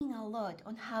lot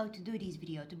on how to do this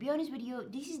video. To be honest with you,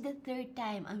 this is the third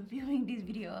time I'm filming this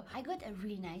video. I got a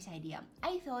really nice idea.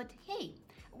 I thought, hey,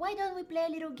 why don't we play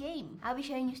a little game? I'll be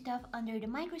showing you stuff under the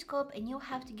microscope and you'll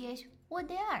have to guess what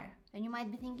they are. And you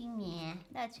might be thinking, yeah,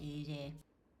 that's easy.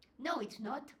 No, it's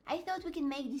not. I thought we can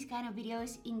make these kind of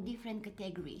videos in different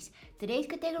categories. Today's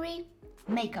category,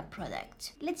 makeup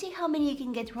products. Let's see how many you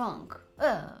can get wrong.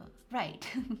 Right.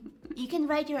 You can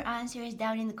write your answers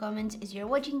down in the comments as you're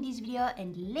watching this video,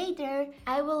 and later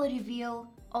I will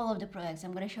reveal all of the products.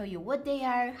 I'm gonna show you what they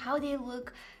are, how they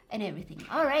look, and everything.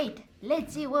 Alright,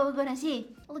 let's see what we're gonna see.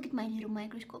 Look at my little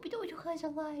microscope. It also has a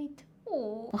light.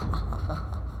 Oh.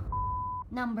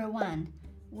 Number 1.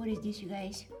 What is this, you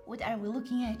guys? What are we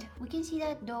looking at? We can see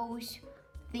that those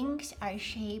things are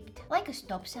shaped like a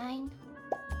stop sign.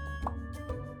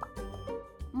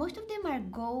 Most of them are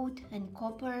gold and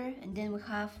copper, and then we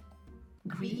have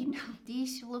green.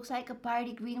 This looks like a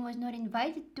party Green was not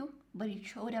invited to, but it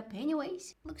showed up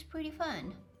anyways. Looks pretty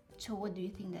fun. So what do you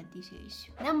think that this is?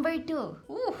 Number 2.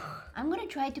 Ooh, I'm gonna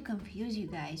try to confuse you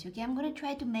guys, okay? I'm gonna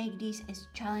try to make this as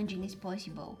challenging as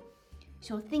possible.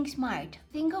 So think smart.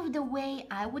 Think of the way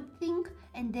I would think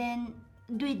and then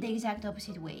do it the exact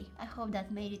opposite way. I hope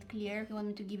that made it clear. You want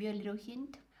me to give you a little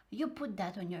hint? You put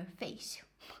that on your face.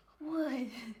 What?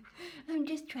 I'm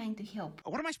just trying to help.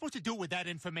 What am I supposed to do with that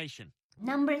information?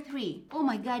 Number 3. Oh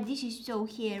my god, this is so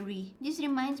hairy. This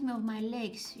reminds me of my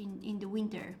legs in the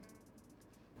winter.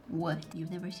 What?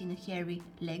 You've never seen a hairy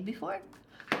leg before?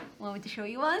 Want me to show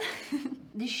you one?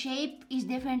 The shape is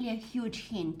definitely a huge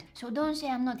hint, so don't say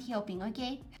I'm not helping,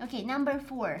 okay? Okay, number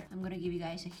 4. I'm gonna give you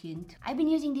guys a hint. I've been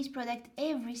using this product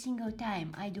every single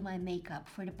time I do my makeup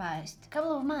for the past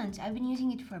couple of months. I've been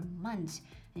using it for months,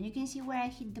 and you can see where I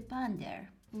hit the pan there.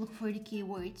 Look for the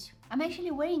keywords. I'm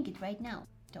actually wearing it right now.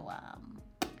 So,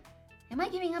 am I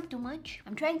giving up too much?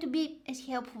 I'm trying to be as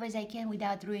helpful as I can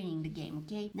without ruining the game,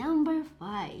 okay? Number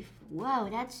 5. Wow,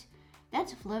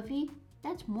 that's fluffy.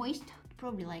 That's moist,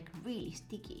 probably like really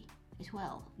sticky as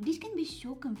well. This can be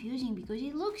so confusing because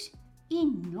it looks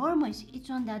enormous. It's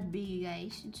not that big, you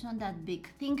guys. It's not that big.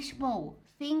 Think small.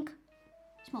 Think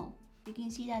small. You can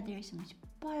see that there's some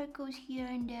sparkles here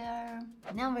and there.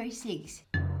 Number 6.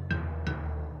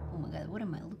 Oh my god, what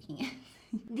am I looking at?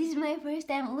 This is my first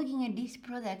time looking at this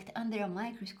product under a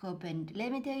microscope, and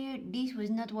let me tell you, this was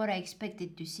not what I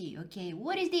expected to see, okay?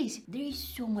 What is this? There is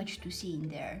so much to see in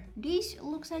there. This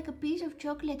looks like a piece of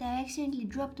chocolate I accidentally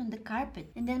dropped on the carpet,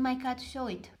 and then my cat saw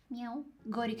it. Meow.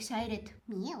 Got excited.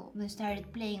 Meow. Then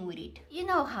started playing with it. You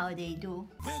know how they do.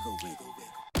 Wiggle, wiggle,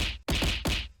 wiggle.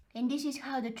 And this is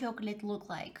how the chocolate looked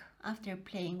like after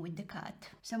playing with the cat.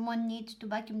 Someone needs to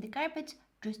vacuum the carpets.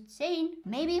 Just saying.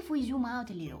 Maybe if we zoom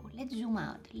out a little. Let's zoom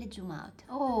out. Let's zoom out.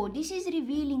 Oh, this is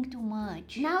revealing too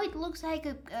much. Now it looks like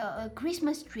a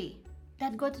Christmas tree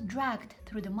that got dragged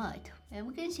through the mud. And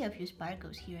we can see a few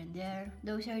sparkles here and there.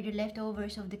 Those are the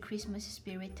leftovers of the Christmas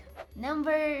spirit.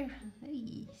 Number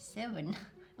 7.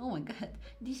 Oh my god.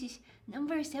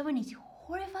 Number 7 is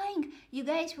horrifying. You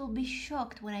guys will be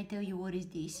shocked when I tell you what is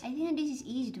this. I think that this is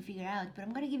easy to figure out, but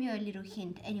I'm gonna give you a little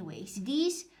hint anyways.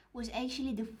 This was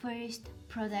actually the first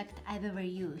product I've ever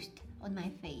used on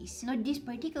my face. Not this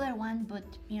particular one, but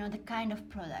you know, the kind of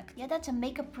product. Yeah, that's a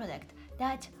makeup product.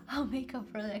 That's a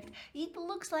makeup product. It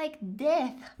looks like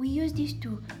death. We use this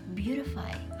to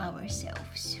beautify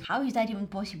ourselves. How is that even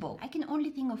possible? I can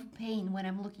only think of pain when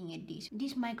I'm looking at this.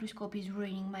 This microscope is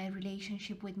ruining my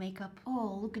relationship with makeup.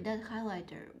 Oh, look at that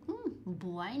highlighter.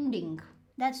 Blinding.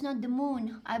 That's not the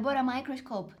moon. I bought a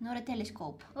microscope, not a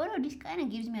telescope. Although this kind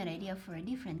of gives me an idea for a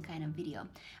different kind of video.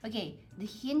 Okay, the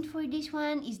hint for this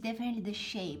one is definitely the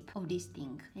shape of this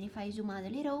thing. And if I zoom out a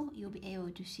little, you'll be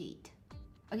able to see it.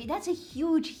 Okay, that's a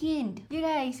huge hint. You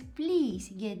guys, please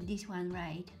get this one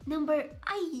right. Number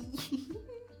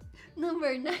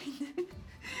 9.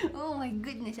 Oh my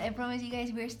goodness, I promise you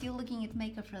guys we're still looking at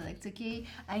makeup products, okay?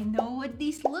 I know what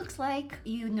this looks like.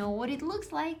 You know what it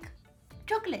looks like.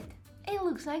 Chocolate. It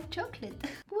looks like chocolate.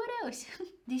 What else?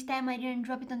 This time I didn't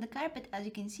drop it on the carpet, as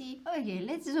you can see. Okay,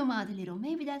 let's zoom out a little.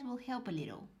 Maybe that will help a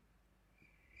little.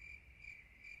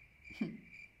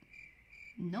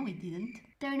 No, it didn't.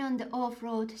 Turn on the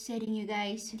off-road setting, you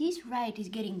guys. This ride is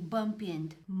getting bumpy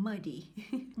and muddy.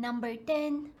 Number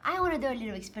 10. I want to do a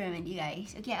little experiment, you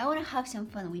guys. Okay, I want to have some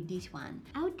fun with this one.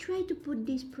 I'll try to put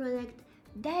this product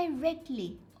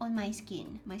directly on my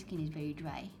skin. My skin is very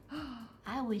dry.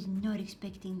 I was not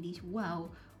expecting this. Wow.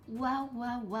 Wow,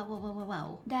 wow, wow, wow, wow, wow,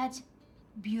 wow. That's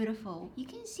beautiful. You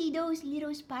can see those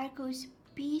little sparkles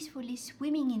peacefully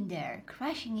swimming in there,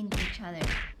 crashing into each other.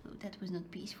 Oh, that was not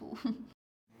peaceful.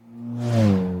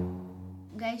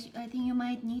 Guys, I think you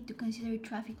might need to consider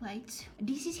traffic lights.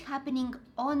 This is happening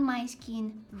on my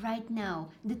skin right now.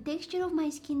 The texture of my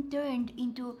skin turned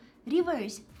into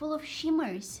rivers full of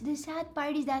shimmers. The sad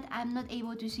part is that I'm not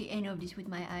able to see any of this with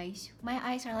my eyes. My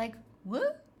eyes are like,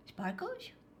 what?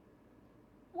 Sparkles?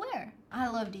 Where? I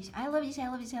love this. I love this. I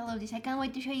love this. I love this. I can't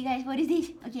wait to show you guys what is this.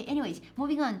 Okay, anyways,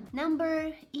 moving on.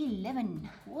 Number 11.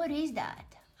 What is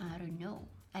that? I don't know.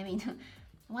 I mean,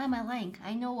 why am I lying?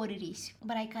 I know what it is,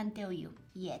 but I can't tell you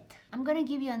yet. I'm gonna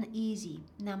give you an easy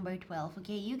number 12,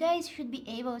 okay? You guys should be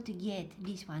able to get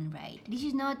this one right. This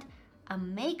is not a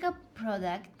makeup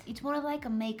product. It's more of like a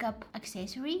makeup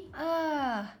accessory.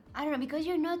 I don't know, because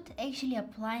you're not actually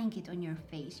applying it on your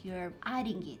face. You're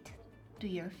adding it to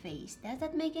your face. Does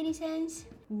that make any sense?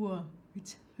 Whoa,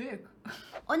 it's thick.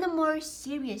 On a more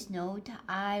serious note,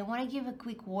 I want to give a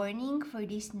quick warning for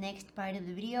this next part of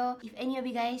the video. If any of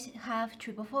you guys have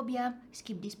trypophobia,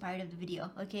 skip this part of the video,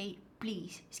 okay?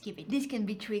 Please skip it. This can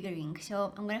be triggering,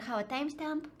 so I'm gonna have a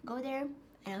timestamp. Go there,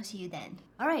 and I'll see you then.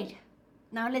 Alright,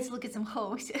 now let's look at some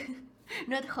hoes.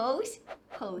 Not hose,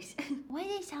 hose. Why do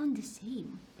they sound the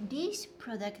same? This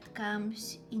product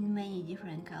comes in many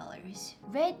different colors.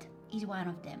 Red is one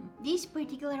of them. This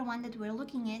particular one that we're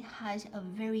looking at has a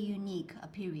very unique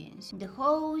appearance. The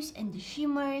hose and the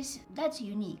shimmers, that's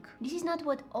unique. This is not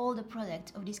what all the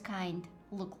products of this kind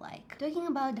look like. Talking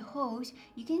about the hose,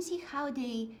 you can see how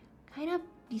they kind of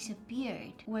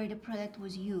disappeared where the product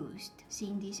was used.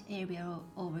 Seeing this area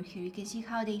over here, you can see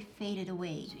how they faded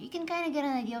away. So you can kind of get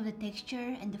an idea of the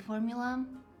texture and the formula.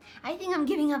 I think I'm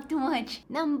giving up too much.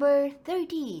 Number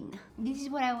 13. This is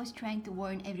what I was trying to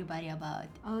warn everybody about.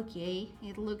 Okay,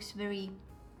 it looks very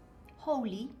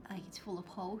holy, like it's full of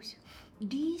holes.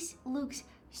 This looks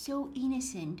so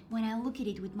innocent when I look at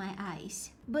it with my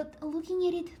eyes. But looking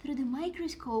at it through the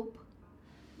microscope,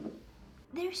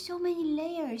 there's so many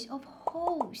layers of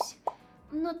holes.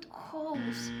 Not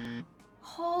holes.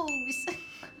 Holes.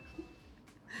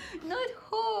 Not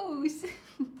hose.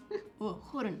 Oh,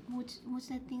 hold on. What's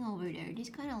that thing over there? This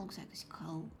kind of looks like a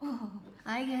skull. Oh,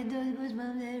 I get those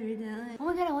goosebumps every time. Oh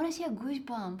my god, I want to see a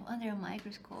goosebump under a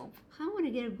microscope. I want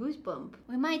to get a goosebump.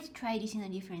 We might try this in a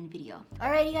different video.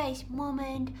 Alrighty guys,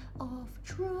 moment of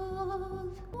truth.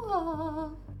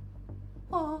 Whoa.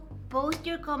 Oh. Post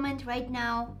your comment right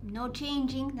now. No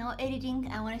changing, no editing.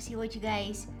 I want to see what you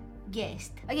guys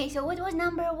guessed. Okay, so what was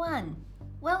number 1?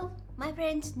 Well, my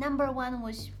friends, number 1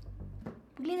 was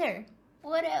glitter.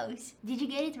 What else? Did you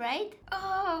get it right?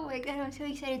 Oh my god, I'm so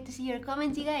excited to see your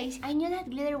comments, you guys. I knew that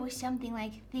glitter was something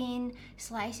like thin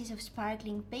slices of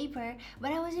sparkling paper,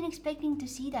 but I wasn't expecting to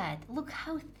see that. Look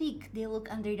how thick they look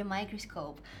under the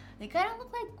microscope. They kind of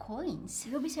look like coins.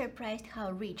 You'll be surprised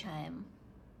how rich I am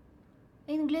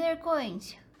in glitter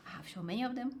coins. I have so many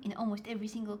of them in almost every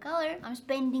single color. I'm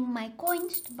spending my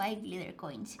coins to buy glitter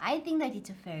coins. I think that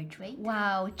it's a fair trade.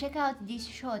 Wow, check out this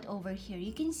shot over here.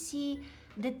 You can see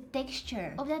the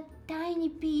texture of that tiny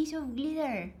piece of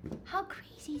glitter. How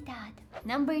crazy is that?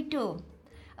 Number 2.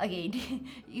 Okay,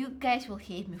 you guys will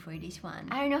hate me for this one.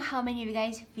 I don't know how many of you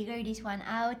guys figured this one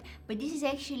out, but this is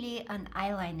actually an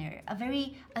eyeliner, a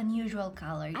very unusual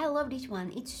color. I love this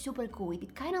one. It's super cool.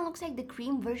 It kind of looks like the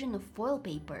cream version of foil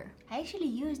paper. I actually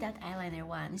used that eyeliner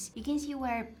once. You can see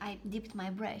where I dipped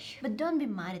my brush. But don't be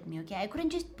mad at me, okay? I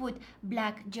couldn't just put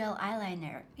black gel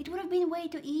eyeliner. It would have been way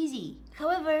too easy.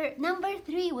 However, number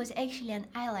 3 was actually an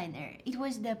eyeliner. It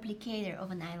was the applicator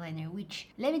of an eyeliner, which,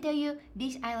 let me tell you,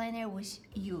 this eyeliner was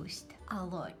used a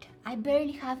lot. I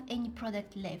barely have any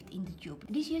product left in the tube.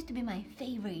 This used to be my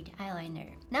favorite eyeliner.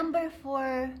 Number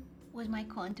 4 was my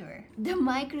contour. The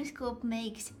microscope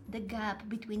makes the gap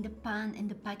between the pan and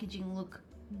the packaging look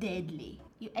deadly.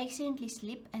 You accidentally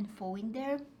slip and fall in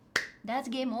there, that's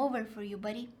game over for you,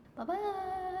 buddy. Bye-bye.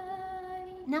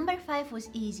 Number 5 was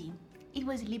easy. It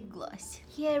was lip gloss.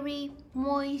 Hairy,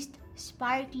 moist,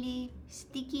 sparkly,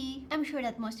 sticky. I'm sure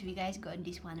that most of you guys got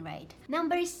this one right.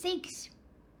 Number 6.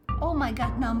 Oh my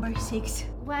god, number 6.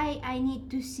 Why I need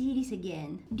to see this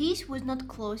again? This was not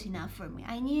close enough for me.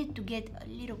 I needed to get a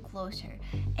little closer,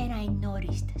 and I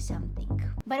noticed something.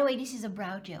 By the way, this is a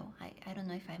brow gel. I don't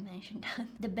know if I mentioned that.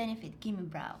 The Benefit Gimme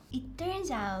Brow. It turns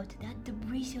out that the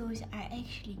bristles are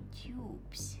actually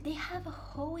tubes. They have a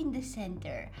hole in the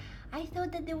center. I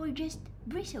thought that they were just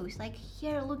bristles, like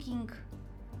hair-looking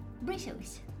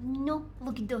bristles. No,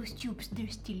 look at those tubes. They're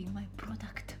stealing my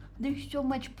product. There's so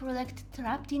much product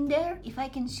trapped in there. If I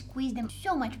can squeeze them,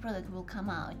 so much product will come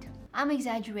out. I'm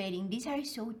exaggerating. These are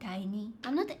so tiny.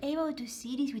 I'm not able to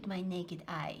see this with my naked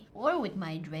eye. Or with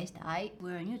my dressed eye.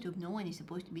 We're on YouTube. No one is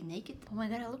supposed to be naked. Oh my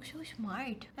god, I look so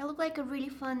smart. I look like a really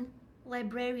fun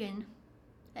librarian.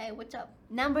 Hey, what's up?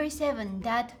 Number 7,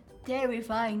 that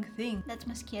terrifying thing. That's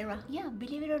mascara. Yeah,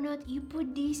 believe it or not, you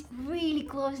put this really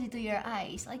closely to your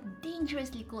eyes, like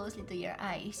dangerously closely to your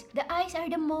eyes. The eyes are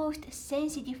the most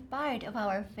sensitive part of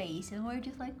our face, and we're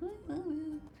just like, woo, woo,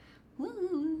 woo.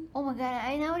 Woo. Oh my god,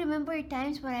 I now remember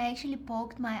times when I actually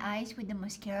poked my eyes with the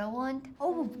mascara wand.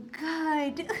 Oh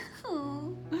god,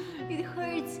 it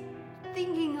hurts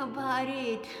thinking about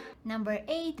it. Number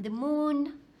 8, the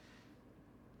moon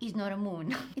is not a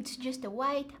moon. It's just a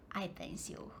white eye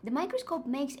pencil. The microscope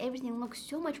makes everything look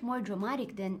so much more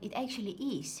dramatic than it actually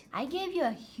is. I gave you a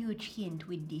huge hint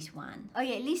with this one.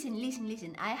 Okay,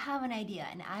 listen. I have an idea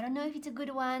and I don't know if it's a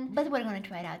good one, but we're gonna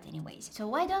try it out anyways. So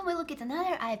why don't we look at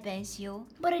another eye pencil,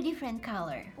 but a different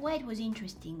color? White was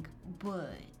interesting,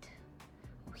 but...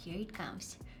 oh, here it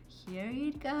comes. Here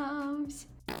it comes.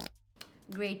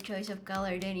 Great choice of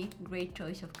color, Danny. Great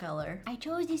choice of color. I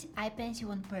chose this eye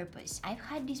pencil on purpose. I've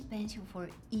had this pencil for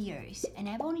years and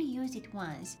I've only used it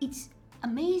once. It's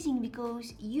amazing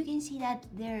because you can see that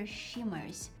there are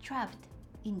shimmers trapped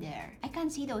in there. I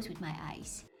can't see those with my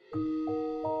eyes.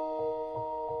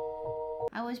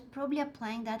 I was probably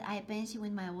applying that eye pencil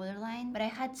with my waterline, but I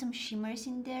had some shimmers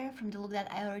in there from the look that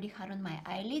I already had on my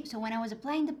eyelid. So when I was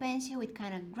applying the pencil, it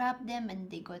kind of grabbed them and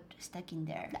they got stuck in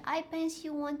there. The eye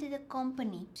pencil wanted a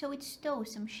company, so it stole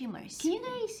some shimmers. Can you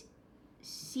guys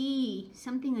see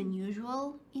something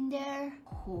unusual in there?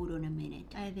 Hold on a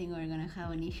minute. I think we're gonna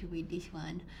have an issue with this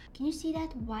one. Can you see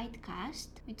that white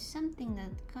cast? It's something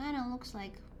that kind of looks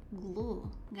like glue.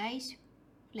 Guys,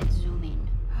 let's zoom in.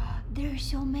 There are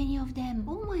so many of them.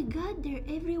 Oh my god, they're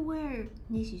everywhere.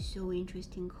 This is so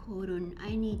interesting. Hold on,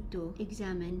 I need to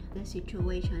examine the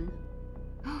situation.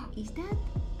 Is that...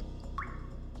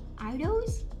 are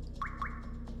those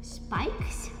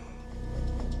spikes?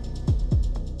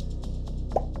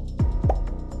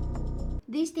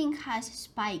 This thing has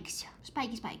spikes.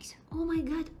 Spiky spikes. Oh my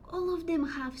god, all of them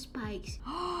have spikes.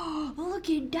 Oh, look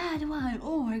at that one.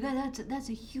 Oh my god, that's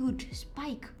a huge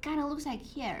spike. Kinda looks like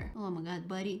hair. Oh my god,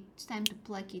 buddy, it's time to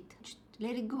pluck it. Just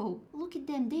let it go. Look at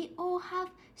them, they all have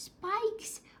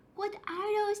spikes. What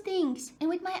are those things? And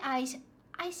with my eyes,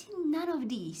 I see none of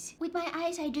these. With my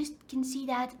eyes, I just can see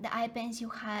that the eye pencil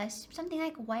has something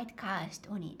like white cast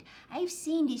on it. I've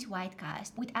seen this white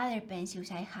cast with other pencils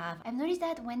I have. I've noticed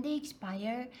that when they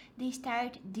expire, they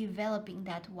start developing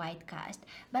that white cast.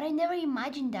 But I never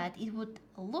imagined that it would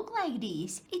look like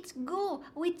this. It's goo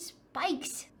with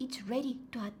spikes. It's ready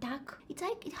to attack. It's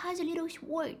like it has a little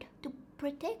sword to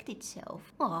protect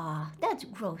itself. Aw, that's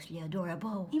grossly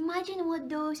adorable. Imagine what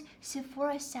those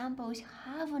Sephora samples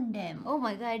have on them. Oh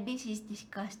my god, this is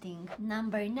disgusting.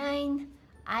 Number 9,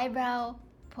 eyebrow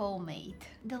pomade.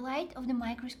 The light of the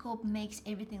microscope makes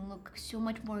everything look so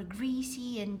much more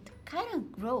greasy and kind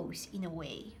of gross in a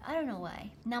way. I don't know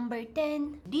why. Number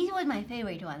 10, this was my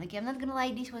favorite one. Okay, I'm not gonna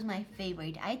lie, this was my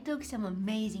favorite. I took some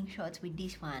amazing shots with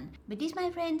this one. But this, my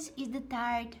friends, is the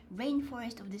Tarte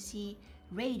Rainforest of the Sea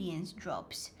Radiance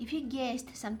Drops. If you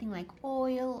guessed something like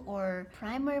oil or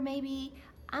primer maybe,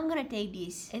 I'm gonna take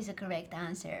this as a correct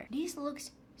answer. This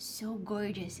looks so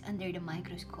gorgeous under the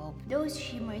microscope. Those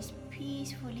shimmers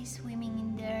peacefully swimming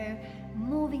in there,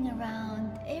 moving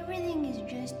around. Everything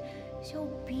is just so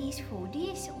peaceful.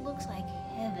 This looks like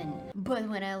heaven. But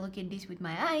when I look at this with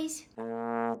my eyes,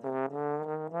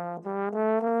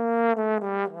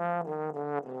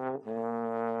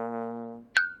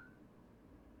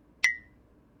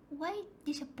 why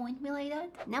disappoint me like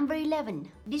that? Number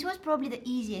 11. This was probably the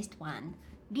easiest one.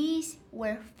 These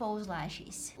were faux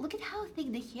lashes. Look at how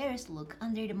thick the hairs look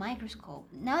under the microscope.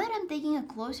 Now that I'm taking a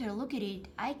closer look at it,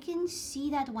 I can see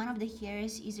that one of the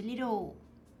hairs is a little...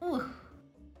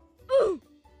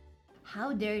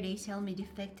 How dare they sell me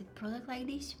defective product like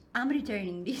this? I'm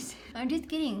returning this. I'm just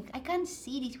kidding. I can't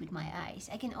see this with my eyes.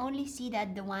 I can only see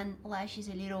that the one lash is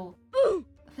a little...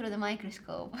 through the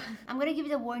microscope. I'm gonna give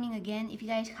it a warning again. If you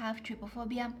guys have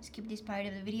trypophobia, skip this part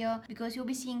of the video because you'll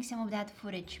be seeing some of that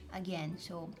footage again.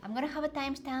 So I'm gonna have a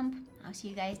timestamp. I'll see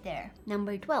you guys there.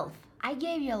 Number 12. I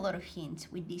gave you a lot of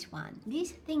hints with this one.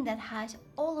 This thing that has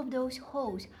all of those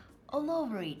holes all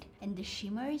over it and the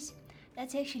shimmers,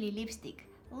 that's actually lipstick.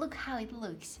 Look how it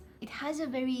looks. It has a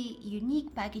very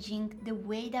unique packaging. The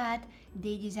way that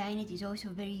they design it is also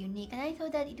very unique, and I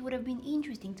thought that it would have been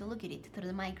interesting to look at it through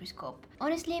the microscope.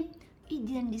 Honestly, it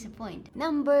didn't disappoint.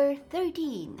 Number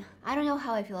 13. I don't know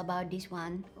how I feel about this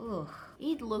one. Ugh,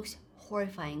 it looks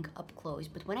horrifying up close,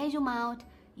 but when I zoom out,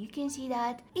 you can see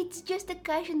that it's just a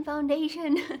cushion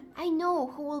foundation. I know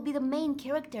who will be the main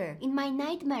character in my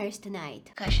nightmares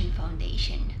tonight. Cushion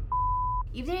foundation.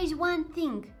 If there is one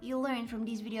thing you learn from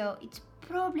this video, it's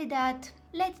probably that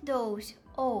let those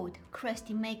old,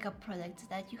 crusty makeup products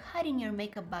that you had in your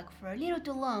makeup bag for a little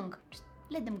too long. Just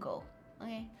let them go.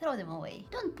 Okay, throw them away.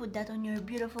 Don't put that on your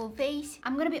beautiful face.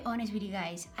 I'm gonna be honest with you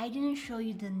guys, I didn't show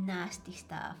you the nasty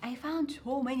stuff. I found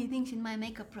so many things in my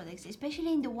makeup products,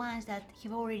 especially in the ones that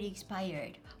have already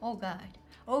expired. Oh god.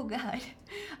 Oh god,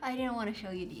 I didn't want to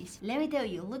show you this. Let me tell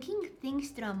you, looking things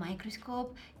through a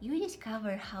microscope, you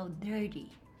discover how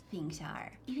dirty things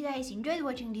are. If you guys enjoyed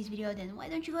watching this video, then why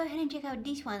don't you go ahead and check out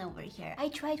this one over here. I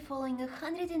tried following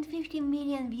 150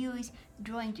 million views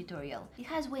drawing tutorial. It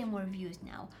has way more views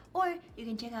now. Or you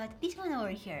can check out this one over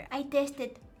here. I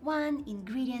tested 1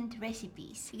 ingredient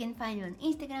recipes. You can find it on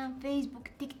Instagram, Facebook,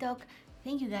 TikTok.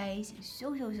 Thank you guys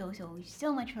so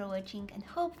much for watching, and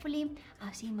hopefully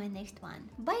I'll see you in my next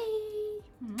one. Bye!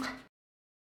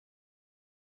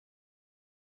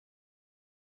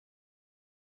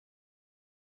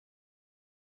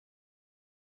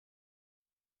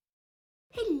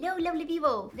 Hello, lovely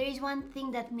people! There is one thing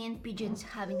that me and pigeons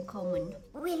have in common.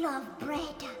 We love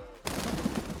bread.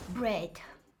 Bread.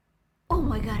 Oh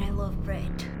my god, I love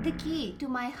bread. The key to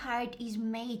my heart is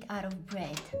made out of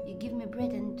bread. You give me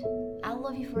bread and I'll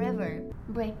love you forever.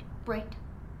 Bread, bread.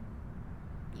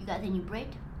 You got any bread?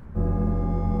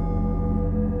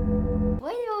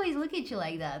 Why do they always look at you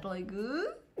like that? Like,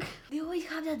 They always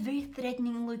have that very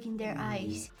threatening look in their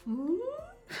eyes.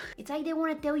 It's like they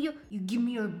want to tell you, you give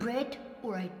me your bread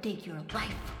or I take your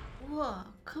life. Whoa,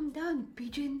 calm down,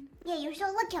 pigeon. Yeah, you're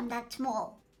so lucky I'm that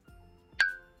small.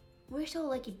 We're so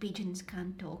lucky pigeons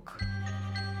can't talk.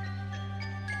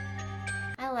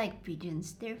 I like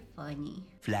pigeons, they're funny.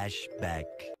 Flashback.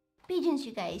 Pigeons,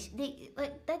 you guys,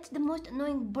 that's the most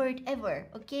annoying bird ever,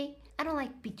 okay? I don't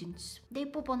like pigeons. They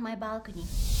poop on my balcony.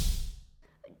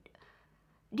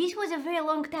 This was a very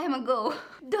long time ago.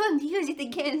 Don't use it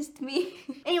against me.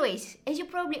 Anyways, as you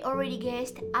probably already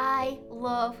guessed, I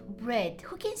love bread.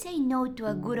 Who can say no to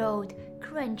a good old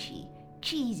crunchy,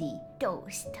 cheesy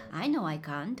toast? I know I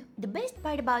can't. The best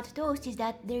part about toast is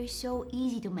that they're so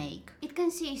easy to make. It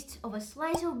consists of a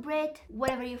slice of bread,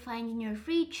 whatever you find in your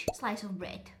fridge, slice of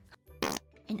bread.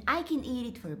 And I can eat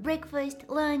it for breakfast,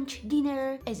 lunch,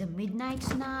 dinner, as a midnight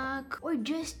snack, or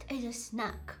just as a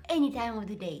snack. Any time of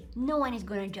the day. No one is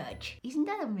gonna judge. Isn't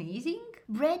that amazing?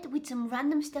 Bread with some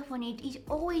random stuff on it is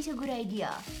always a good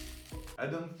idea. I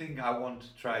don't think I want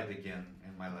to try it again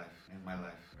in my life.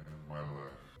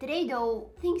 Today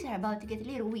though, things are about to get a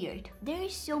little weird. There are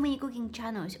so many cooking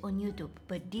channels on YouTube,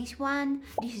 but this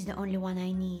is the only one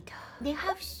I need. They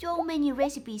have so many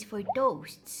recipes for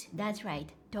toasts. That's right,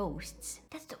 toasts.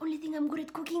 That's the only thing I'm good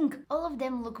at cooking. All of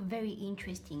them look very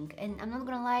interesting, and I'm not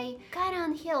gonna lie, kinda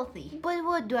unhealthy. But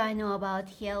what do I know about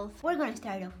health? We're gonna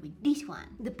start off with this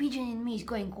one. The pigeon in me is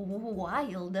going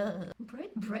wild. Bread.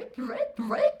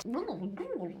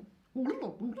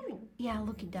 Yeah,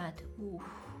 look at that. Oof.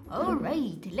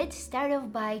 Alright, let's start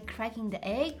off by cracking the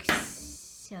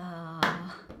eggs.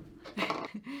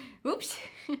 Oops.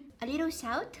 A little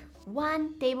salt,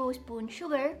 1 tablespoon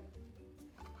sugar.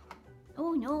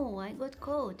 Oh no, I got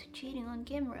caught cheating on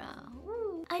camera.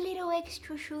 Ooh. A little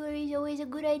extra sugar is always a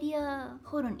good idea.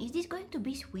 Hold on, is this going to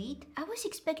be sweet? I was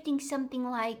expecting something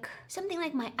like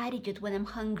my attitude when I'm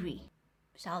hungry.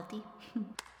 Salty.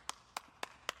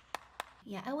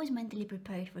 Yeah, I was mentally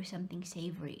prepared for something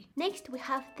savory. Next, we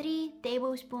have 3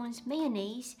 tablespoons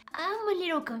mayonnaise. I'm a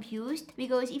little confused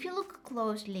because if you look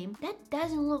closely, that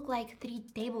doesn't look like 3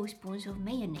 tablespoons of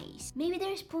mayonnaise. Maybe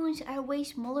their spoons are way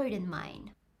smaller than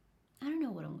mine. I don't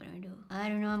know what I'm gonna do. I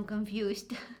don't know, I'm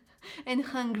confused. And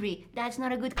hungry. That's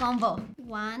not a good combo.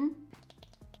 1,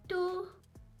 2,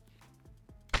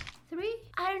 3.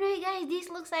 I don't know, guys, this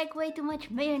looks like way too much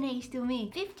mayonnaise to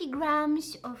me. 50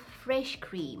 grams of fresh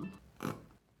cream.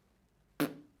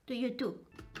 To you too.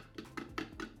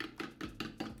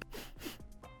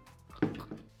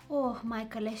 Oh, my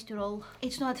cholesterol.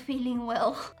 It's not feeling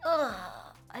well.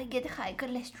 I get high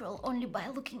cholesterol only by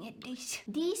looking at this.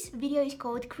 This video is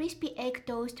called Crispy Egg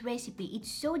Toast Recipe.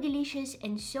 It's so delicious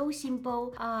and so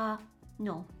simple.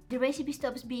 No. The recipe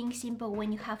stops being simple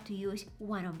when you have to use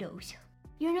one of those.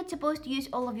 You're not supposed to use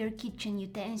all of your kitchen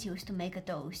utensils to make a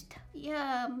toast.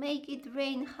 Yeah, make it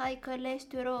rain high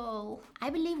cholesterol. I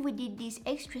believe we did this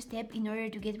extra step in order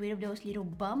to get rid of those little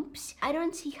bumps. I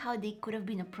don't see how they could have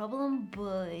been a problem,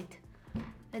 but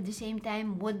at the same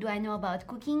time, what do I know about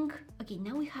cooking? Okay,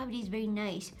 now we have this very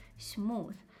nice,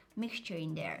 smooth, mixture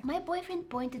in there. My boyfriend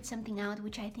pointed something out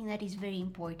which I think that is very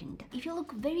important. If you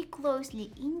look very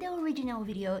closely in the original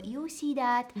video, you see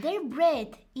that their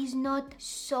bread is not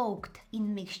soaked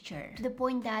in mixture to the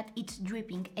point that it's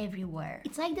dripping everywhere.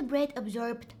 It's like the bread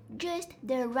absorbed just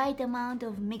the right amount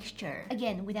of mixture,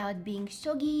 again without being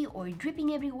soggy or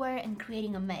dripping everywhere and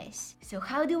creating a mess. So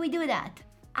how do we do that?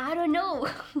 I don't know.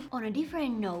 On a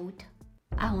different note,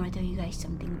 I want to tell you guys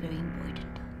something very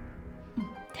important.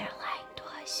 They're lying to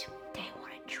us. They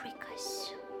want to trick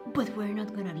us. But we're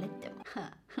not gonna let them.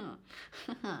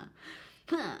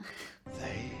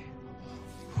 They?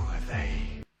 Who are they?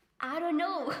 I don't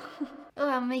know. Oh,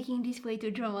 I'm making this way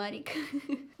too dramatic.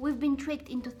 We've been tricked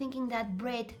into thinking that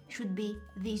bread should be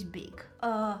this big.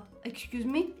 Excuse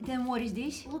me? Then what is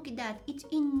this? Look at that. It's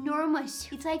enormous.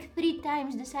 It's like 3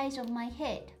 times the size of my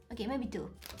head. Okay, maybe 2.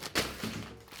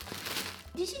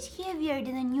 This is heavier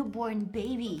than a newborn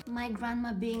baby. My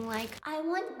grandma being like, I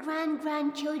want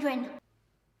grandchildren.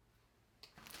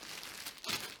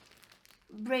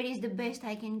 Bread is the best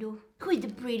I can do. Who's the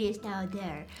prettiest out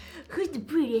there? Who's the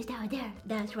prettiest out there?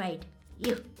 That's right,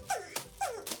 you.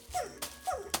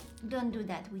 Don't do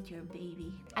that with your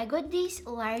baby. I got this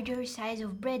larger size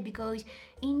of bread because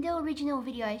in the original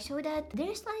video I saw that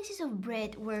their slices of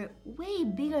bread were way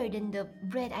bigger than the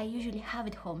bread I usually have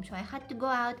at home. So I had to go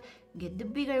out, get the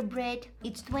bigger bread.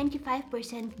 It's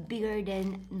 25% bigger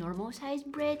than normal size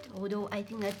bread. Although I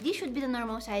think that this should be the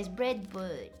normal size bread,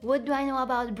 but what do I know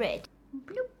about bread?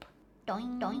 Bloop.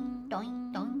 Doing, doing,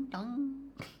 doing, doing, doing.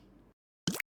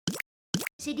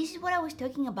 See, this is what I was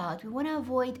talking about. We want to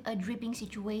avoid a dripping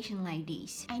situation like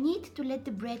this. I need to let the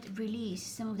bread release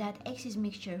some of that excess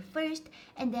mixture first,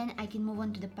 and then I can move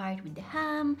on to the part with the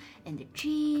ham and the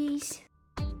cheese.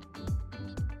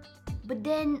 But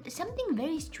then something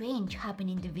very strange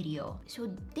happened in the video. So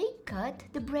they cut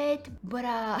the bread, but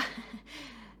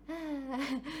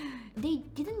they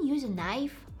didn't use a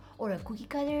knife or a cookie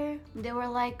cutter. They were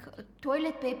like,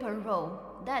 toilet paper roll.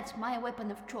 That's my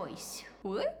weapon of choice.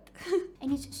 What?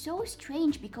 And it's so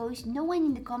strange because no one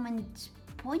in the comments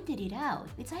pointed it out.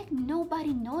 It's like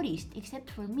nobody noticed except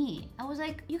for me. I was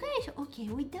like, you guys okay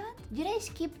with that? Did I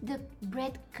skip the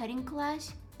bread cutting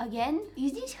class again?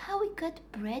 Is this how we cut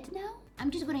bread now? I'm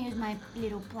just gonna use my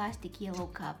little plastic yellow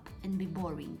cup and be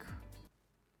boring.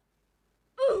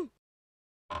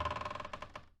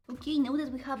 Okay, now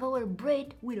that we have our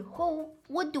bread with a hole,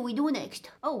 what do we do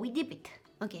next? Oh, we dip it.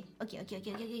 Okay.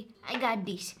 I got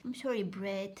this. I'm sorry,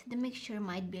 bread. The mixture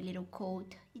might be a little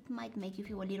cold. It might make you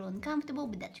feel a little uncomfortable,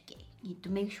 but that's okay. Need to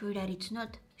make sure that it's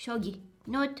not soggy.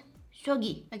 Not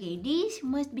soggy. Okay, this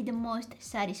must be the most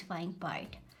satisfying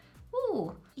part.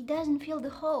 Ooh, it doesn't fill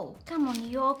the hole. Come on,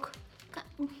 yolk.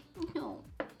 No.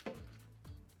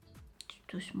 It's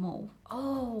too small.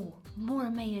 Oh, more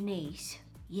mayonnaise.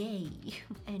 Yay.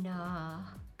 And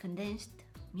condensed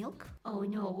milk? Oh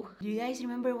no. Do you guys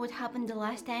remember what happened the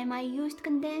last time I used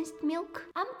condensed milk?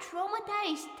 I'm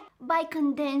traumatized by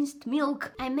condensed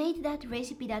milk. I made that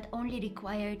recipe that only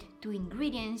required 2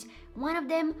 ingredients. One of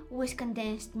them was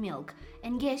condensed milk.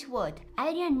 And guess what?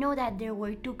 I didn't know that there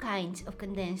were 2 kinds of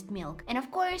condensed milk. And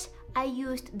of course, I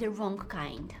used the wrong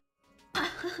kind.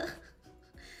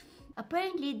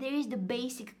 Apparently there is the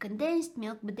basic condensed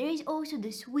milk, but there is also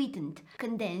the sweetened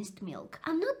condensed milk.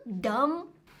 I'm not dumb.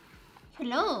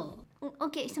 Hello.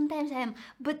 Okay, sometimes I am,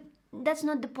 but that's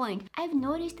not the point. I've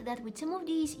noticed that with some of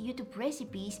these YouTube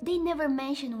recipes, they never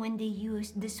mention when they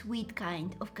use the sweet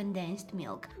kind of condensed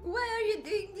milk. Why are you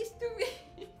doing this to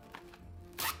me?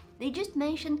 They just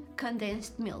mention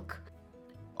condensed milk.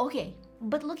 Okay,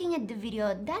 but looking at the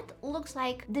video, that looks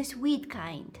like the sweet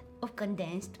kind of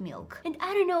condensed milk. And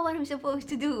I don't know what I'm supposed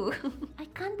to do. I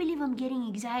can't believe I'm getting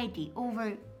anxiety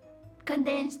over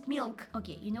condensed milk.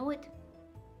 Okay, you know what?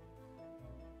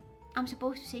 I'm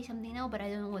supposed to say something now, but I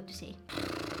don't know what to say.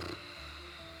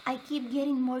 I keep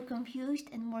getting more confused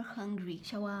and more hungry.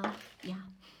 So, yeah.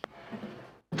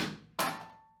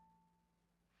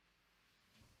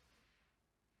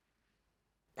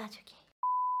 That's okay.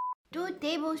 2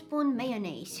 tablespoons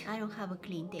mayonnaise. I don't have a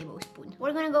clean tablespoon.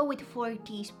 We're gonna go with 4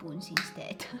 teaspoons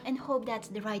instead. And hope that's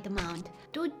the right amount.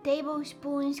 2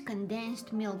 tablespoons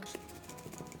condensed milk.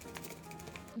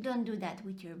 Don't do that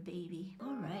with your baby.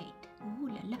 Alright. Ooh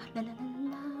la la la la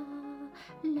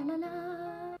la la la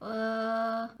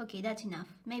la. Okay, that's enough.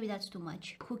 Maybe that's too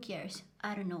much. Who cares?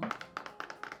 I don't know.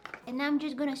 And I'm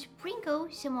just gonna sprinkle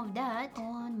some of that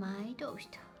on my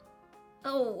toast.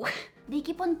 Oh, they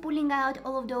keep on pulling out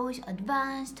all of those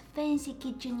advanced, fancy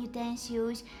kitchen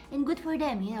utensils, and good for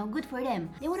them, you know, good for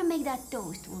them. They want to make that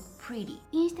toast look pretty.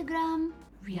 Instagram,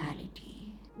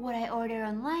 reality. What I order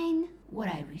online, what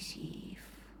I receive.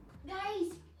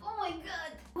 Guys, oh my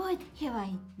god! What have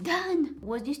I done?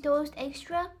 Was this toast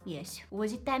extra? Yes.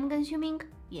 Was it time consuming?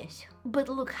 Yes. But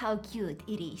look how cute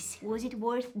it is. Was it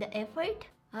worth the effort?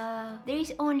 There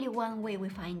is only one way we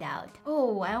find out.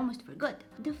 Oh, I almost forgot.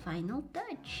 The final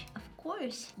touch. Of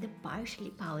course, the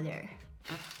parsley powder.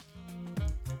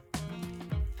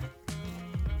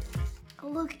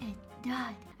 Look at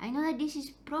that. I know that this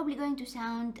is probably going to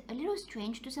sound a little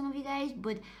strange to some of you guys,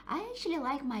 but I actually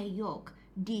like my yolk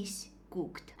this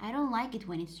cooked. I don't like it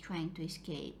when it's trying to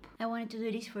escape. I wanted to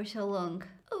do this for so long.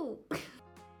 Oh.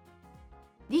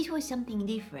 This was something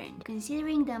different.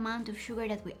 Considering the amount of sugar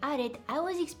that we added, I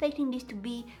was expecting this to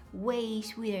be way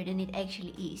sweeter than it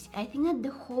actually is. I think that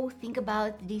the whole thing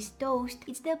about this toast,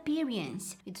 it's the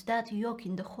appearance. It's that yolk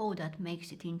in the hole that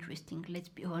makes it interesting, let's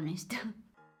be honest.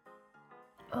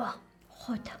 Ugh,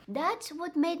 hot. That's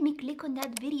what made me click on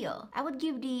that video. I would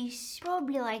give this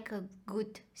probably like a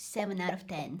good 7 out of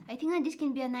 10. I think that this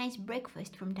can be a nice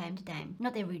breakfast from time to time.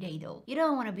 Not every day though. You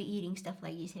don't want to be eating stuff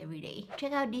like this every day.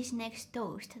 Check out this next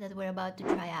toast that we're about to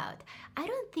try out. I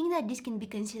don't think that this can be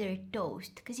considered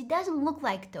toast because it doesn't look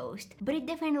like toast, but it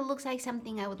definitely looks like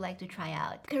something I would like to try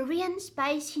out. Korean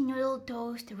spicy noodle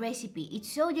toast recipe.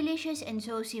 It's so delicious and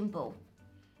so simple.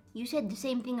 You said the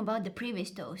same thing about the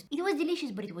previous toast. It was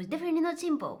delicious, but it was definitely not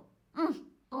simple.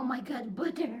 Oh my god,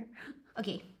 butter.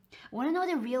 Okay, wanna know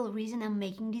the real reason I'm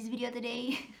making this video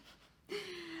today?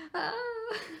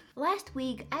 Last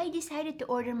week, I decided to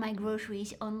order my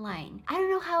groceries online. I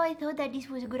don't know how I thought that this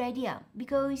was a good idea,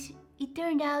 because it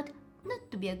turned out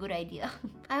not to be a good idea.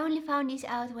 I only found this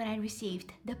out when I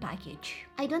received the package.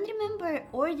 I don't remember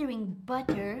ordering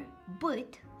butter,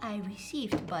 but I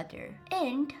received butter.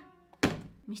 And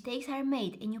mistakes are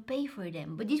made and you pay for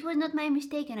them. But this was not my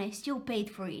mistake and I still paid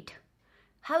for it.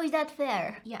 How is that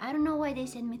fair? Yeah, I don't know why they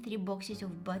sent me 3 boxes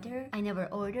of butter. I never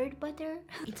ordered butter.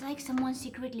 It's like someone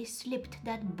secretly slipped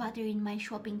that butter in my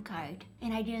shopping cart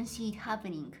and I didn't see it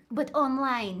happening. But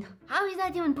online, how is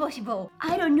that even possible?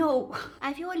 I don't know.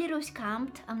 I feel a little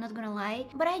scammed, I'm not gonna lie,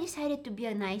 but I decided to be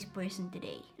a nice person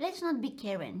today. Let's not be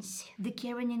Karens. The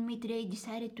Karen in me today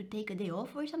decided to take a day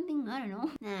off or something, I don't know.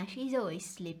 Nah, she's always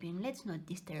sleeping, let's not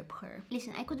disturb her.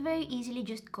 Listen, I could very easily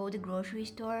just go to the grocery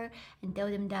store and tell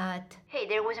them that, hey,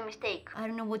 there was a mistake. I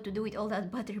don't know what to do with all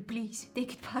that butter, please.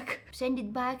 Take it back. Send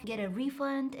it back, get a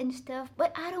refund and stuff.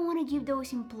 But I don't want to give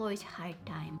those employees a hard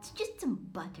time. It's just some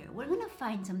butter. We're gonna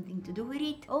find something to do with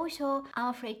it. Also, I'm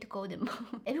afraid to call them.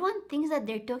 Everyone thinks that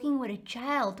they're talking with a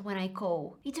child when I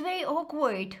call. It's very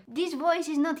awkward. This voice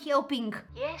is not helping.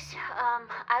 Yes,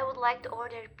 I would like to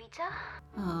order pizza.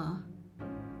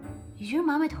 Is your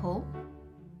mom at home?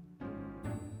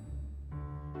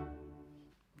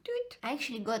 I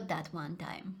actually got that one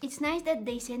time. It's nice that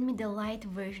they sent me the light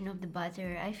version of the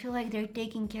butter. I feel like they're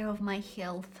taking care of my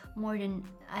health more than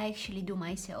I actually do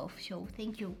myself. So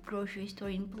thank you, grocery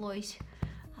store employees.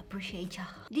 Appreciate ya.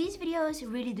 These videos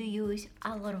really do use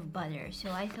a lot of butter. So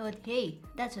I thought, hey,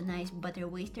 that's a nice butter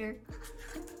waster.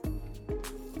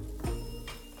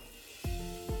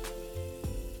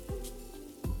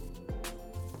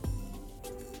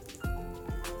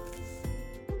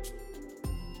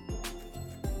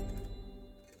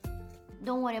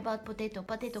 Don't worry about potato.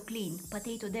 Potato clean.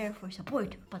 Potato there for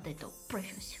support. Potato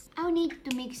precious. I'll need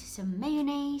to mix some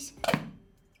mayonnaise.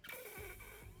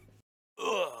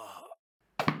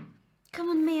 Come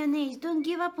on, mayonnaise. Don't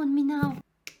give up on me now.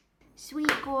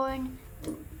 Sweet corn,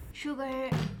 sugar,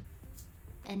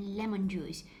 and lemon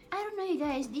juice. I don't know, you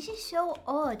guys. This is so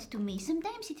odd to me.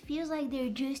 Sometimes it feels like they're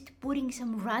just putting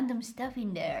some random stuff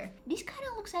in there. This kind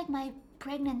of looks like my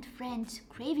pregnant friend's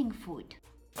craving food.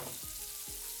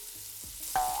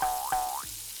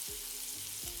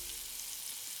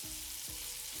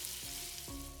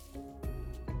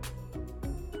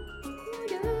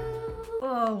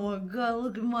 Oh my god,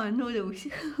 look at my noodles.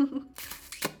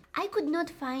 I could not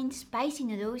find spicy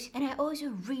noodles, and I also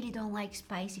really don't like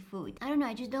spicy food. I don't know,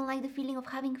 I just don't like the feeling of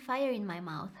having fire in my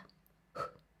mouth.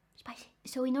 Spicy.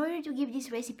 So in order to give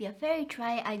this recipe a fair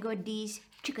try, I got these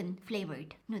chicken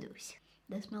flavored noodles.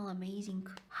 They smell amazing.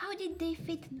 How did they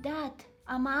fit that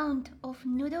amount of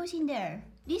noodles in there?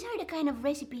 These are the kind of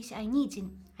recipes I need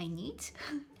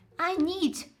I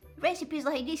need recipes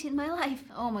like this in my life.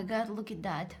 Oh my god, look at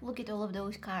that. Look at all of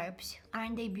those carbs.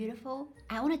 Aren't they beautiful?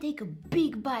 I want to take a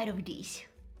big bite of this.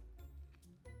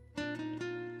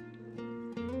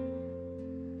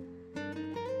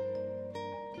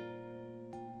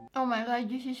 Oh my god,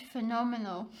 this is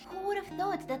phenomenal. Who would have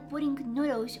thought that putting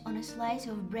noodles on a slice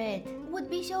of bread would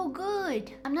be so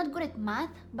good? I'm not good at math,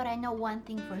 but I know one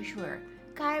thing for sure.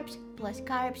 carbs plus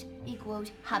carbs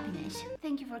equals happiness.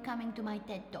 Thank you for coming to my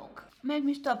TED Talk. Make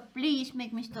me stop, please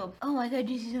make me stop. Oh my god,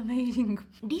 this is amazing.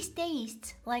 This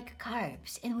tastes like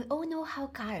carbs, and we all know how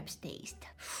carbs taste.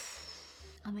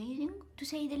 Amazing, to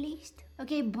say the least.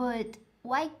 Okay, but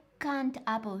why can't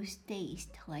apples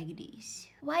taste like this?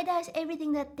 Why does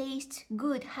everything that tastes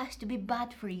good has to be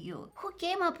bad for you? Who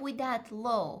came up with that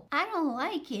law? I don't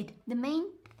like it. The main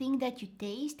thing that you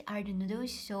taste are the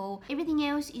noodles, so everything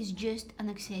else is just an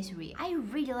accessory. I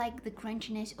really like the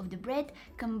crunchiness of the bread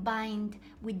combined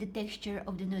with the texture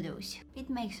of the noodles. It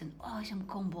makes an awesome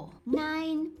combo.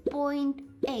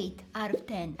 9.8 out of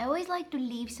 10. I always like to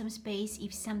leave some space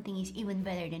if something is even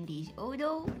better than this,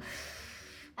 although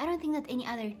I don't think that any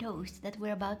other toast that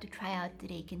we're about to try out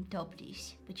today can top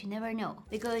this, but you never know.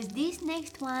 Because this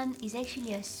next one is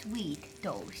actually a sweet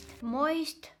toast.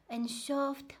 Moist and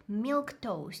soft milk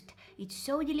toast. It's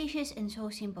so delicious and so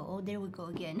simple. Oh, there we go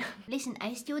again. Listen,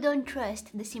 I still don't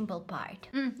trust the simple part.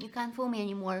 You can't fool me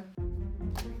anymore.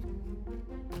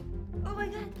 Oh my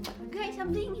god, guys,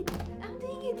 I'm doing it. I'm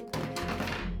doing it.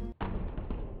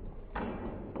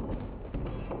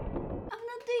 I'm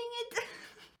not doing it.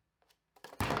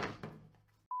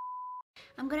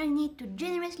 I'm gonna need to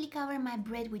generously cover my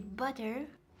bread with butter.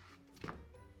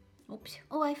 Oops.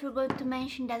 Oh, I forgot to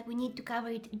mention that we need to cover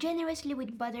it generously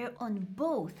with butter on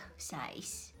both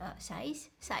sides.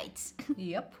 Sides.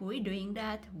 Yep, we're doing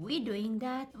that.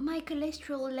 My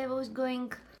cholesterol level's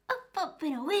going up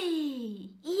and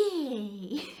away.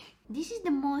 Yay! This is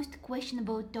the most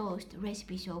questionable toast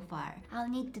recipe so far. I'll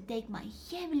need to take my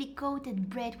heavily coated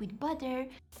bread with butter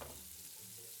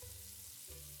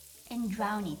and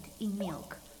drown it in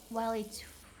milk while it's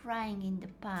frying in the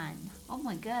pan. Oh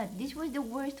my god, this was the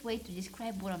worst way to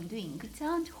describe what I'm doing. It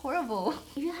sounds horrible.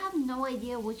 If you have no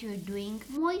idea what you're doing,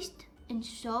 moist and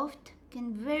soft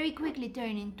can very quickly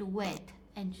turn into wet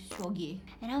and soggy.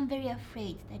 And I'm very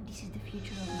afraid that this is the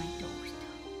future of my toast.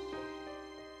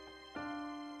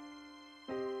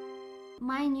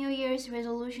 My New Year's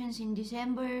resolutions in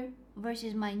December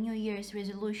versus my New Year's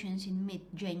resolutions in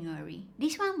mid-January.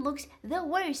 This one looks the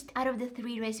worst out of the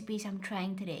 3 recipes I'm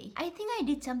trying today. I think I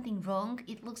did something wrong,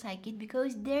 it looks like it,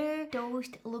 because their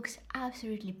toast looks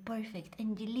absolutely perfect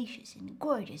and delicious and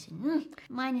gorgeous, and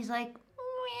mine is like,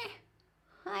 meh,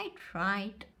 I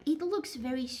tried. It looks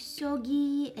very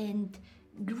soggy and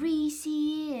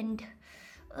greasy and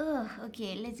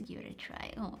okay, let's give it a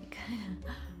try. Oh my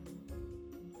god.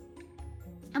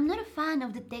 I'm not a fan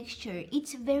of the texture.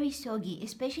 It's very soggy,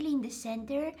 especially in the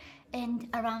center and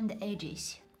around the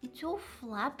edges. It's so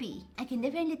flappy. I can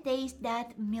definitely taste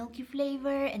that milky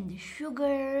flavor and the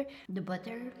sugar, the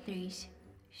butter. There is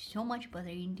so much butter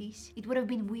in this. It would have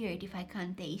been weird if I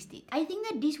can't taste it. I think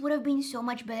that this would have been so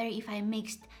much better if I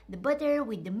mixed the butter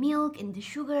with the milk and the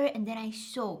sugar, and then I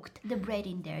soaked the bread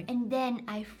in there, and then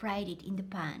I fried it in the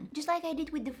pan, just like I did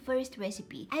with the first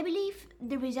recipe. I believe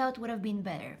the result would have been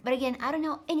better. But again, I don't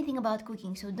know anything about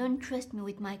cooking, so don't trust me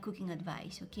with my cooking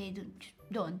advice, okay?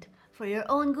 Don't. For your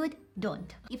own good,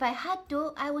 don't. If I had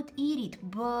to, I would eat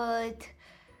it, but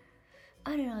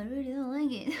I don't know, I really don't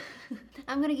like it.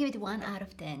 I'm gonna give it 1 out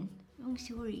of 10. I'm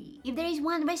sorry. If there is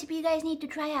one recipe you guys need to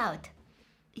try out,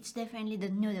 it's definitely the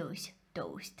noodles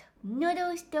toast.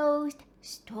 Noodles toast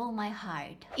stole my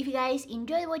heart. If you guys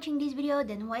enjoyed watching this video,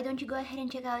 then why don't you go ahead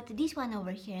and check out this one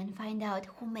over here and find out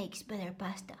who makes better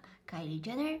pasta, Kylie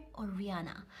Jenner or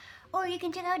Rihanna. Or you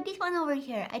can check out this one over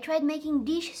here. I tried making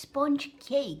dish sponge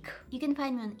cake. You can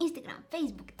find me on Instagram,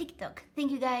 Facebook, TikTok.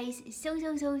 Thank you guys so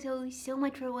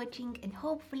much for watching, and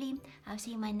hopefully I'll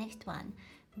see you in my next one.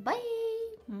 Bye!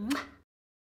 Mwah.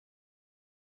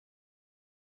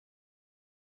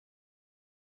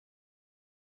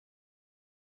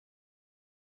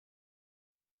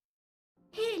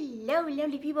 Hello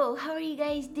lovely people, how are you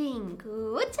guys doing?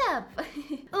 What's up?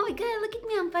 Oh my god, look at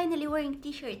me, I'm finally wearing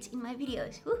t-shirts in my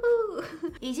videos.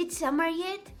 Woohoo! Is it summer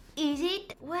yet? Is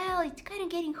it? Well, it's kind of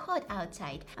getting hot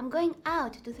outside. I'm going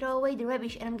out to throw away the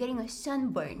rubbish and I'm getting a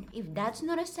sunburn. If that's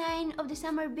not a sign of the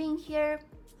summer being here,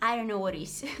 I don't know what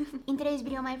is. In today's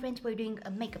video, my friends, we're doing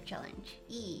a makeup challenge.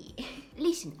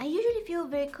 Listen, I usually feel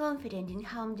very confident in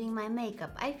how I'm doing my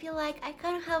makeup. I feel like I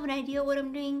kind of have an idea what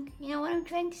I'm doing. You know what I'm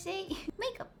trying to say?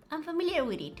 Makeup. I'm familiar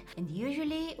with it. And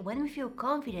usually, when we feel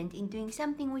confident in doing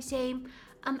something, we say,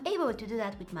 I'm able to do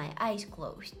that with my eyes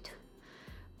closed.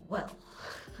 Well,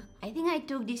 I think I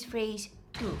took this phrase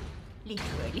too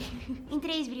literally. In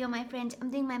today's video, my friends, I'm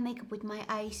doing my makeup with my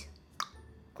eyes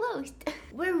closed.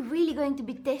 We're really going to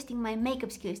be testing my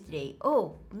makeup skills today.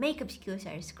 Oh, makeup skills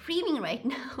are screaming right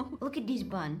now. Look at this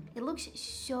bun. It looks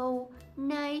so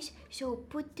nice, so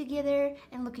put together.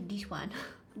 And look at this one.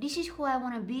 This is who I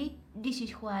want to be. This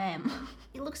is who I am.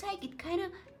 It looks like it kind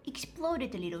of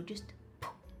exploded a little, just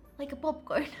like a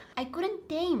popcorn. I couldn't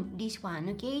tame this one,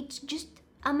 okay? It's just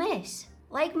a mess.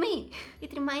 Like me.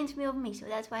 It reminds me of me, so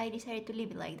that's why I decided to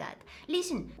leave it like that.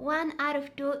 Listen, 1 out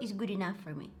of 2 is good enough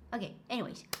for me. Okay,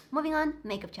 anyways, moving on,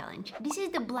 makeup challenge. This is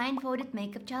the blindfolded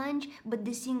makeup challenge, but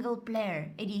the single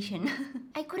player edition.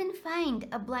 I couldn't find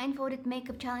a blindfolded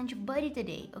makeup challenge buddy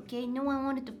today, okay? No one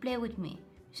wanted to play with me.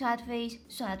 Sad face,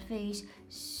 sad face,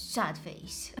 sad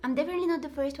face. I'm definitely not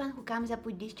the first one who comes up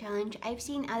with this challenge. I've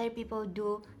seen other people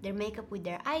do their makeup with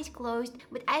their eyes closed,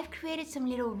 but I've created some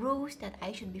little rules that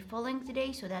I should be following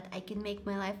today so that I can make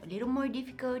my life a little more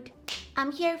difficult.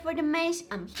 I'm here for the mess,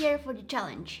 I'm here for the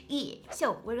challenge. Yeah.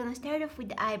 So, we're gonna start off with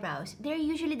the eyebrows. They're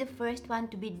usually the first one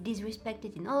to be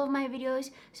disrespected in all of my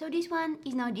videos, so this one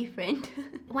is no different.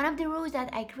 One of the rules that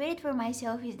I created for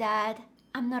myself is that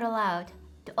I'm not allowed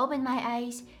to open my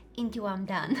eyes until I'm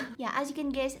done. Yeah, as you can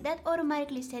guess, that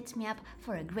automatically sets me up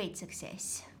for a great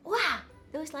success. Wow!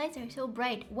 Those lights are so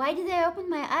bright. Why did I open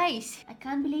my eyes? I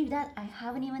can't believe that I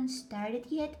haven't even started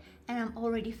yet and I'm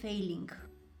already failing.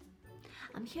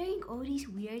 I'm hearing all these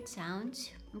weird sounds.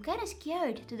 I'm kinda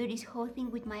scared to do this whole thing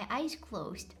with my eyes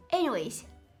closed. Anyways,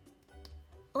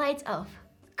 lights off.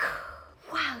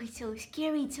 Wow, it's so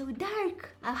scary, it's so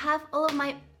dark. I have all of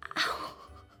my... Ow.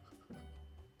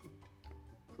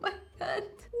 My hand.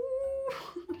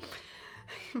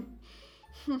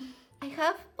 I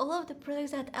have all of the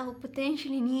products that I'll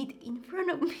potentially need in front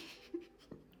of me.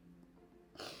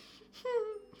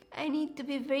 I need to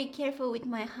be very careful with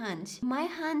my hands. My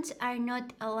hands are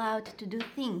not allowed to do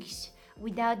things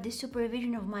without the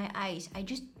supervision of my eyes. I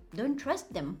just don't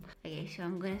trust them. Okay, so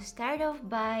I'm gonna start off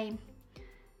by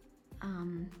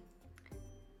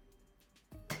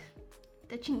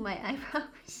touching my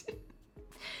eyebrows.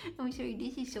 I'm sorry,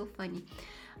 this is so funny.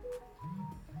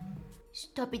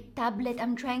 Stop it, tablet.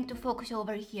 I'm trying to focus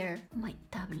over here. My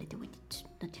tablet with its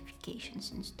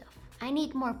notifications and stuff. I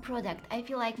need more product. I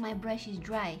feel like my brush is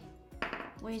dry.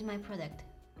 Where is my product?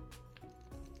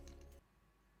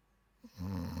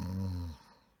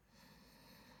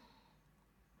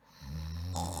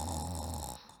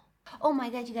 Oh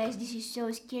my god, you guys, this is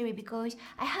so scary because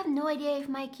I have no idea if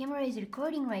my camera is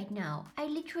recording right now. I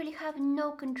literally have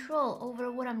no control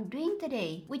over what I'm doing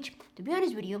today. Which, to be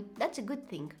honest with you, that's a good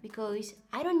thing because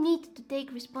I don't need to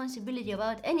take responsibility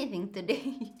about anything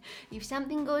today. If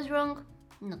something goes wrong,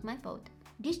 not my fault.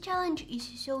 This challenge is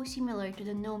so similar to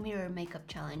the no mirror makeup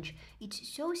challenge. It's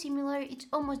so similar, it's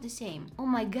almost the same. Oh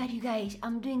my god, you guys,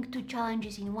 I'm doing 2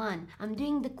 challenges in one. I'm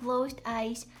doing the closed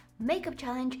eyes makeup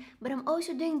challenge, but I'm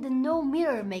also doing the no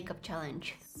mirror makeup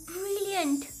challenge.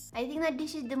 Brilliant! I think that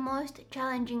this is the most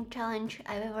challenging challenge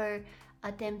I've ever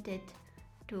attempted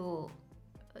to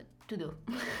do.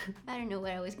 I don't know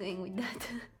where I was going with that.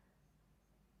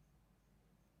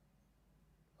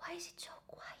 Why is it so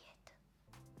quiet?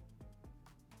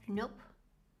 Nope.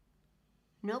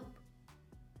 Nope.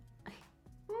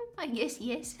 I guess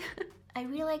yes. I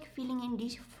really like filling in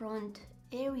this front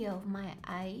area of my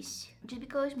eyes just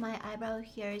because my eyebrow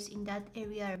hairs in that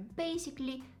area are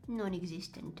basically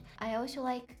non-existent. I also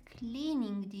like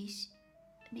cleaning this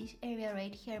area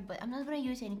right here, but I'm not gonna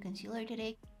use any concealer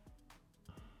today.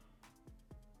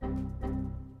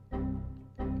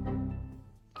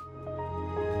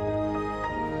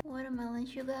 Watermelon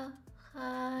sugar.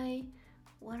 Hi.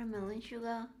 Watermelon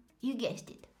sugar. You guessed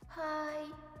it. Hi.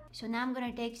 So now I'm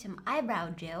gonna take some eyebrow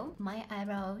gel. My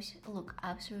eyebrows look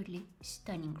absolutely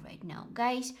stunning right now.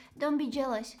 Guys, don't be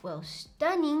jealous. Well,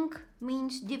 stunning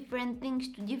means different things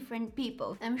to different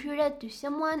people. I'm sure that to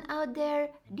someone out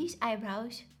there, these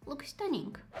eyebrows look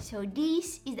stunning. So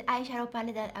this is the eyeshadow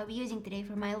palette that I'll be using today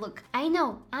for my look. I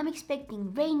know, I'm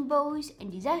expecting rainbows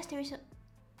and disasters.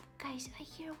 Guys, I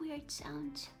hear weird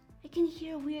sounds. I can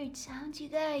hear weird sounds, you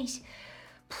guys.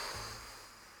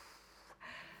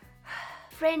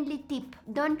 Friendly tip,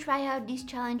 don't try out this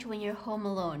challenge when you're home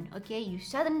alone, okay? You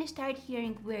suddenly start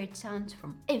hearing weird sounds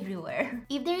from everywhere.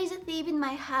 If there is a thief in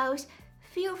my house,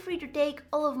 feel free to take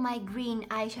all of my green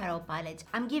eyeshadow palettes.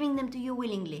 I'm giving them to you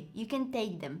willingly. You can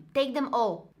take them. Take them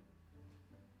all.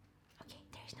 Okay,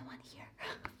 there's no one here.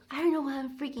 I don't know why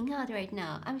I'm freaking out right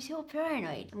now. I'm so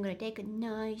paranoid. I'm gonna take a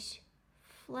nice,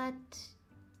 flat...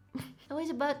 I was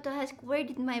about to ask, where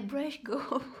did my brush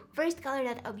go? First color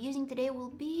that I'll be using today will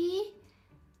be...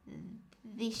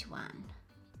 this one.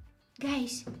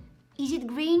 Guys, is it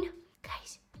green?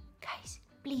 Guys,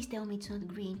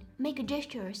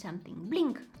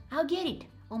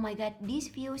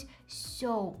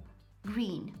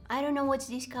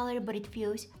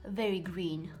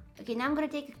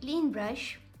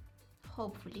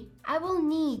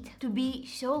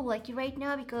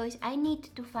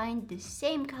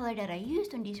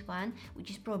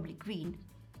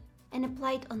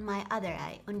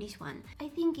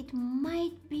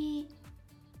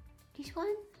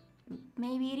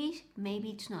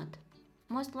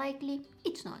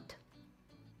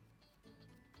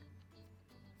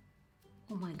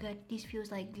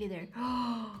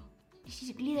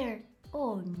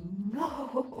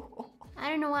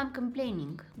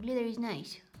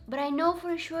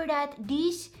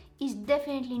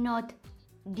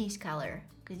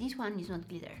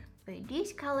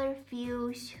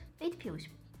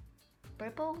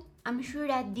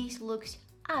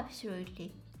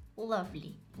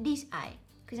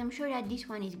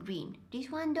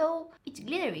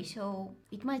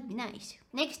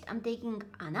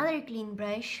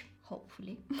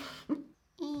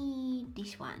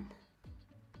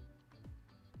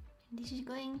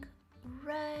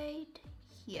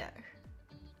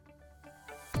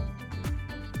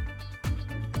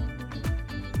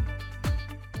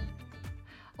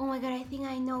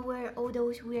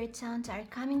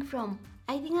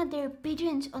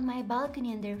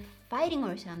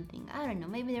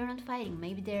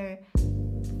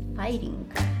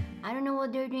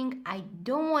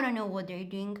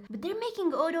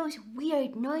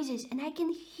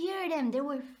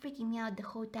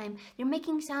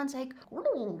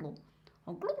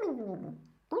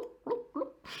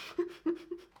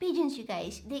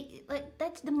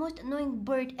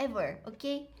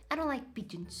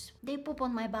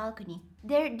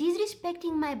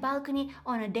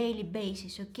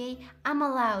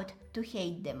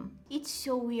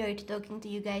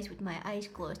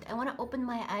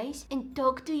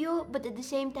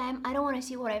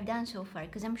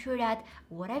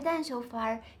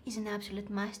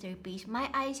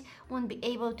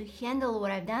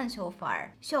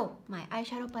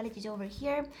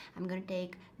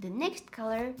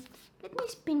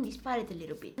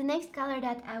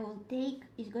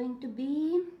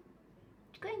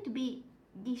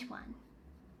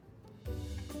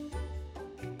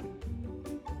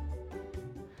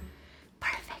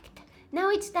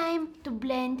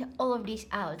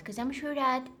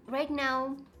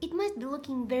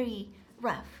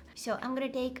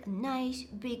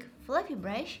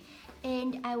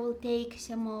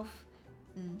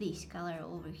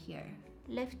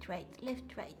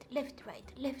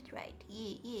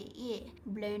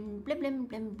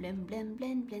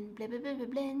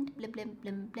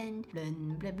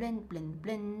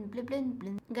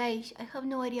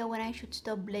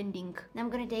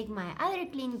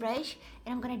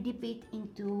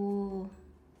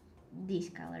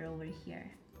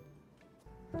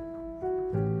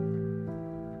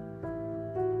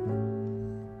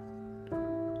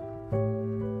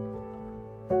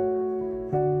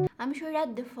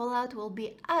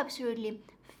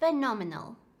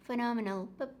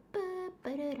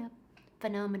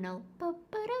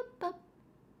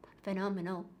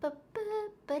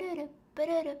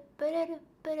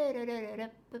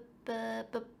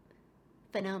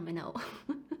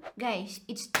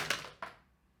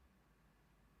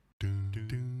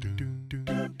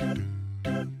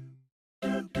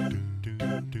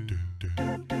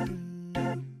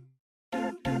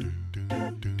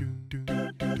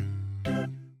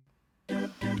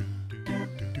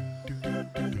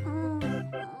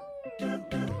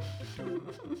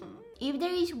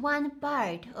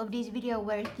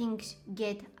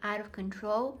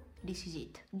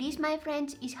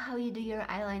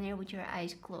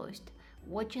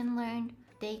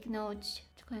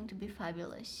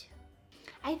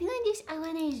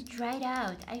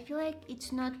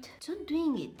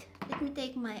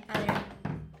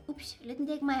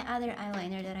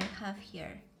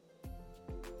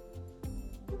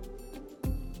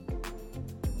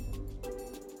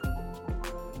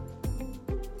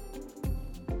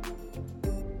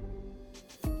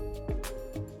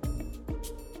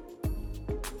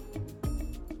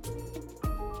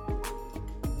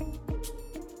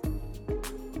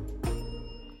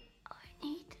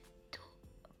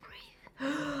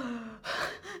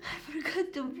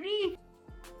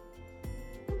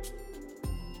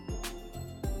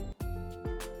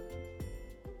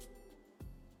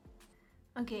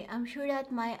 Okay, I'm sure that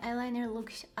my eyeliner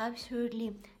looks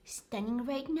absolutely stunning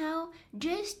right now.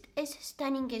 Just as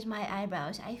stunning as my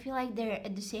eyebrows. I feel like they're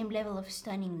at the same level of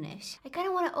stunningness. I kind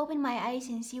of want to open my eyes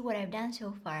and see what I've done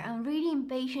so far. I'm really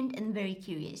impatient and very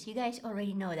curious. You guys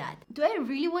already know that. Do I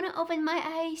really want to open my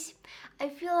eyes? I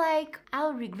feel like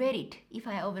I'll regret it if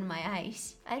I open my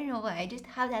eyes. I don't know why. I just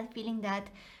have that feeling that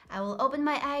I will open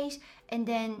my eyes and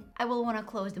then I will want to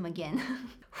close them again.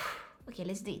 Okay,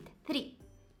 let's do it. 3,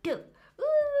 2,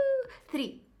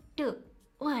 3, 2,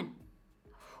 1.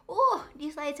 Oh,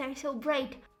 these lights are so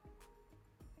bright.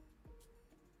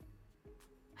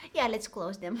 Yeah, let's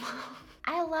close them.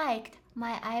 I liked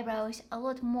my eyebrows a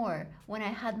lot more when I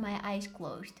had my eyes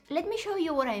closed. Let me show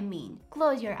you what I mean.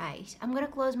 Close your eyes. I'm gonna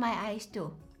close my eyes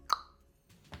too.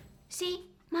 See?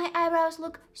 My eyebrows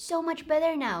look so much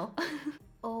better now.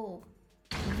 Oh,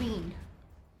 green.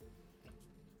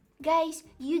 Guys,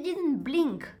 you didn't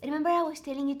blink. Remember I was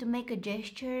telling you to make a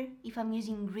gesture if I'm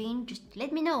using green? Just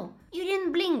let me know. You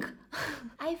didn't blink.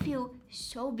 I feel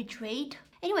so betrayed.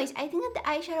 Anyways, I think that the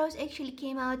eyeshadows actually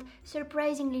came out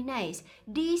surprisingly nice.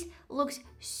 This looks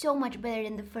so much better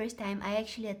than the first time I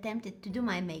actually attempted to do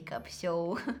my makeup.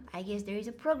 So I guess there is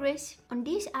a progress. On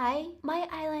this eye, my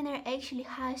eyeliner actually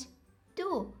has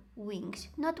 2 wings,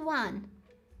 not 1.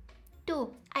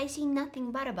 2. I see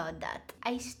nothing bad about that.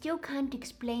 I still can't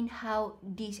explain how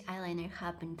this eyeliner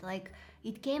happened. Like,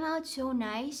 it came out so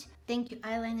nice. Thank you,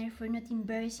 eyeliner, for not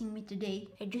embarrassing me today.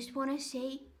 I just want to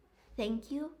say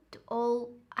thank you to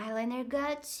all eyeliner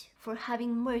gods for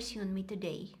having mercy on me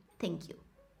today. Thank you.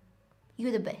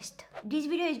 You're the best. This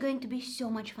video is going to be so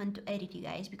much fun to edit, you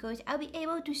guys, because I'll be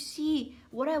able to see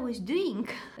what I was doing.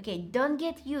 Okay, don't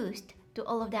get used to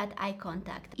all of that eye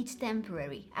contact. It's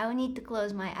temporary. I'll need to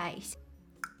close my eyes.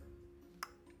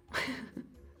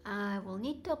 I will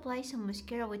need to apply some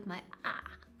mascara with my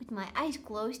eyes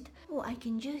closed. Oh, I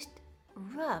can just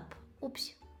rub.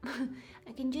 Oops.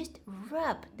 I can just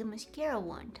rub the mascara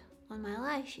wand on my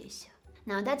lashes.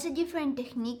 Now that's a different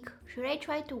technique. Should I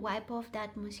try to wipe off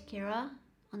that mascara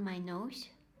on my nose?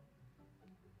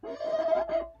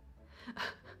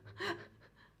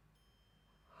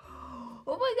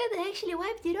 Oh my god, I actually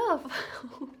wiped it off.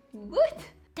 What?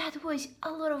 That was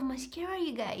a lot of mascara,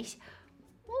 you guys.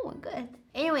 Oh my god.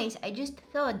 Anyways, I just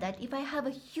thought that if I have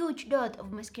a huge dot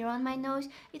of mascara on my nose,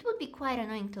 it would be quite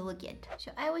annoying to look at.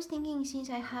 So I was thinking, since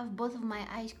I have both of my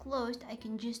eyes closed, I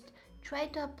can just try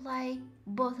to apply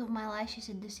both of my lashes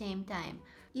at the same time.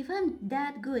 If I'm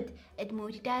that good at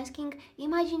multitasking,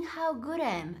 imagine how good I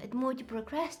am at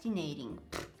multi-procrastinating.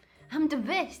 I'm the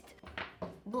best.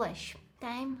 Blush.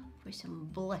 Time for some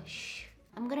blush.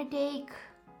 I'm gonna take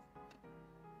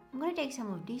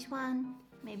some of this one,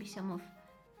 maybe some of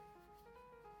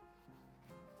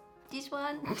this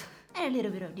one, and a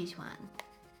little bit of this one.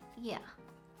 Yeah,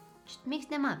 just mix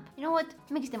them up. You know what?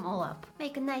 Mix them all up.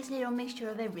 Make a nice little mixture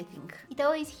of everything. It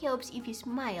always helps if you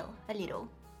smile a little.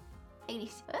 Like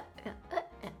this.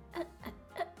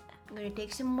 I'm gonna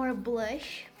take some more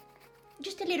blush.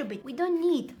 Just a little bit. We don't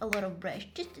need a lot of brush,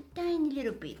 just a tiny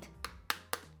little bit.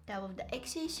 Top of the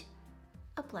excess,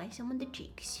 apply some on the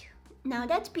cheeks. Now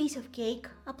that's piece of cake.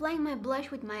 Applying my blush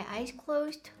with my eyes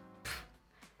closed.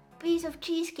 Piece of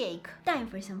cheesecake. Time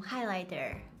for some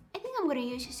highlighter. I think I'm gonna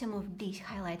use some of this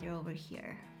highlighter over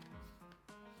here.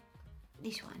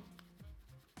 This one.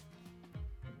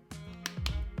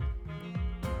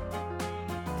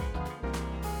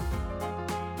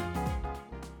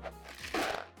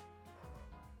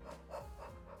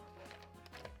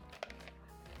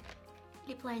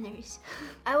 Lip liners.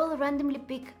 I will randomly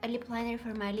pick a lip liner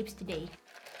for my lips today.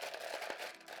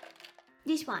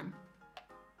 This one.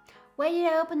 Why did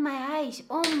I open my eyes?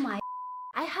 Oh my...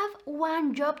 I have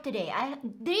one job today.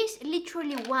 There is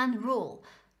literally one rule.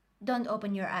 Don't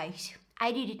open your eyes.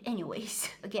 I did it anyways.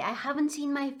 Okay, I haven't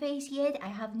seen my face yet. I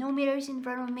have no mirrors in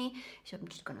front of me. So I'm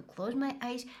just gonna close my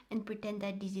eyes and pretend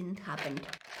that this didn't happen.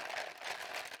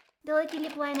 The lucky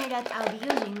lip liner that I'll be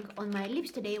using on my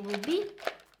lips today will be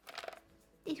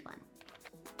this one.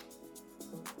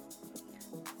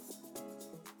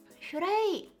 Should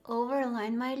I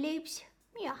overline my lips?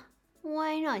 Yeah.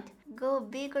 Why not? Go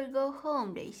big or go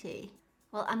home, they say.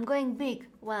 Well, I'm going big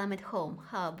while I'm at home.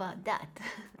 How about that?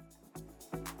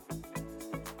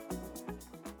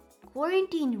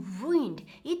 Quarantine ruined.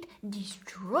 It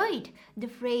destroyed the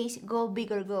phrase go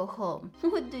big or go home.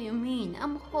 What do you mean?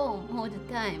 I'm home all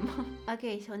the time.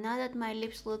 Okay, so now that my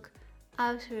lips look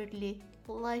absolutely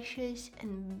luscious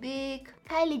and big,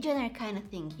 Kylie Jenner kind of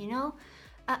thing, you know?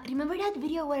 Remember that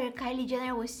video where Kylie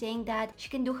Jenner was saying that she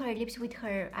can do her lips with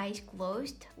her eyes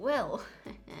closed? Well,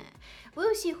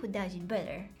 we'll see who does it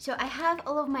better. So I have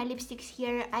all of my lipsticks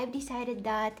here. I've decided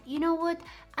that, you know what,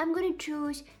 I'm gonna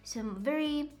choose some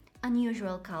very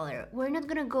unusual color. We're not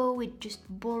gonna go with just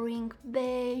boring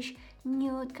beige,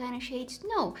 nude kind of shades.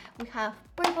 No, we have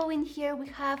purple in here. We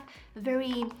have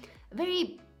very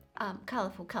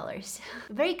colorful colors.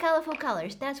 Very colorful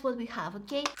colors, that's what we have,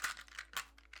 okay?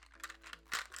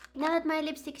 Now that my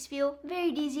lipsticks feel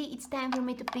very dizzy, it's time for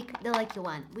me to pick the lucky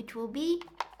one, which will be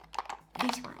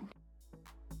this one.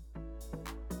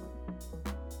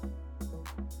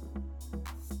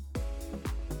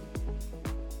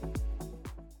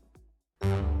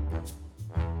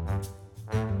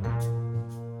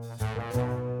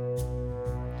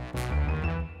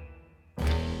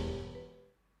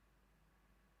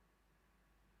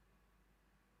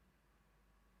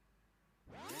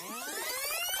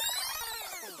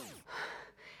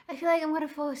 I feel like I'm gonna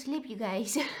fall asleep, you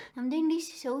guys. I'm doing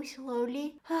this so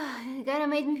slowly. It kinda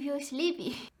made me feel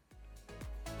sleepy.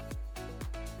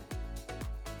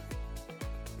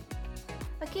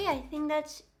 Okay, I think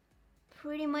that's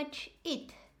pretty much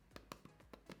it.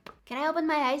 Can I open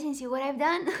my eyes and see what I've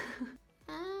done?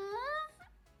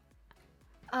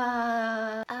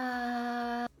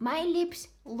 My lips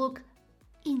look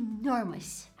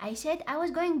enormous. I said I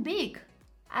was going big.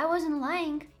 I wasn't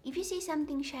lying. If you see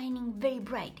something shining very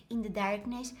bright in the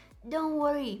darkness, don't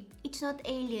worry, it's not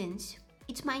aliens.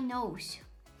 It's my nose.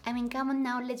 I mean, come on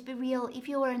now, let's be real. If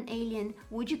you were an alien,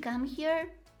 would you come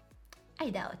here? I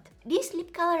doubt. This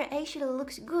lip color actually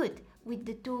looks good with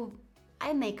the two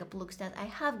eye makeup looks that I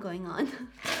have going on.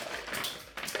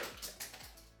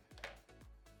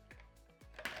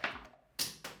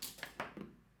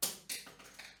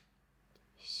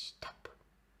 Stop.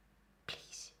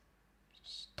 Please.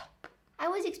 Stop. I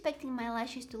was expecting my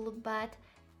lashes to look bad,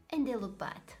 and they look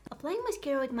bad. Applying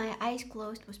mascara with my eyes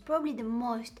closed was probably the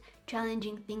most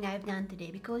challenging thing I've done today,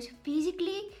 because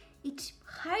physically it's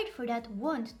hard for that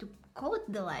wand to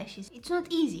coat the lashes. It's not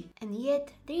easy. And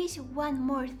yet there is one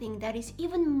more thing that is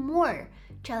even more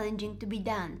challenging to be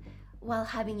done while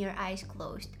having your eyes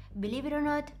closed. Believe it or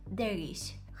not, there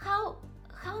is. How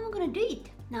am I gonna do it?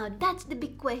 Now that's the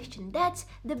big question. That's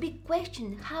the big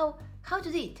question. How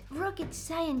to do it? Rocket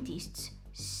scientists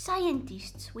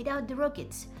without the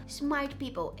rockets, smart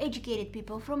people, educated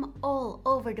people from all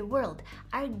over the world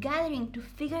are gathering to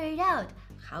figure it out.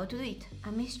 How to do it?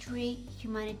 A mystery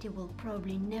humanity will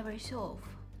probably never solve.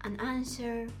 An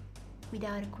answer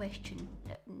without a question.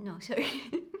 No, sorry.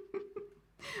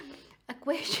 A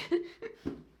question.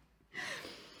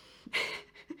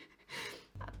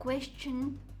 A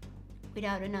question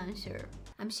without an answer.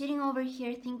 I'm sitting over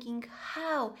here thinking,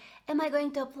 how am I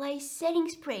going to apply setting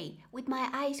spray with my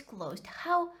eyes closed?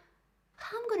 How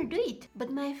I'm gonna do it?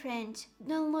 But my friends,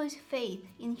 don't lose faith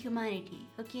in humanity,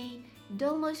 okay?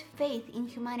 Don't lose faith in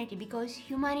humanity, because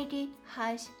humanity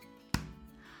has...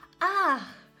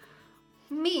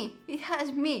 me! It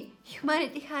has me!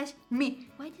 Humanity has me!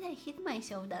 Why did I hit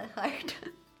myself that hard?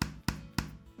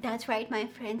 That's right, my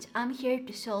friends, I'm here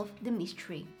to solve the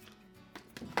mystery.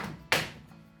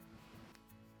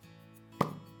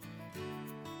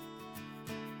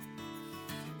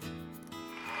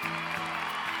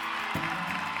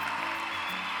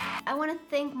 I want to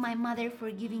thank my mother for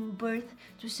giving birth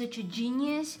to such a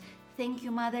genius. Thank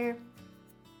you, mother.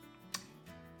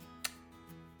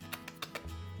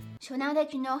 So now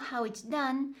that you know how it's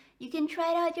done, you can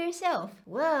try it out yourself.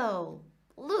 Whoa,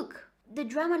 look, the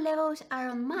drama levels are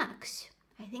on max.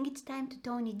 I think it's time to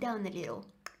tone it down a little.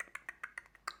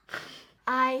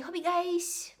 I hope you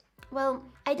guys... Well,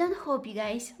 I don't hope you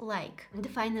guys like the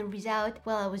final result.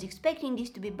 Well, I was expecting this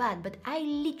to be bad, but I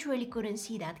literally couldn't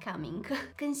see that coming.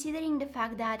 Considering the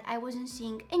fact that I wasn't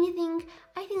seeing anything,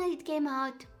 I think that it came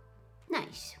out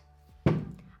nice.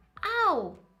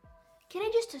 Ow! Can I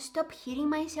just stop hitting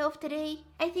myself today?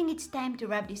 I think it's time to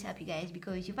wrap this up, you guys,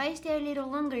 because if I stay a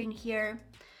little longer in here,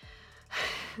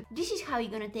 this is how you're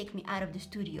gonna take me out of the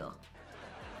studio.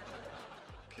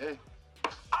 Okay.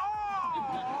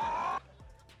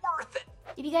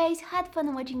 If you guys had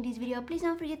fun watching this video, please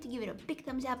don't forget to give it a big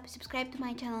thumbs up, subscribe to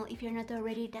my channel if you're not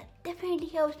already, that definitely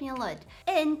helps me a lot.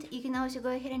 And you can also go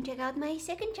ahead and check out my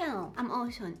second channel. I'm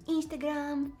also on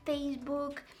Instagram,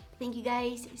 Facebook. Thank you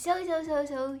guys so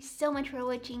much for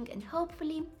watching, and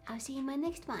hopefully I'll see you in my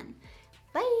next one.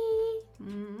 Bye!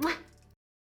 Mwah!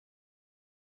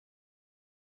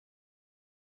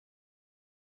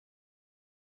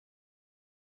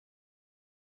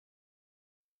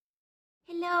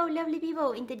 Hello. Hello lovely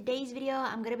people, in today's video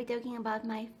I'm gonna be talking about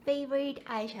my favorite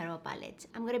eyeshadow palettes.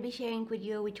 I'm gonna be sharing with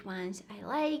you which ones I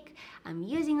like, I'm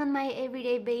using on my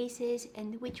everyday basis,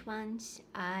 and which ones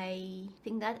I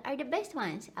think that are the best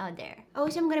ones out there.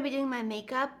 Also, I'm gonna be doing my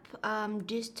makeup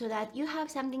just so that you have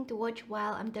something to watch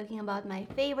while I'm talking about my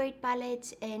favorite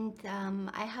palettes, and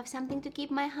I have something to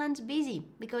keep my hands busy,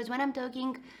 because when I'm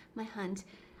talking, my hands,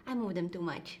 I move them too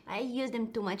much. I use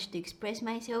them too much to express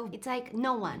myself. It's like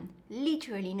no one,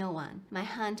 literally no one. My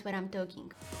hands when I'm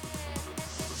talking.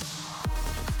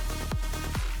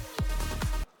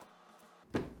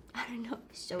 I don't know.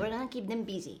 So we're gonna keep them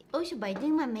busy. Also, by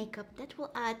doing my makeup, that will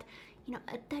add,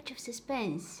 a touch of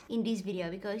suspense in this video,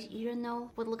 because you don't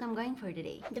know what look I'm going for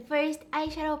today. The first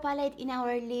eyeshadow palette in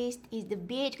our list is the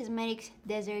BH Cosmetics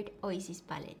Desert Oasis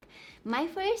palette. My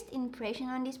first impression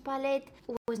on this palette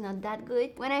was not that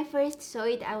good. When I first saw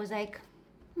it, I was like,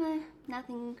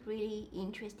 nothing really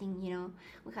interesting,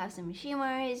 We have some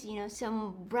shimmers,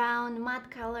 some brown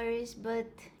matte colors, but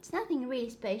it's nothing really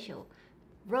special.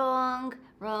 Wrong,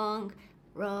 wrong,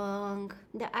 wrong.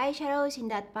 The eyeshadows in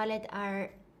that palette are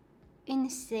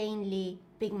insanely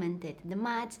pigmented. The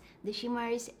mattes, the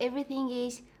shimmers, everything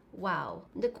is wow.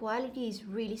 The quality is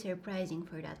really surprising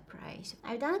for that price.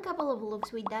 I've done a couple of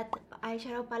looks with that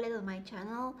eyeshadow palette on my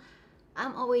channel.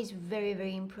 I'm always very,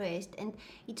 very impressed, and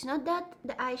it's not that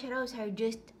the eyeshadows are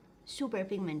just super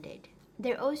pigmented.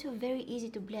 They're also very easy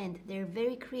to blend. They're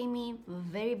very creamy,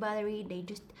 very buttery. They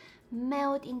just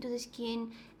melt into the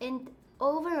skin, and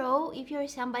overall, if you're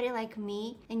somebody like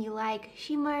me and you like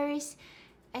shimmers,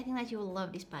 I think that you will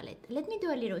love this palette. Let me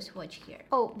do a little swatch here.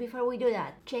 Oh, before we do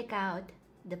that, check out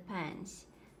the pans.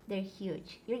 They're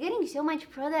huge. You're getting so much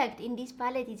product in this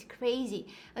palette, it's crazy.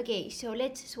 Okay, so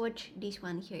let's swatch this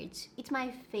one here. It's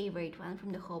my favorite one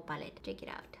from the whole palette. Check it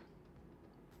out.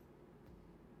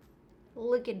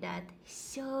 Look at that.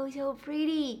 So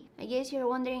pretty. I guess you're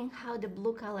wondering how the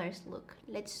blue colors look.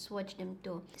 Let's swatch them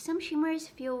too. Some shimmers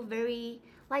feel very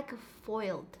like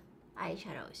foiled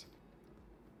eyeshadows.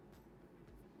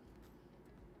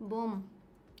 Boom.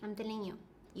 I'm telling you,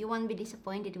 you won't be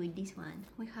disappointed with this one.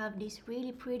 We have this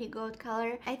really pretty gold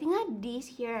color. I think that these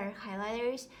here are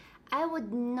highlighters. I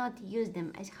would not use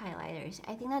them as highlighters.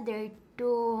 I think that they're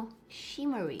too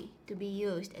shimmery to be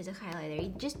used as a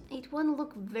highlighter. It won't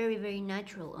look very, very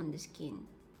natural on the skin.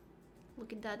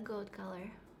 Look at that gold color.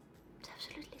 It's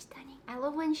absolutely stunning. I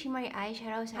love when shimmery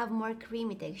eyeshadows have more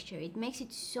creamy texture. It makes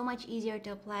it so much easier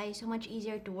to apply, so much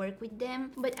easier to work with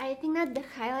them. But I think that the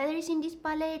highlighters in this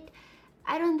palette,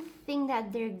 I don't think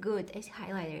that they're good as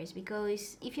highlighters,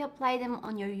 because if you apply them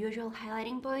on your usual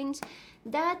highlighting points,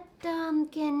 that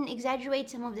can exaggerate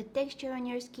some of the texture on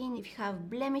your skin. If you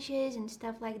have blemishes and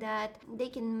stuff like that, they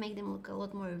can make them look a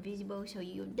lot more visible, so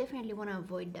you definitely want to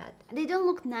avoid that. They don't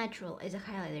look natural as a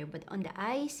highlighter, but on the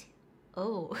eyes,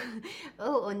 oh,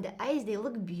 on the eyes they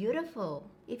look beautiful.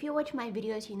 If you watch my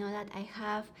videos, you know that I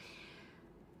have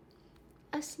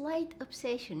a slight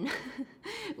obsession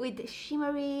with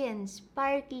shimmery and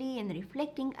sparkly and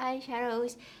reflecting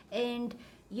eyeshadows, and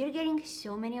you're getting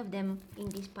so many of them in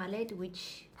this palette,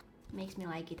 which makes me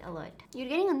like it a lot. You're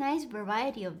getting a nice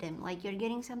variety of them, like you're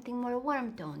getting something more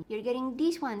warm tone. You're getting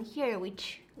this one here,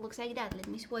 which looks like that. Let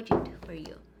me swatch it for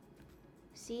you.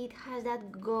 See, it has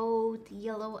that gold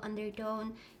yellow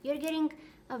undertone. You're getting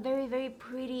a very, very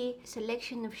pretty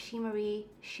selection of shimmery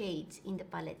shades in the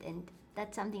palette, and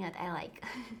that's something that I like.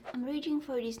 I'm reaching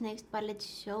for this next palette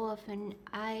so often.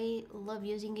 I love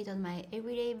using it on my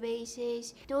everyday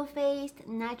basis. Too Faced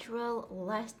Natural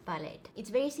Lust palette. It's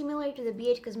very similar to the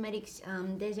BH Cosmetics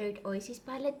Desert Oasis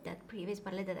palette, that previous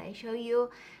palette that I showed you,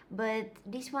 but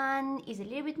this one is a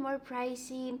little bit more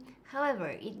pricey. However,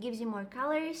 it gives you more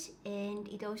colors, and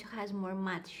it also has more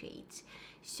matte shades.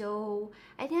 So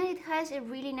I think that it has a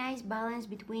really nice balance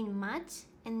between mattes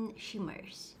and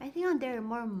shimmers. I think that there are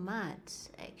more mattes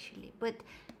actually, but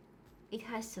it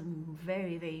has some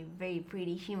very, very, very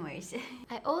pretty shimmers.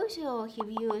 I also have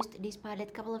used this palette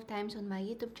a couple of times on my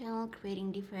YouTube channel,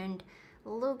 creating different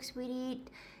looks with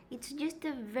it. It's just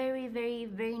a very, very,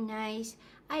 very nice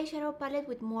eyeshadow palette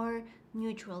with more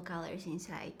neutral colors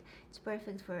inside. It's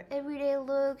perfect for everyday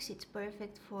looks. It's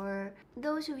perfect for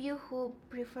those of you who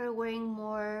prefer wearing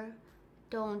more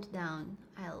toned down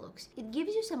eye looks. It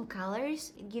gives you some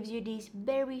colors. It gives you this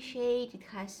berry shade. It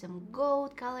has some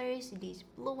gold colors, this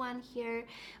blue one here.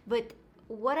 But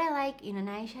what I like in an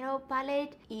eyeshadow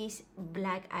palette is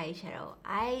black eyeshadow.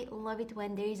 I love it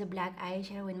when there is a black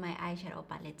eyeshadow in my eyeshadow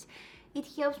palettes. It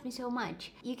helps me so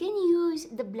much. You can use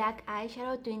the black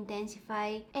eyeshadow to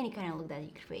intensify any kind of look that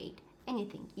you create.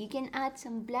 Anything. You can add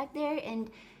some black there and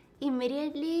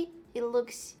immediately It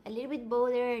looks a little bit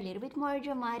bolder, a little bit more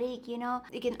dramatic, you know.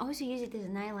 You can also use it as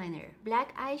an eyeliner.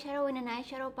 Black eyeshadow in an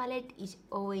eyeshadow palette is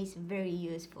always very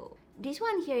useful. This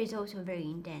one here is also very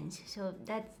intense, so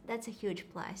that's a huge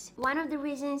plus. One of the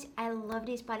reasons I love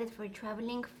this palette for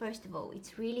traveling, first of all,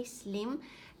 it's really slim.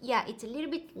 Yeah, it's a little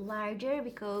bit larger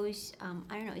because,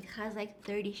 I don't know, it has like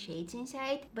 30 shades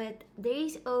inside, but there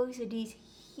is also this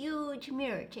huge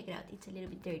mirror. Check it out, it's a little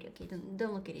bit dirty, okay,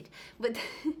 don't look at it. But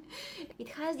it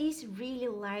has this really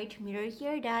large mirror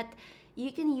here that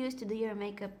you can use to do your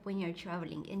makeup when you're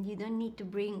traveling, and you don't need to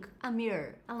bring a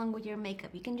mirror along with your makeup.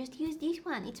 You can just use this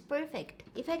one, it's perfect.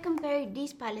 If I compare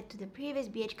this palette to the previous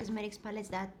BH Cosmetics palettes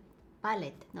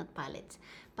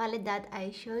palette that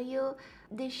I show you,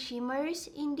 the shimmers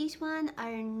in this one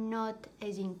are not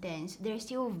as intense. They're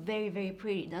still very, very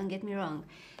pretty, don't get me wrong,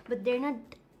 but they're not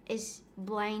as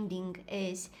blinding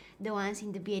as the ones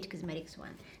in the BH Cosmetics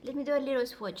one. Let me do a little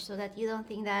swatch so that you don't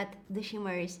think that the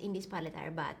shimmers in this palette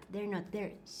are bad. They're not,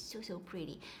 they're so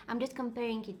pretty. I'm just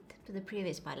comparing it to the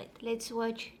previous palette. Let's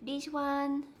swatch this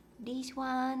one,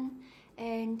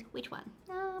 and which one?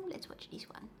 Let's watch this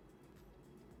one.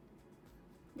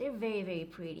 They're very, very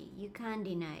pretty, you can't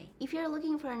deny. If you're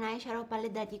looking for an eyeshadow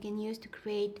palette that you can use to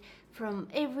create from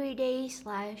everyday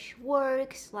 /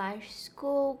 work /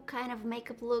 school kind of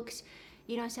makeup looks,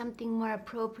 you know, something more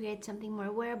appropriate, something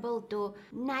more wearable to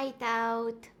night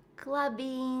out,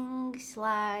 clubbing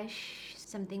 /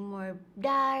 something more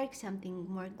dark, something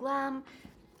more glam,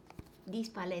 this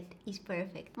palette is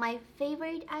perfect. My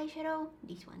favorite eyeshadow,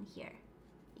 this one here,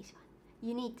 this one.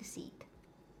 You need to see it.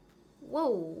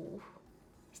 Whoa!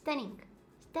 Stunning.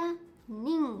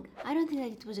 Stunning. I don't think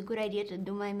that it was a good idea to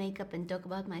do my makeup and talk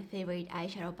about my favorite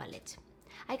eyeshadow palettes.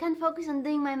 I can't focus on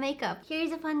doing my makeup. Here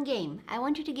is a fun game. I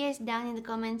want you to guess down in the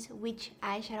comments which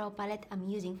eyeshadow palette I'm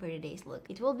using for today's look.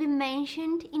 It will be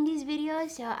mentioned in this video,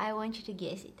 so I want you to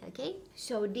guess it, okay?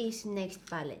 So this next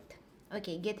palette.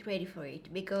 Okay, get ready for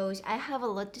it because I have a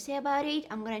lot to say about it.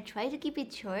 I'm gonna try to keep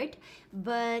it short,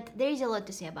 but there is a lot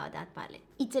to say about that palette.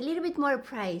 It's a little bit more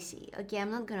pricey, okay,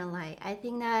 I'm not gonna lie. I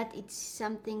think that it's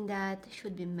something that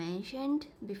should be mentioned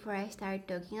before I start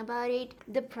talking about it.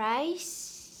 The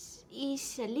price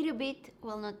is a little bit,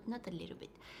 well, not a little bit.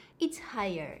 It's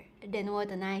higher than what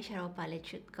an eyeshadow palette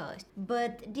should cost.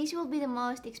 But this will be the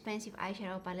most expensive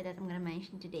eyeshadow palette that I'm gonna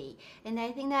mention today. And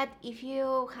I think that if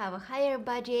you have a higher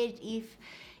budget, if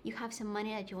you have some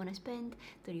money that you wanna spend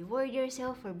to reward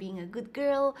yourself for being a good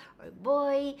girl or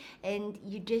boy, and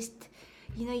you just,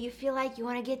 you know, you feel like you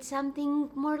wanna get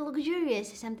something more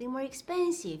luxurious, something more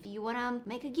expensive, you wanna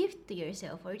make a gift to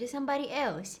yourself or to somebody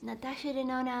else, Natasha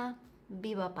Denona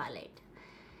Viva palette.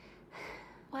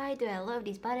 Why do I love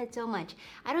this palette so much?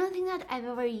 I don't think that I've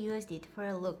ever used it for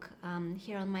a look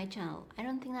here on my channel. I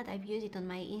don't think that I've used it on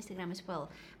my Instagram as well.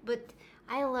 But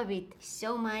I love it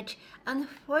so much.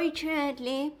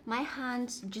 Unfortunately, my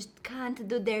hands just can't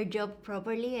do their job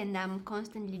properly and I'm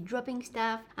constantly dropping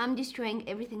stuff. I'm destroying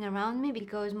everything around me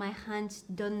because my hands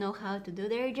don't know how to do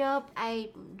their job.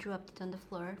 I dropped it on the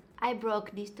floor. I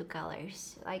broke these two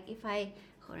colors. Like if I...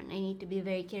 Hold on, I need to be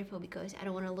very careful because I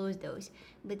don't want to lose those.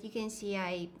 But you can see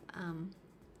I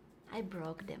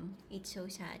broke them. It's so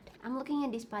sad. I'm looking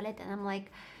at this palette and I'm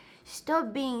like,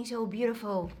 stop being so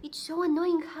beautiful. It's so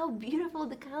annoying how beautiful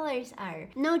the colors are.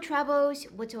 No troubles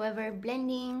whatsoever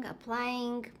blending,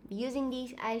 applying, using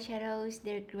these eyeshadows.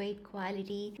 They're great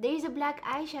quality. There is a black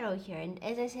eyeshadow here, and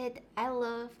as I said, I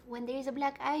love when there is a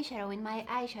black eyeshadow in my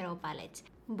eyeshadow palettes.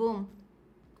 Boom.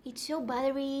 It's so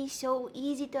buttery, so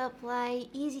easy to apply,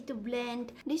 easy to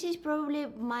blend. This is probably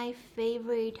my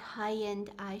favorite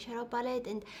high-end eyeshadow palette,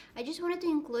 and I just wanted to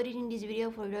include it in this video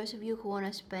for those of you who want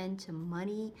to spend some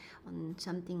money on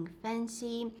something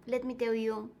fancy. Let me tell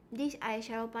you, this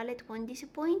eyeshadow palette won't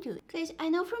disappoint you. Because I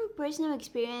know from personal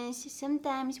experience,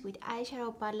 sometimes with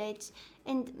eyeshadow palettes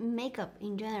and makeup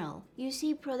in general, you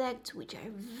see products which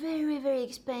are very, very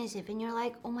expensive and you're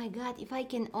like, oh my god, if I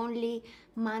can only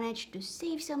manage to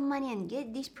save some money and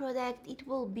get this product, it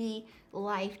will be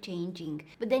life-changing.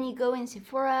 But then you go in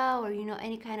Sephora or, you know,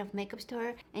 any kind of makeup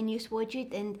store and you swatch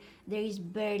it and there is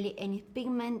barely any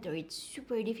pigment or it's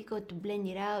super difficult to blend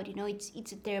it out, you know,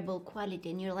 it's a terrible quality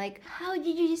and you're like, how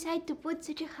did you decide to put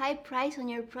such a high price on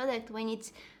your product when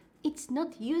it's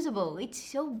not usable? It's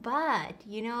so bad,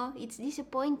 you know, it's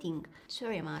disappointing.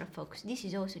 Sorry, I'm out of focus. This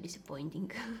is also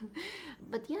disappointing.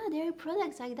 But yeah, there are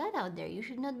products like that out there. You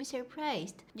should not be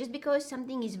surprised. Just because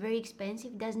something is very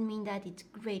expensive doesn't mean that it's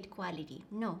great quality.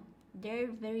 No. There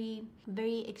are very,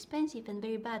 very expensive and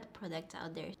very bad products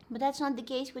out there. But that's not the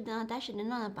case with the Natasha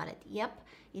Denona palette. Yep,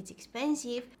 it's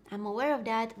expensive. I'm aware of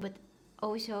that, but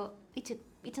also it's a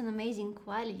It's an amazing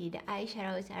quality. The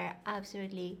eyeshadows are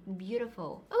absolutely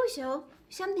beautiful. Also,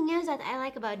 something else that I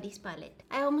like about this palette,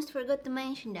 I almost forgot to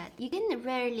mention that. You can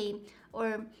rarely,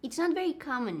 or it's not very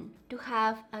common to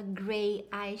have a gray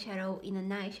eyeshadow in an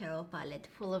eyeshadow palette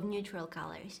full of neutral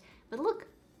colors. But look,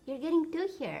 you're getting two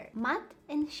here, matte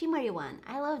and shimmery one.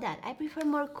 I love that. I prefer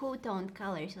more cool toned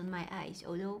colors on my eyes,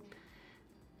 although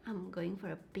I'm going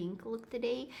for a pink look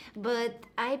today, but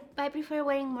I prefer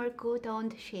wearing more cool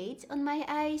toned shades on my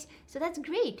eyes, so that's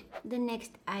great. The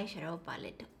next eyeshadow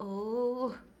palette.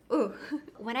 Oh.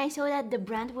 When I saw that the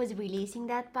brand was releasing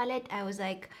that palette, I was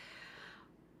like,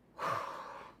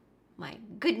 my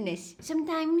goodness.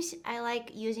 Sometimes I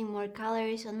like using more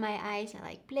colors on my eyes. I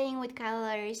like playing with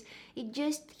colors. It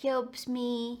just helps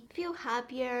me feel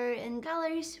happier, and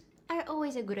colors are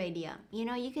always a good idea. You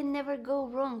know, you can never go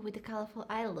wrong with a colorful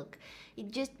eye look.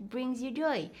 It just brings you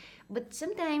joy. But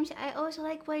sometimes I also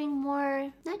like wearing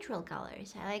more natural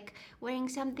colors. I like wearing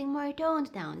something more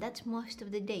toned down. That's most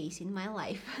of the days in my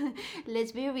life.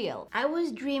 Let's be real. I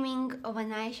was dreaming of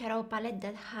an eyeshadow palette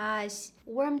that has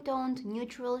warm toned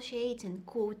neutral shades and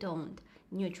cool toned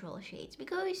neutral shades,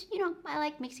 because you know, I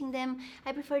like mixing them.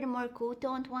 I prefer the more cool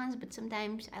toned ones, but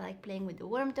sometimes I like playing with the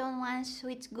warm tone ones, so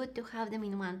it's good to have them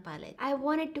in one palette. I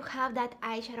wanted to have that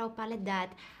eyeshadow palette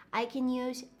that I can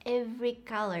use every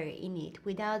color in it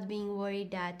without being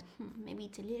worried that maybe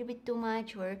it's a little bit too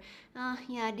much, or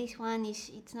yeah, this one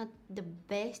it's not the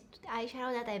best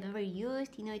eyeshadow that I've ever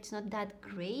used, you know, it's not that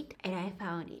great. And I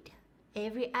found it.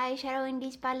 Every eyeshadow in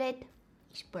this palette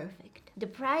is perfect. The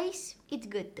price, it's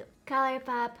good too.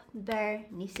 ColourPop Bare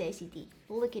Necessity.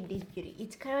 Look at this beauty.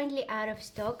 It's currently out of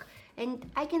stock, and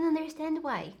I can understand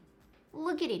why.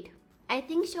 Look at it. I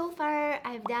think so far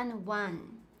I've done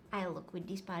one eye look with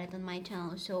this palette on my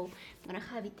channel, so I'm gonna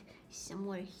have it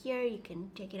somewhere here. You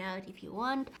can check it out if you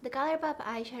want. The ColourPop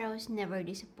eyeshadows never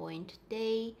disappoint.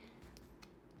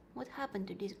 What happened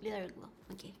to this glitter glue?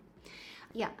 Okay.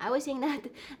 Yeah, I was saying that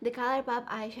the ColourPop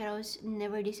eyeshadows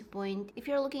never disappoint. If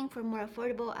you're looking for more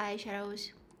affordable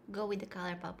eyeshadows, go with the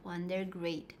ColourPop one. They're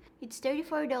great. It's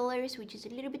 $34, which is a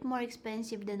little bit more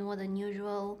expensive than what an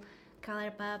usual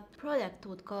ColourPop product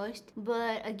would cost.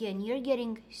 But again, you're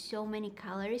getting so many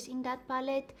colors in that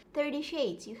palette. 30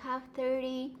 shades. You have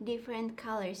 30 different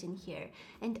colors in here,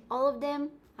 and all of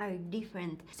them are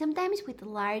different. Sometimes with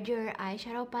larger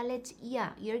eyeshadow palettes,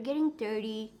 yeah, you're getting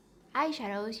 30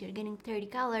 eyeshadows, you're getting 30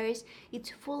 colors. It's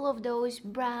full of those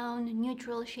brown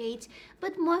neutral shades,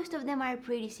 but most of them are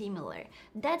pretty similar.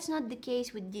 That's not the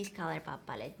case with this ColourPop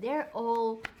palette. They're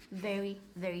all very,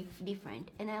 very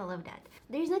different, and I love that.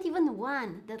 There's not even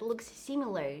one that looks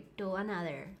similar to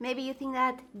another. Maybe you think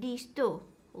that these two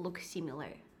look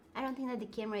similar. I don't think that the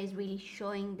camera is really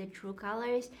showing the true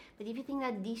colors, but if you think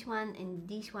that this one and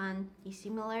this one is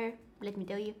similar, let me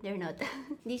tell you, they're not.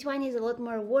 This one is a lot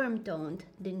more warm toned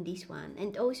than this one,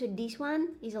 and also this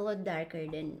one is a lot darker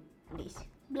than this.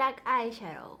 Black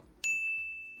eyeshadow.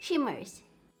 Shimmers.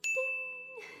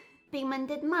 Ding.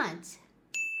 Pigmented mattes.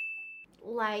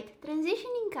 Light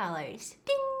transitioning colors.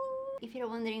 Ding. If you're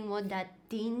wondering what that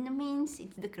ding means,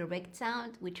 it's the correct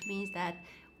sound, which means that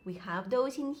we have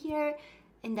those in here,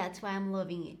 and that's why I'm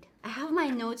loving it. I have my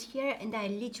notes here, and I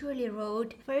literally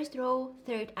wrote first row,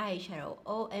 third eyeshadow.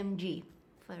 OMG.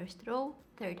 First row,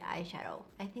 third eyeshadow.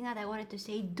 I think that I wanted to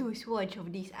say do swatch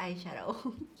of this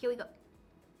eyeshadow. Here we go.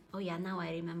 Oh yeah, now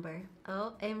I remember.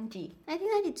 OMG. I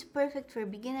think that it's perfect for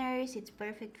beginners, it's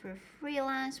perfect for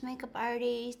freelance makeup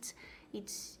artists,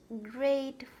 it's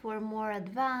great for more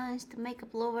advanced makeup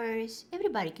lovers.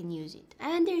 Everybody can use it.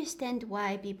 I understand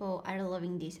why people are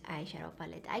loving this eyeshadow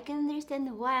palette. I can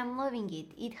understand why I'm loving it.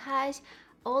 It has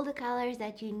all the colors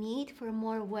that you need for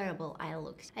more wearable eye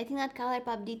looks. I think that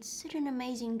ColourPop did such an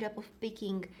amazing job of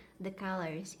picking the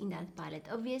colors in that palette.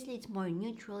 Obviously it's more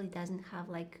neutral, it doesn't have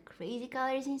like crazy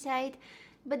colors inside,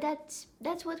 but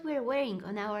that's what we're wearing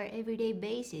on our everyday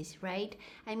basis, right?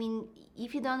 I mean,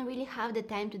 if you don't really have the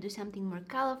time to do something more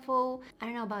colorful, I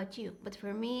don't know about you, but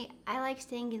for me, I like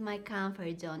staying in my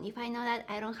comfort zone. If I know that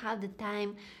I don't have the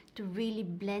time to really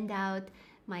blend out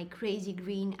my crazy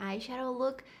green eyeshadow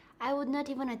look, I would not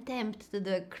even attempt to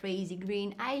do a crazy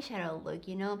green eyeshadow look,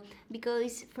 you know,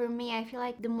 because for me, I feel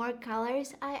like the more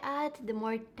colors I add, the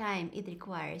more time it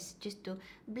requires just to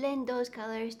blend those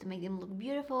colors to make them look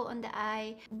beautiful on the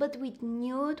eye. But with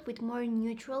nude, with more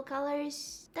neutral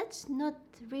colors, that's not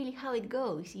really how it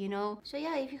goes, you know. So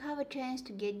yeah, if you have a chance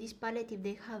to get this palette, if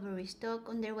they have a restock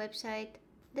on their website,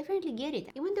 definitely get it.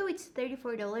 Even though it's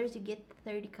 $34, you get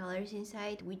 30 colors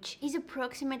inside, which is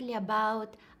approximately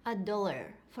about $1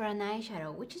 for an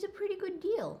eyeshadow, which is a pretty good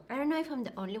deal. I don't know if I'm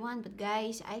the only one, but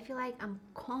guys, I feel like I'm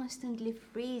constantly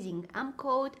freezing. I'm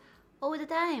cold all the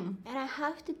time, and I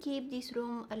have to keep this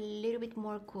room a little bit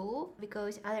more cool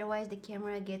because otherwise the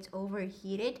camera gets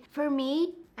overheated. For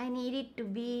me, I need it to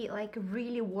be like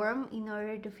really warm in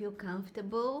order to feel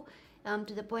comfortable,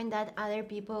 to the point that other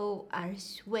people are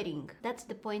sweating. That's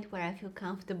the point where I feel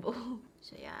comfortable.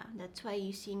 So yeah, that's why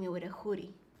you see me with a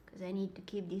hoodie, because I need to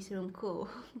keep this room cool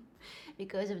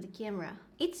because of the camera.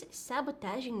 It's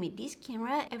sabotaging me. This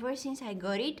camera, ever since I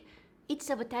got it, it's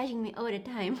sabotaging me all the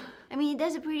time. I mean, it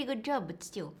does a pretty good job, but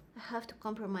still, I have to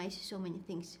compromise so many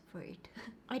things for it.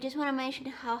 I just want to mention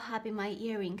how happy my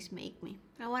earrings make me.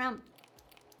 I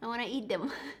wanna eat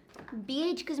them.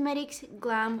 BH Cosmetics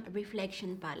Glam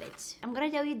Reflection Palettes. I'm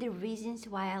gonna tell you the reasons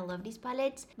why I love these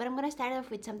palettes, but I'm gonna start off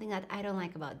with something that I don't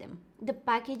like about them. The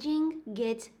packaging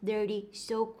gets dirty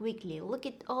so quickly. Look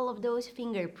at all of those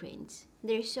fingerprints.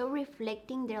 They're so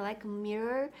reflecting, they're like a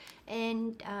mirror,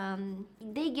 and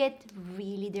they get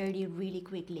really dirty really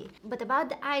quickly. But about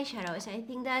the eyeshadows, I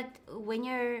think that when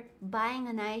you're buying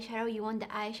an eyeshadow, you want the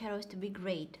eyeshadows to be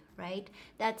great, right?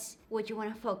 That's what you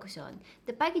want to focus on.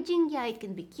 The packaging, yeah, it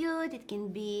can be cute, it can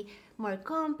be more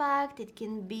compact, it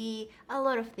can be a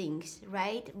lot of things,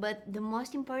 right? But the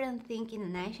most important thing in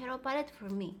an eyeshadow palette, for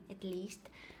me at least,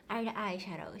 are the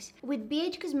eyeshadows. With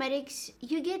BH Cosmetics,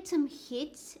 you get some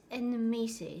hits and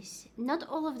misses. Not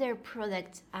all of their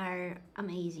products are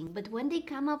amazing, but when they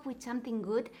come up with something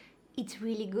good, it's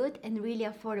really good and really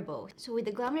affordable. So with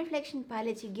the Glam Reflection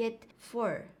palettes, you get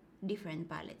 4 different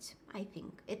palettes, I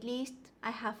think. At least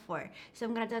I have 4, so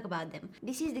I'm gonna talk about them.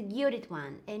 This is the gilded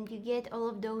one, and you get all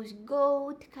of those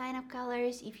gold kind of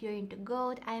colors. If you're into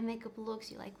gold eye makeup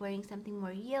looks, you like wearing something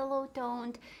more yellow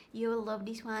toned, you will love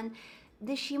this one.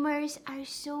 The shimmers are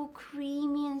so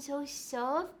creamy and so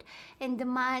soft, and the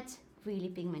mattes really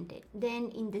pigmented. Then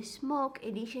in the smoke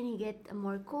edition, you get a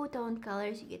more cool toned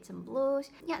colors, you get some blues.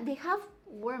 Yeah, they have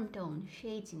warm tone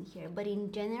shades in here, but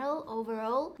in general,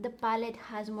 overall, the palette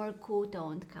has more cool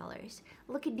toned colors.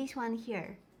 Look at this one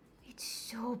here. It's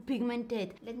so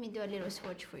pigmented. Let me do a little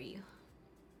swatch for you.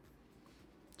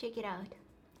 Check it out.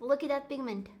 Look at that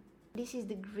pigment. This is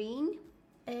the green,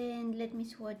 and let me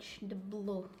swatch the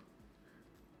blue.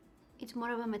 It's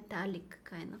more of a metallic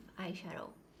kind of eyeshadow.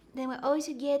 Then we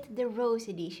also get the rose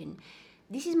edition.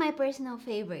 This is my personal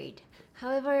favorite.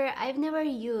 However, I've never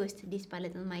used this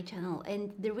palette on my channel,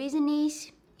 and the reason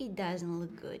is it doesn't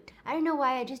look good. I don't know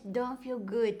why, I just don't feel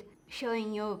good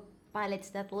showing you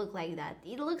palettes that look like that.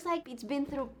 It looks like it's been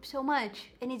through so much,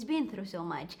 and it's been through so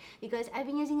much because I've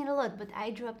been using it a lot, but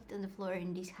I dropped it on the floor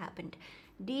and this happened.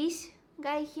 This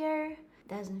guy here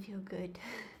doesn't feel good.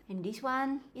 And this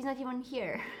one is not even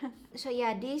here. So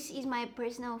yeah, this is my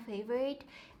personal favorite.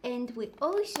 And we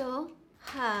also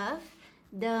have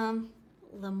the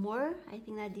L'amour, I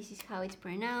think that this is how it's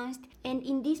pronounced. And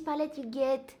in this palette you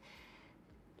get,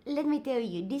 let me tell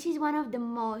you, this is one of the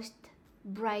most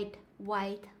bright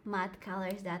white matte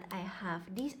colors that I have.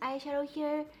 This eyeshadow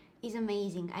here is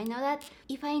amazing. I know that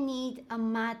if I need a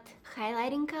matte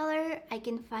highlighting color, I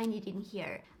can find it in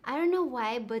here. I don't know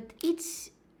why, but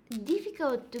it's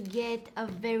difficult to get a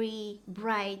very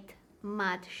bright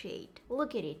matte shade.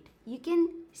 Look at it. You can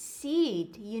see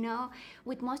it, you know.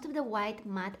 With most of the white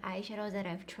matte eyeshadows that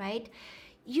I've tried,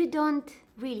 you don't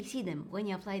really see them when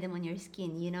you apply them on your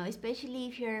skin, you know, especially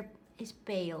if you're as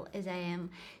pale as I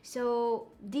am. So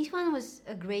this one was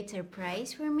a great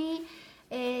surprise for me,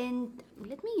 and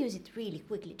let me use it really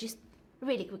quickly, just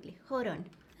really quickly. Hold on.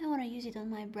 I want to use it on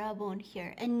my brow bone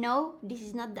here. And no, this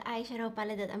is not the eyeshadow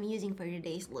palette that I'm using for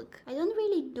today's look. I don't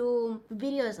really do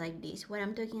videos like this where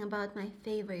I'm talking about my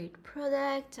favorite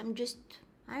products. I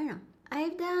don't know.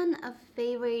 I've done a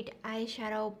favorite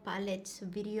eyeshadow palettes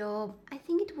video, I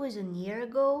think it was a year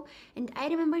ago, and I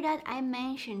remember that I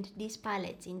mentioned these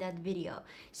palettes in that video.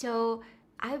 So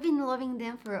I've been loving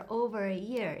them for over a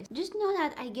year. Just know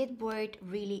that I get bored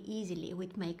really easily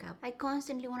with makeup. I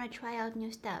constantly want to try out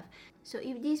new stuff. So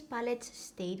if these palettes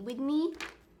stayed with me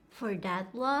for that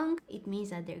long, it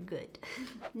means that they're good.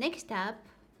 Next up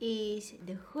is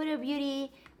the Huda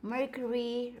Beauty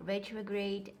Mercury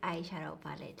Retrograde Eyeshadow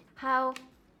Palette. How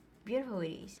beautiful it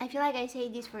is. I feel like I say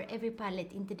this for every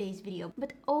palette in today's video,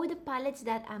 but all the palettes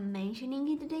that I'm mentioning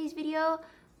in today's video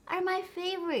are my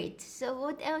favorites. So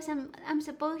what else I'm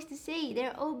supposed to say?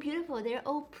 They're all beautiful, they're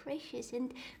all precious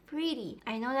and pretty.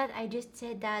 I know that I just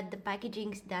said that the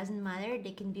packaging doesn't matter,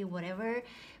 they can be whatever,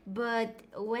 but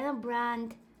when a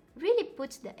brand really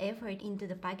puts the effort into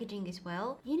the packaging as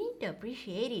well, you need to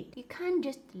appreciate it. You can't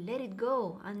just let it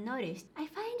go unnoticed. I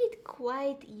find it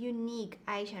quite unique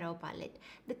eyeshadow palette.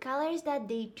 The colors that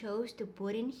they chose to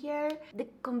put in here, the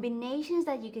combinations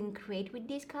that you can create with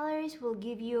these colors will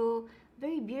give you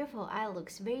very beautiful eye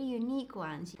looks, very unique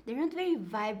ones. They're not very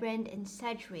vibrant and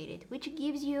saturated, which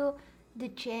gives you the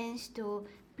chance to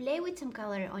play with some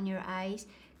color on your eyes,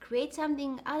 create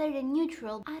something other than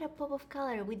neutral, add a pop of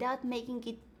color without making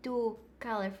it too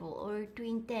colorful or too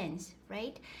intense,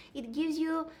 right? It gives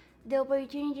you the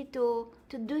opportunity to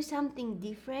do something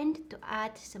different, to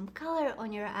add some color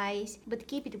on your eyes, but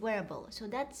keep it wearable. So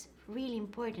that's really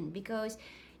important, because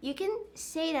you can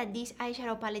say that this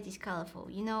eyeshadow palette is colorful.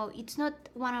 You know, it's not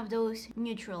one of those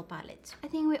neutral palettes. I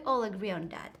think we all agree on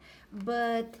that.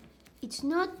 But it's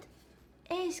not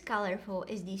as colorful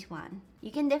as this one.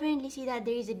 You can definitely see that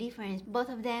there is a difference. Both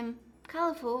of them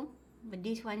colorful, but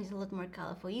this one is a lot more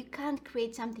colorful. You can't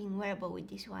create something wearable with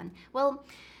this one. Well,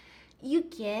 you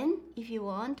can if you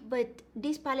want, but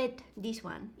this palette, this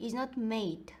one, is not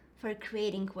made for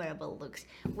creating wearable looks.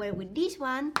 Where with this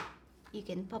one, you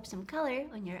can pop some color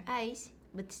on your eyes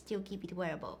but still keep it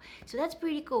wearable. So that's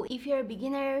pretty cool. If you're a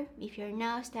beginner, if you're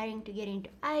now starting to get into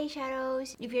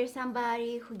eyeshadows, if you're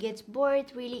somebody who gets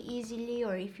bored really easily,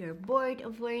 or if you're bored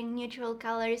of wearing neutral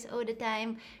colors all the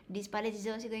time, this palette is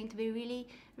also going to be really,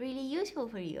 really useful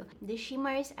for you. The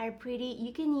shimmers are pretty.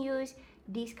 You can use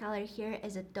this color here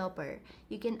as a topper.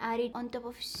 You can add it on top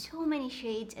of so many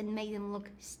shades and make them look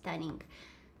stunning.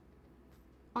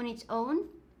 On its own,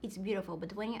 it's beautiful,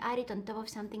 but when you add it on top of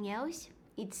something else,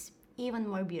 it's even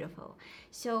more beautiful.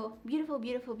 So beautiful,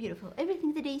 beautiful, beautiful.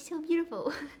 Everything today is so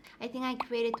beautiful. I think I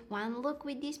created one look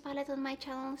with this palette on my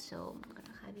channel, so I'm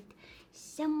gonna have it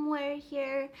somewhere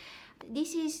here.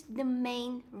 This is the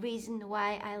main reason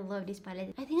why I love this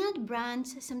palette. I think that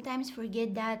brands sometimes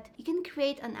forget that you can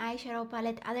create an eyeshadow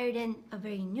palette other than a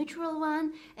very neutral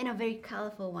one and a very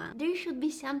colorful one. There should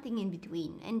be something in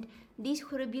between, and this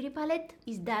Huda Beauty palette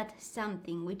is that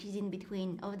something which is in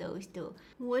between of those two.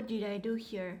 What did I do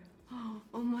here?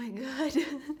 Oh my god.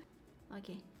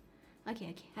 Okay,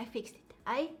 I fixed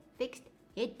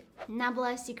it.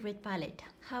 Nabla Secret Palette.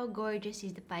 How gorgeous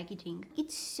is the packaging.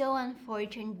 It's so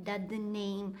unfortunate that the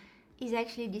name is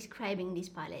actually describing this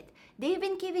palette. They've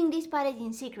been keeping this palette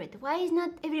in secret. Why is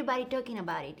not everybody talking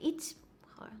about it?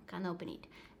 Can't open it.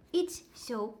 It's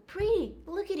so pretty.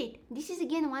 Look at it. This is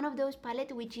again one of those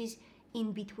palettes which is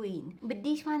in between, but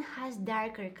this one has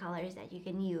darker colors that you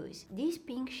can use. This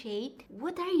pink shade,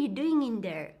 what are you doing in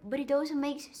there? But it also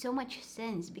makes so much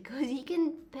sense because you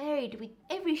can pair it with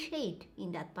every shade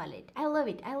in that palette. I love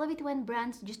it. I love it when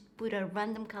brands just put a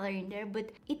random color in there, but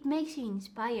it makes you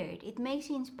inspired. It makes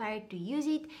you inspired to use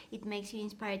it. It makes you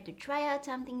inspired to try out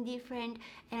something different,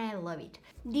 and I love it.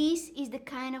 This is the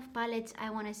kind of palettes I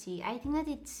want to see. I think that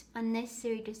it's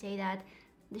unnecessary to say that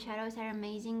the shadows are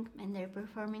amazing and they're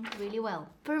performing really well.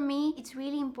 For me, it's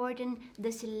really important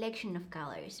the selection of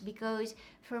colors, because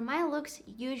for my looks,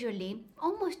 usually,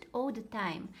 almost all the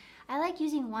time, I like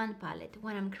using one palette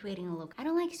when I'm creating a look. I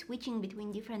don't like switching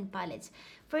between different palettes.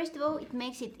 First of all, it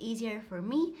makes it easier for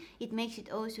me. It makes it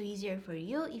also easier for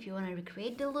you if you want to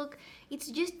recreate the look.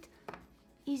 It's just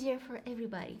easier for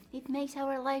everybody. It makes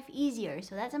our life easier,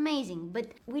 so that's amazing.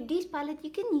 But with this palette, you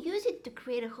can use it to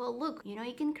create a whole look. You know,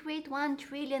 you can create 1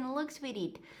 trillion looks with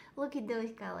it. Look at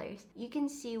those colors. You can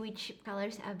see which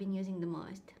colors I've been using the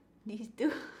most. These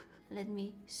two. Let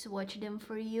me swatch them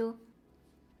for you.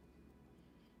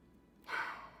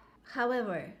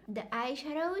 However, the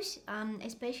eyeshadows,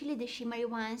 especially the shimmery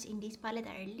ones in this palette,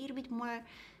 are a little bit more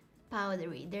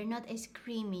powdery. They're not as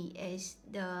creamy as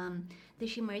the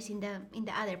shimmers in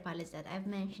the other palettes that I've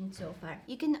mentioned so far.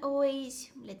 You can always,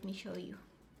 let me show you.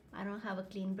 I don't have a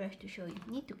clean brush to show you.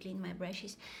 I need to clean my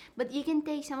brushes. But you can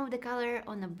take some of the color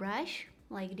on a brush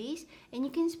like this, and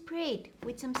you can spray it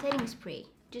with some setting spray,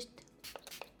 just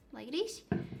like this,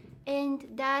 and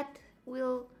that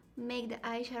will make the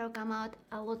eyeshadow come out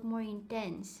a lot more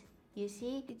intense. You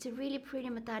see, it's a really pretty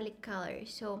metallic color.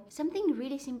 So something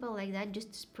really simple like that,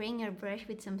 just spraying your brush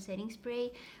with some setting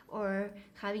spray, or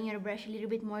having your brush a little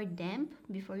bit more damp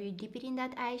before you dip it in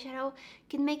that eyeshadow,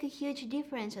 can make a huge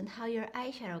difference on how your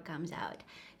eyeshadow comes out.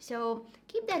 So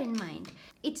keep that in mind.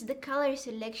 It's the color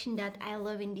selection that I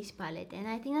love in this palette, and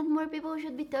I think that more people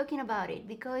should be talking about it,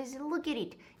 because look at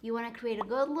it. You want to create a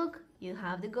gold look, you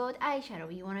have the gold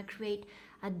eyeshadow. You want to create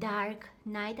a dark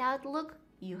night out look,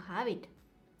 you have it.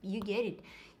 You get it.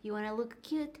 You want to look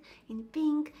cute in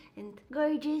pink and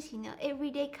gorgeous, you know,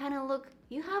 everyday kind of look.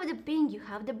 You have the pink, you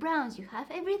have the browns, you have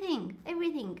everything.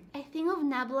 I think of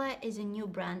Nabla as a new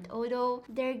brand, although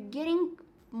they're getting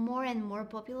more and more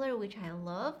popular, which I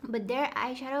love. But their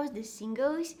eyeshadows, the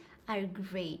singles, are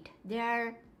great. They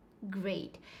are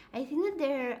great. I think that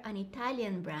they're an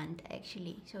Italian brand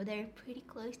actually, so they're pretty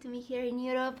close to me here in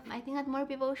Europe. I think that more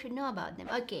people should know about them.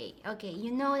 Okay,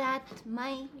 you know that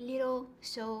my little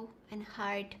soul and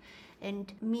heart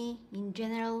and me in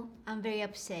general, I'm very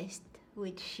obsessed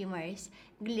with shimmers,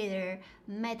 glitter,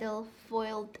 metal,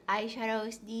 foiled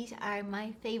eyeshadows. These are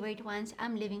my favorite ones.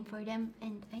 I'm living for them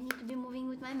and I need to be moving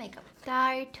with my makeup.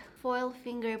 Tarte foil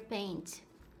finger paints.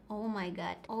 Oh my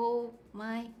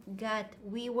god,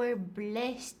 we were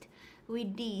blessed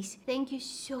with these. Thank you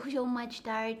so much,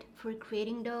 Tarte, for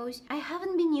creating those. I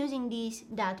haven't been using these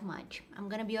that much, I'm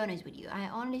gonna be honest with you. I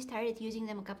only started using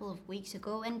them a couple of weeks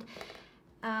ago, and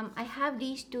I have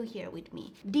these two here with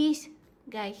me. This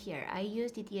guy here, I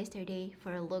used it yesterday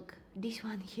for a look. This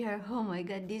one here, oh my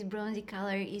god, this bronzy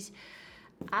color is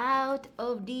out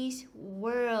of this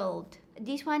world.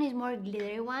 This one is more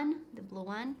glittery one, the blue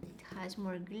one. It has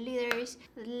more glitters.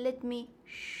 Let me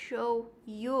show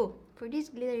you. For this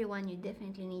glittery one, you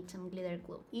definitely need some glitter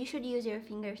glue. You should use your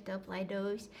fingers to apply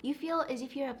those. You feel as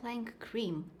if you're applying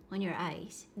cream on your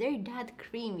eyes. They're that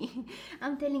creamy.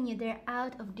 I'm telling you, they're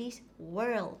out of this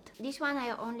world. This one,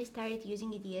 I only started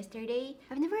using it yesterday.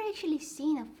 I've never actually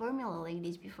seen a formula like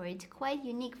this before. It's quite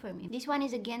unique for me. This one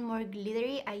is again more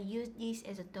glittery. I used this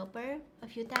as a topper a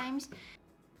few times.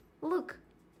 Look,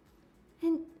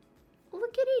 and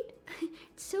look at it.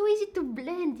 It's so easy to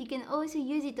blend. You can also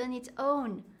use it on its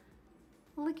own.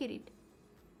 Look at it.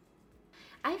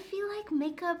 I feel like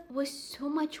makeup was so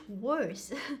much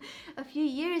worse a few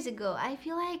years ago. I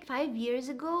feel like 5 years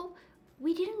ago,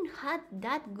 we didn't have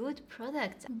that good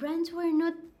products. Brands were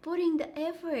not putting the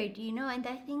effort, you know, and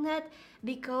I think that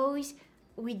because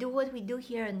we do what we do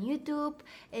here on YouTube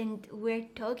and we're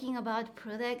talking about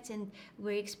products and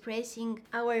we're expressing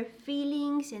our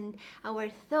feelings and our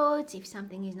thoughts if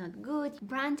something is not good,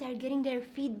 brands are getting their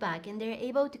feedback and they're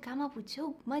able to come up with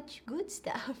so much good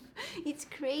stuff. It's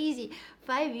crazy.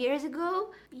 5 years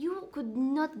ago, you could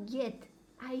not get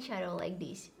eyeshadow like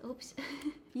this. Oops.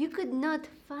 You could not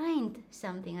find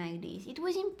something like this. It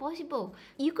was impossible.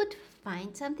 You could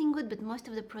find something good, but most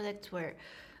of the products were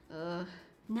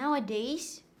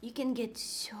nowadays, you can get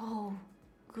so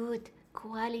good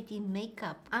quality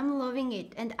makeup. I'm loving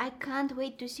it and I can't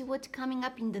wait to see what's coming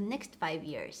up in the next 5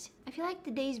 years. I feel like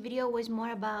today's video was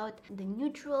more about the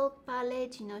neutral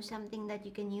palettes, you know, something that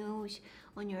you can use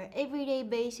on your everyday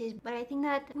basis, but I think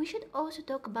that we should also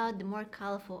talk about the more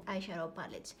colorful eyeshadow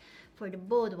palettes for the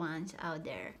bold ones out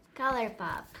there.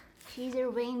 ColourPop. She's a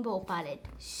rainbow palette.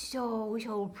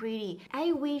 So pretty.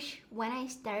 I wish when I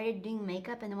started doing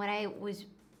makeup and when I was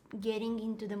getting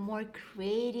into the more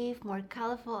creative, more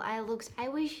colorful eye looks, I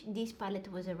wish this palette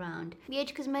was around.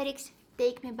 BH Cosmetics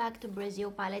Take Me Back to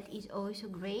Brazil palette is also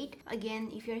great.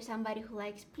 Again, if you're somebody who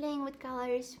likes playing with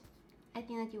colors, I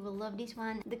think that you will love this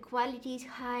one. The quality is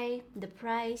high, the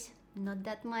price not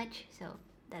that much, so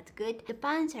that's good. The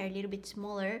pans are a little bit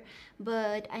smaller,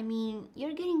 but I mean,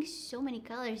 you're getting so many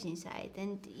colors inside,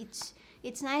 and it's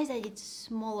nice that it's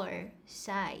smaller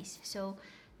size, so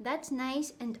that's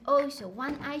nice. And also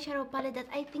one eyeshadow palette that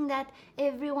I think that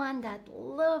everyone that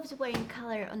loves wearing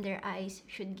color on their eyes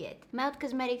should get. Melt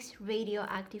Cosmetics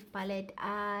Radioactive palette.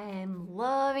 I am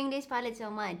loving this palette so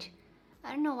much.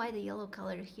 I don't know why the yellow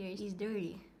color here is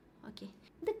dirty. Okay,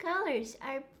 the colors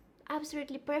are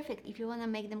absolutely perfect if you want to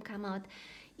make them come out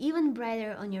even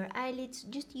brighter on your eyelids.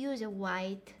 Just use a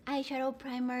white eyeshadow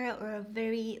primer or a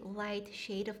very light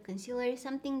shade of concealer,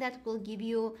 something that will give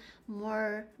you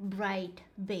more bright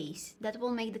base, that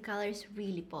will make the colors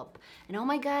really pop. And oh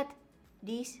my god,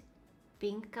 this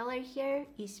pink color here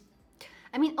is,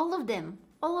 I mean, all of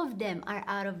them are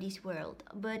out of this world,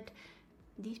 but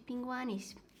this pink one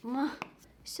is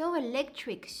so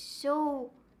electric.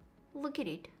 So look at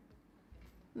it.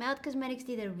 Melt Cosmetics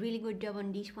did a really good job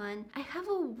on this one. I have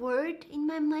a word in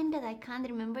my mind that I can't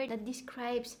remember that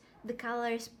describes the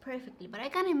colors perfectly, but I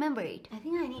can't remember it. I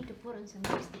think I need to put on some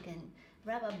lipstick and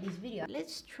wrap up this video.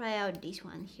 Let's try out this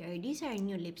one here. These are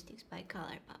new lipsticks by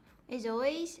ColourPop. As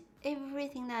always,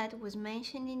 everything that was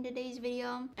mentioned in today's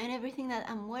video and everything that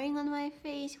I'm wearing on my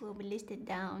face will be listed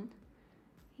down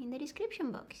in the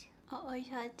description box. I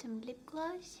also had some lip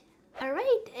gloss.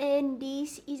 Alright, and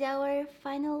this is our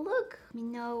final look. Let me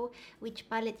know which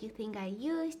palette you think I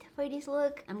used for this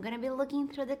look. I'm gonna be looking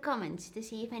through the comments to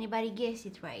see if anybody guessed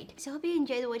it right. So hope you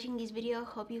enjoyed watching this video.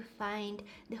 Hope you find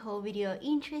the whole video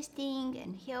interesting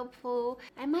and helpful.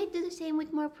 I might do the same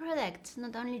with more products,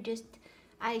 not only just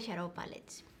eyeshadow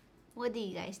palettes. What do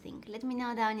you guys think? Let me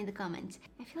know down in the comments.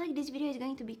 I feel like this video is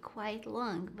going to be quite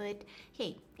long, but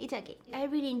hey, it's okay. I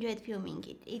really enjoyed filming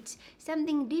it. It's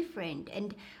something different,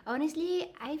 and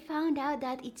honestly, I found out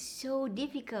that it's so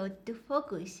difficult to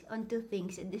focus on two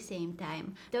things at the same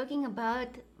time. Talking about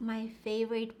my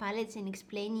favorite palettes and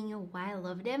explaining why I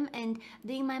love them and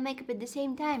doing my makeup at the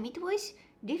same time, it was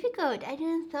difficult. I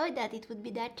didn't thought that it would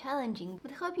be that challenging,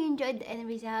 but I hope you enjoyed the end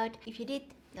result. If you did,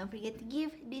 don't forget to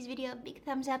give this video a big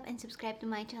thumbs up and subscribe to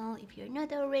my channel if you're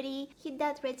not already. Hit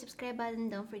that red subscribe button.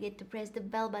 Don't forget to press the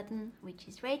bell button, which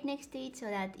is right next to it, so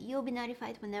that you'll be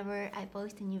notified whenever I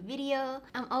post a new video.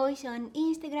 I'm always on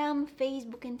Instagram,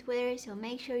 Facebook and Twitter, so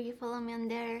make sure you follow me on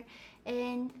there.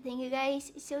 And thank you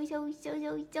guys so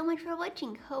much for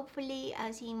watching. Hopefully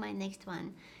I'll see you in my next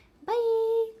one.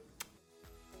 Bye!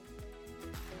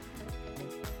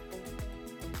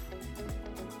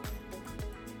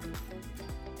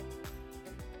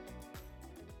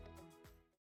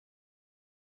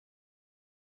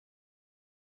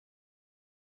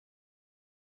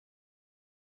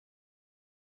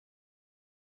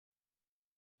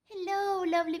 Hello,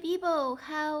 lovely people.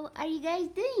 How are you guys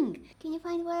doing? Can you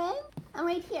find where I am? I'm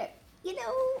right here.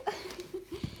 Hello.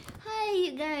 Hi,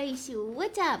 you guys.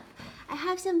 What's up? I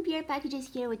have some PR packages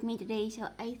here with me today, so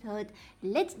I thought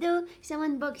let's do some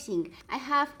unboxing. I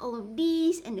have all of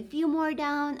these and a few more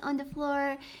down on the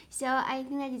floor, so I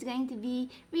think that it's going to be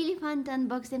really fun to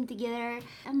unbox them together.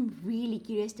 I'm really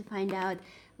curious to find out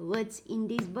what's in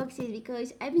these boxes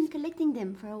because I've been collecting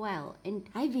them for a while and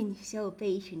I've been so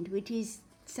patient, which is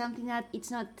something that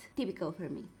it's not typical for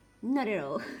me. Not at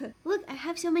all. Look, I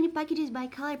have so many packages by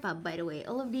Colourpop, by the way.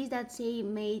 All of these that say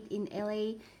made in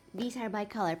LA, these are by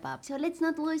Colourpop. So let's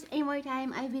not lose any more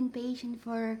time. I've been patient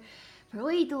for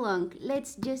way too long.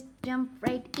 Let's just jump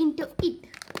right into it.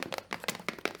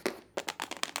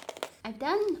 I've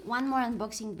done one more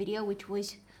unboxing video, which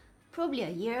was probably a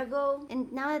year ago.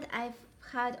 And now that I've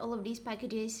had all of these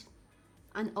packages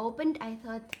unopened, I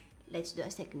thought, let's do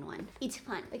a second one. It's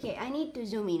fun. Okay, I need to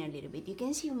zoom in a little bit. You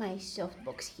can see my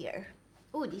softbox here.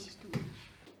 Oh, this is too.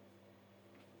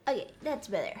 Okay, that's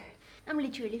better. I'm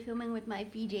literally filming with my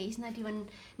PJs, not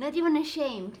even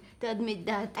ashamed to admit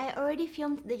that. I already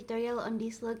filmed the tutorial on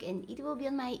this look and it will be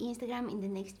on my Instagram in the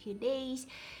next few days.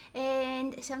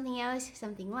 And something else,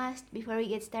 something last, before we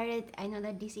get started, I know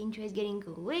that this intro is getting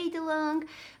way too long,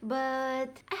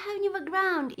 but I have a new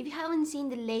background. If you haven't seen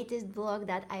the latest vlog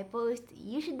that I post,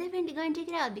 you should definitely go and check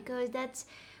it out because that's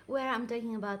where I'm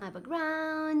talking about my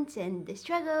backgrounds and the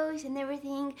struggles and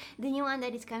everything. The new one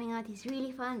that is coming out is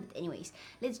really fun. But anyways,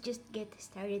 let's just get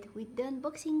started with the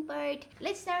unboxing part.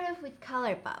 Let's start off with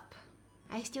Colourpop.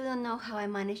 I still don't know how I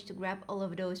managed to grab all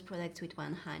of those products with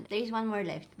one hand. There is one more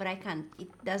left, but I can't. It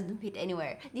doesn't fit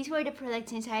anywhere. These were the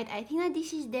products inside. I think that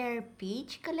this is their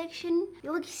peach collection.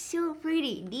 It looks so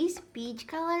pretty. This peach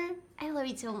color, I love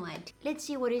it so much. Let's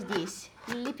see, what is this?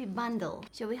 Lippy bundle.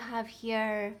 So we have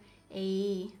here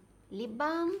a lip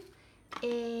balm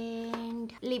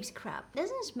and lip scrub.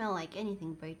 Doesn't smell like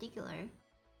anything particular.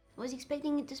 I was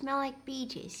expecting it to smell like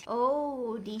peaches.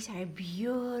 Oh, these are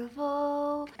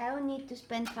beautiful. I will need to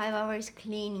spend 5 hours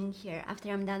cleaning here after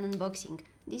I'm done unboxing.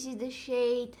 This is the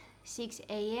shade 6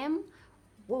 AM.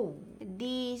 Whoa.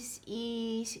 This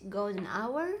is Golden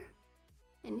Hour.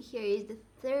 And here is the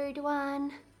third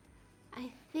one. I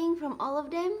think from all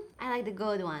of them, I like the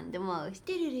gold one the most.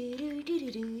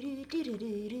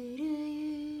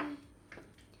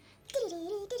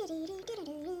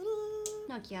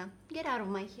 Nokia, get out of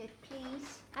my head,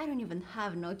 please. I don't even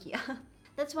have Nokia.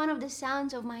 That's one of the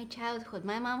sounds of my childhood.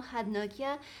 My mom had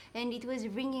Nokia and it was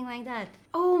ringing like that.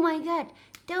 Oh my god,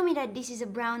 tell me that this is a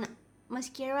brown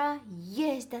mascara.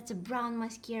 Yes, that's a brown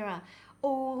mascara.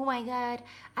 Oh my god,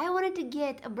 I wanted to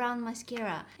get a brown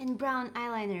mascara and brown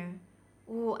eyeliner.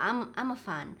 Oh, I'm a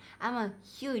fan. I'm a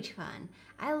huge fan.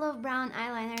 I love brown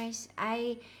eyeliners.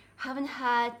 I haven't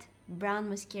had brown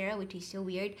mascara, which is so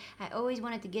weird. I always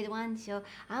wanted to get one, so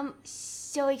I'm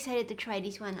so excited to try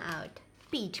this one out.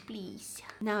 Peach, please.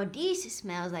 Now this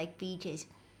smells like peaches.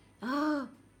 Oh,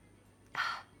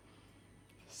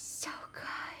 so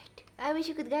good. I wish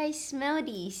you could guys smell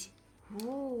these.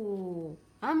 Ooh,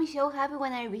 I'm so happy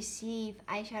when I receive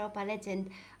eyeshadow palettes and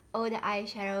all the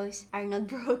eyeshadows are not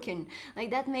broken. Like,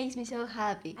 that makes me so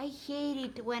happy. I hate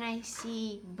it when I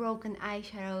see broken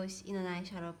eyeshadows in an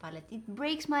eyeshadow palette. It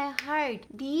breaks my heart.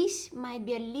 This might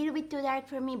be a little bit too dark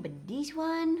for me, but this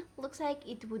one looks like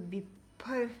it would be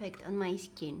perfect on my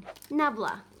skin.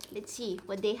 Nabla. Let's see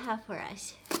what they have for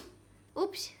us.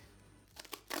 Oops.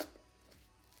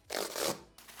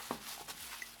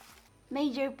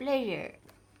 Major pleasure.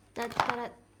 Ta-ta-ra.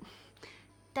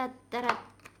 Ta-ta-ra.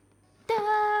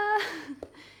 Ta-da!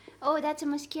 Oh, that's a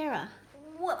mascara.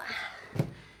 Whoa.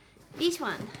 This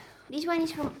one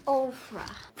is from Ofra.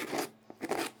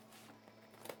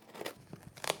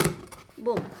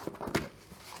 Boom,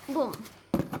 boom,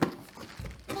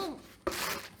 boom,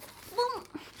 boom.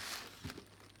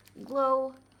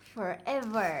 Glow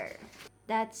forever.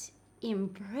 That's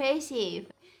impressive.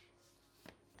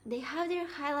 They have their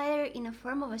highlighter in a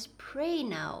form of a spray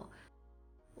now.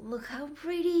 Look how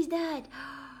pretty is that?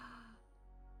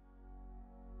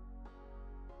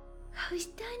 How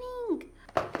stunning!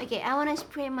 Okay, I wanna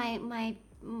spray my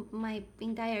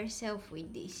entire self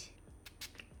with this.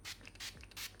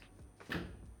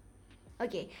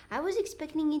 Okay, I was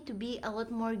expecting it to be a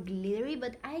lot more glittery,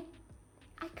 but I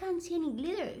can't see any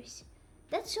glitters.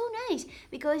 That's so nice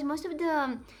because most of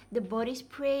the body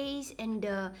sprays and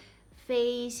the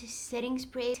face setting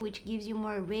sprays, which gives you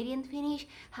more radiant finish,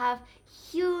 have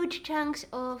huge chunks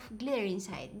of glitter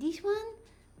inside. This one,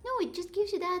 no, it just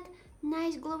gives you that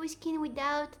nice glowy skin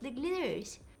without the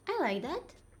glitters. I like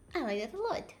that. I like that a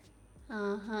lot.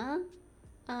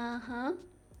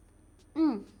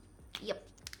 Yep.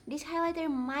 This highlighter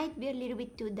might be a little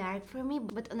bit too dark for me,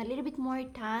 but on a little bit more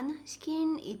tan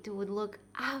skin, it would look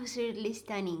absolutely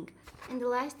stunning. And the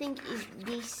last thing is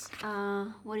this,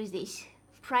 what is this?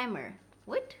 Primer.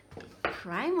 What?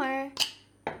 Primer?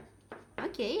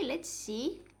 Okay, let's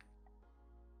see.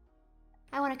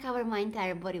 I want to cover my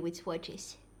entire body with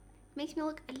swatches. Makes me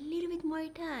look a little bit more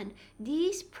tan.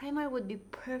 This primer would be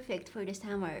perfect for the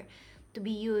summer to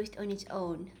be used on its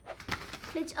own.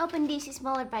 Let's open this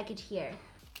smaller package here.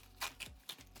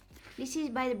 This is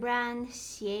by the brand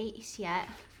Ciate.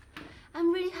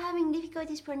 I'm really having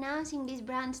difficulties pronouncing this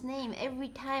brand's name. Every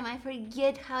time I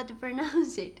forget how to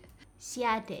pronounce it.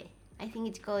 Ciate. I think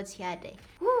it's called Ciate.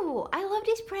 Ooh, I love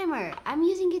this primer. I'm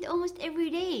using it almost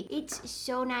every day. It's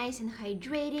so nice and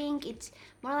hydrating. It's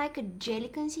more like a jelly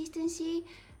consistency.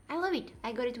 I love it.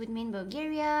 I got it with me in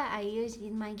Bulgaria. I used it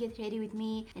in my Get Ready With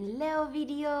Me and Leo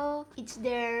video. It's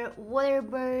their Water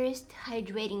Burst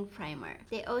Hydrating Primer.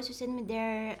 They also sent me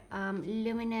their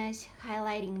Luminous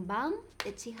Highlighting Balm.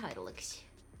 Let's see how it looks.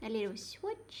 A little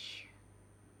swatch.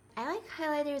 I like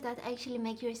highlighters that actually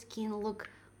make your skin look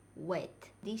wet.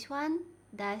 This one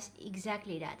does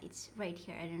exactly that. It's right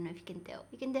here. I don't know if you can tell.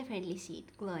 You can definitely see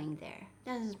it glowing there.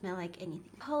 Doesn't smell like anything.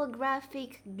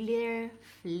 Holographic Glitter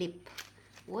Flip.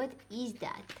 What is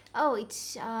that? Oh,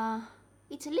 it's a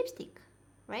lipstick,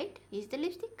 right? Is it a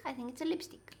lipstick? I think it's a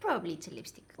lipstick. Probably it's a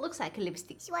lipstick. Looks like a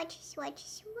lipstick. Swatch, swatch,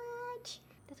 swatch.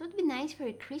 That would be nice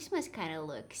for Christmas kind of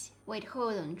looks. Wait,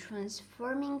 hold on.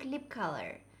 Transforming lip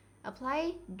color.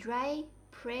 Apply, dry,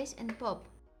 press, and pop.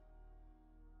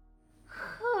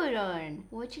 Hold on.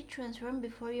 Watch it transform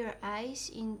before your eyes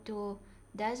into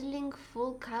dazzling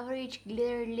full coverage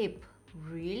glitter lip.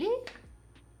 Really?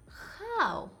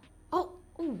 How? Oh,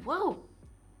 wow.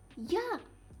 Yeah,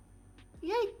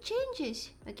 it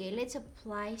changes. Okay, let's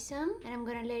apply some and I'm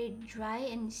gonna let it dry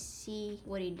and see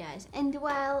what it does. And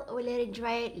while we let it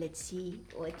dry, let's see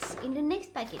what's in the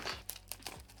next package.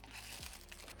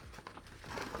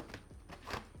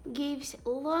 Gives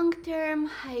long-term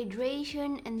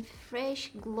hydration and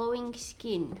fresh glowing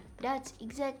skin. That's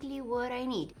exactly what I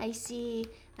need. I see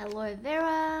aloe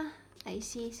vera. I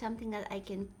see something that I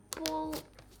can pull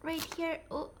right here.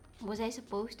 Oh, was I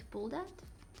supposed to pull that?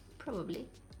 Probably.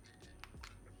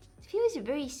 It feels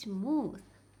very smooth.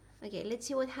 Okay, let's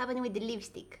see what happened with the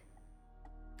lipstick.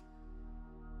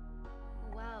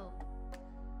 Wow.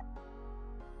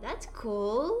 That's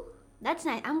cool. That's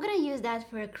nice. I'm gonna use that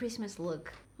for a Christmas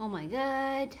look. Oh my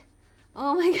god.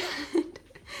 Oh my god.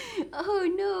 Oh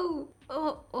no.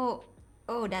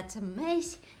 Oh, that's a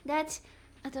mess. That's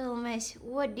a total mess.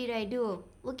 What did I do?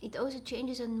 Look, it also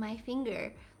changes on my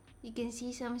finger. You can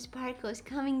see some sparkles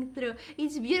coming through.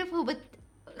 It's beautiful, but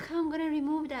how I'm gonna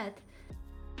remove that?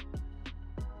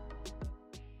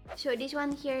 So this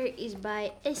one here is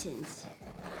by Essence.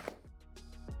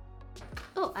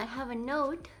 Oh, I have a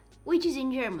note, which is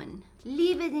in German.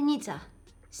 Liebe Denitsa.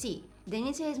 See,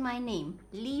 Denitsa is my name.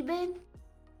 Liebe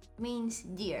means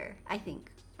dear, I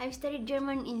think. I've studied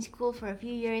German in school for a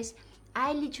few years.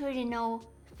 I literally know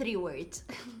 3 words.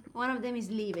 One of them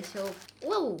is Liebe, so...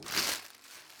 Whoa!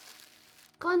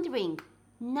 Contouring.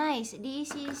 Nice.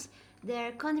 This is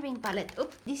their contouring palette.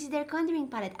 Oops. This is their contouring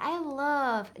palette. I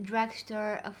love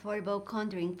drugstore affordable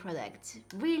contouring products.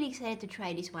 Really excited to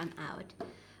try this one out.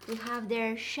 We have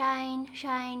their Shine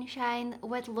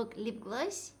Wet Look Lip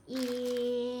Gloss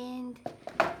and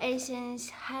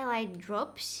Essence Highlight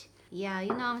Drops. Yeah, you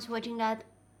know I'm swatching that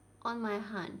on my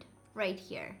hand, right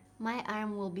here. My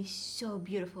arm will be so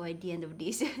beautiful at the end of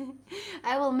this.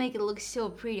 I will make it look so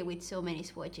pretty with so many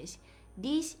swatches.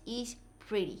 This is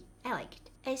pretty. I like it.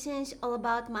 Essence All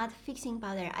About Matte Fixing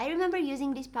Powder. I remember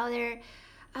using this powder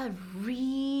a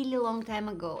really long time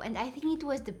ago, and I think it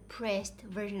was the pressed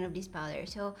version of this powder.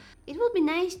 So it would be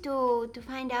nice to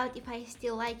find out if I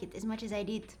still like it as much as I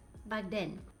did back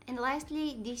then. And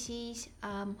lastly, this is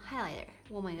highlighter.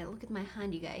 Oh my god, look at my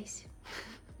hand, you guys.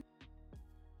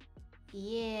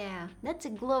 Yeah, that's a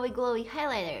glowy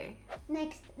highlighter.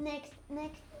 Next.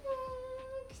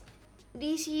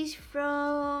 This is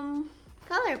from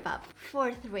ColourPop,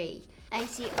 4th Ray. I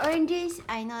see oranges,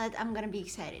 I know that I'm gonna be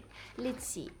excited. Let's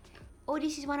see. Oh,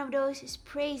 this is one of those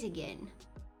sprays again.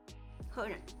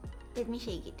 Hold on, let me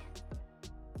shake it.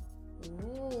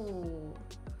 Ooh.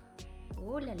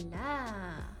 Oh la la.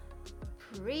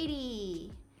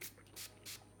 Pretty.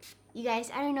 You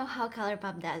guys, I don't know how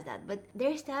ColourPop does that, but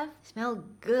their stuff smell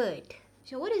good.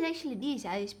 So what is actually this?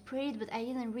 I sprayed it, but I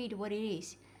didn't read what it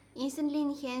is. Instantly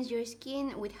enhance your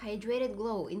skin with hydrated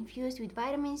glow, infused with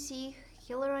vitamin C,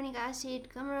 hyaluronic acid,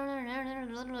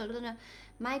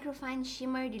 microfine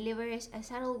shimmer, delivers a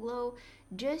subtle glow.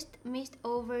 Just mist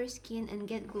over skin and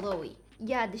get glowy.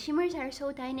 Yeah, the shimmers are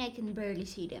so tiny I can barely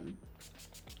see them.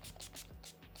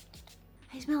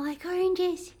 I smell like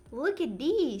oranges. Look at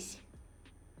these.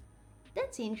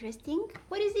 That's interesting.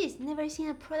 What is this? Never seen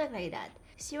a product like that.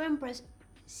 Serum plus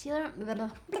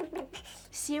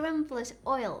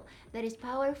oil that is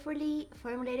powerfully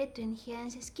formulated to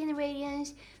enhance skin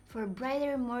radiance for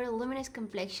brighter, more luminous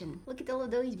complexion. Look at all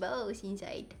of those bows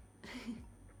inside.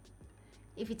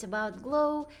 If it's about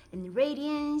glow and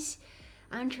radiance,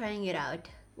 I'm trying it out.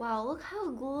 Wow, look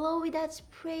how glowy that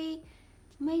spray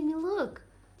made me look.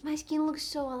 My skin looks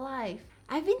so alive.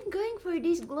 I've been going for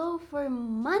this glow for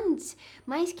months.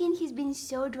 My skin has been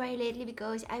so dry lately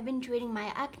because I've been treating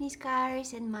my acne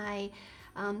scars and my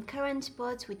current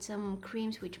spots with some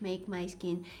creams which make my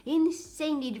skin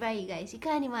insanely dry, you guys. You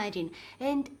can't imagine.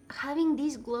 And having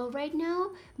this glow right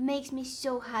now makes me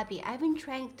so happy. I've been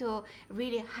trying to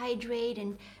really hydrate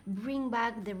and bring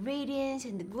back the radiance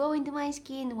and the glow into my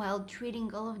skin while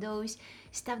treating all of those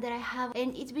stuff that I have,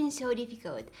 and it's been so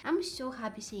difficult. I'm so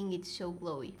happy seeing it so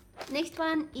glowy. Next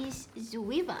one is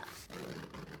Zoeva.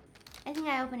 I think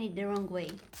I opened it the wrong way.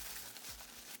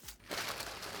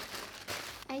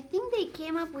 I think they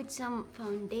came up with some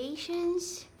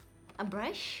foundations, a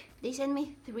brush. They sent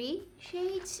me 3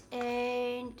 shades,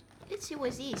 and let's see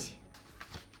what's this.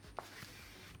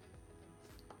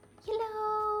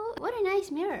 Hello! What a nice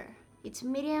mirror. It's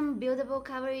medium buildable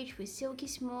coverage with silky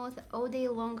smooth all day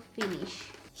long finish.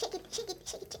 Shake it, shake it,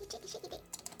 shake it, shake it, shake it, shake it.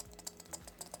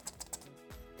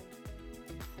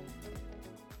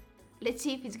 Let's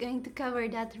see if it's going to cover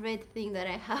that red thing that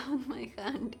I have on my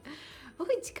hand. Oh,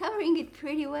 it's covering it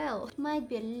pretty well. It might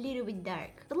be a little bit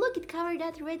dark. But look, it covered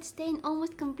that red stain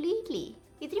almost completely.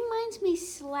 It reminds me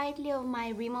slightly of my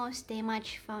Rimmel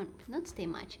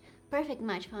Perfect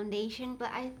Match foundation,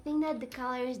 but I think that the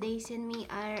colors they sent me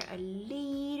are a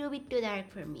little bit too dark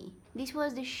for me. This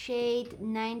was the shade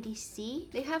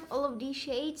 90C. They have all of these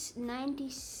shades.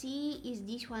 90C is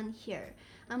this one here.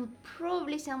 I'm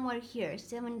probably somewhere here,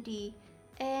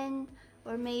 70N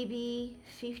or maybe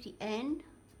 50N.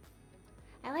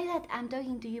 I like that I'm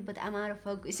talking to you, but I'm out of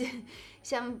focus.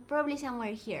 So I'm probably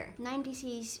somewhere here.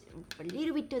 90C is a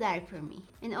little bit too dark for me.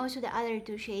 And also the other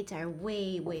 2 shades are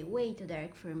way too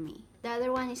dark for me. The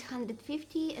other one is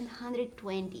 150 and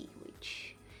 120,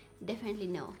 which definitely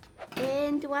no.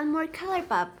 And one more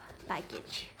ColourPop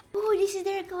package. Oh, this is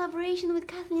their collaboration with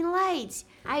Kathleen Lights.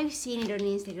 I've seen it on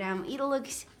Instagram. It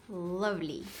looks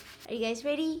lovely. Are you guys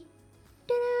ready?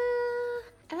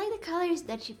 Ta-da! I like the colors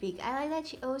that she picked. I like that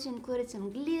she also included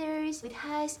some glitters. It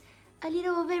has a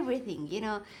little of everything, you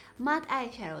know, matte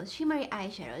eyeshadows, shimmery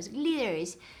eyeshadows,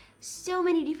 glitters, so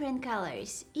many different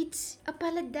colors. It's a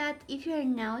palette that if you're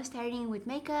now starting with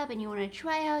makeup and you want to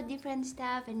try out different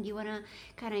stuff and you want to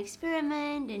kind of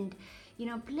experiment and, you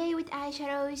know, play with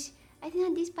eyeshadows, I think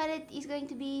that this palette is going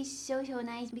to be so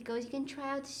nice because you can try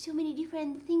out so many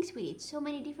different things with it, so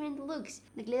many different looks.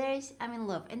 The glitters, I'm in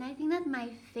love. And I think that my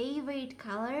favorite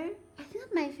color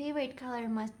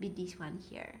must be this one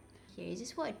here. Here is a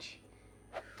swatch.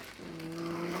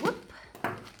 Whoop.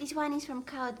 This one is from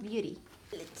Cloud Beauty.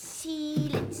 Let's see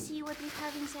what we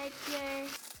have inside here.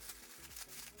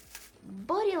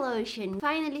 Body lotion.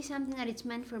 Finally something that it's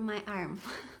meant for my arm.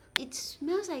 It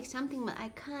smells like something, but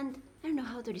I don't know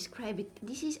how to describe it.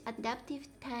 This is Adaptive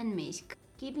Tan Mist,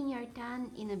 keeping your tan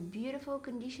in a beautiful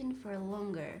condition for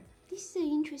longer. This is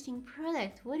an interesting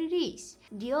product. What it is?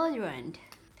 Deodorant.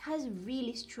 It has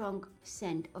really strong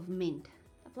scent of mint.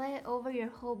 A Apply it over your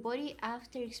whole body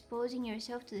after exposing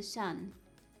yourself to the sun.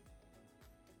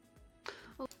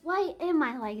 Why am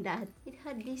I like that? It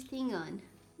had this thing on.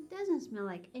 It doesn't smell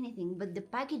like anything, but the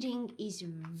packaging is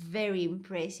very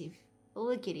impressive.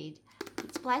 Look at it.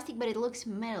 It's plastic, but it looks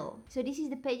metal. So this is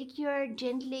the pedicure,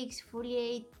 gently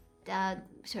exfoliate,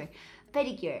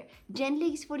 pedicure, gently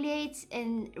exfoliates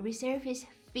and resurface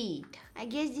feet. I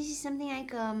guess this is something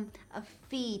like a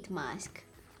feet mask.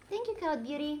 Thank you, Cloud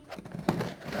Beauty.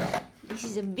 This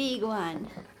is a big one.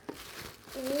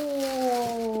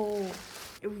 Oh,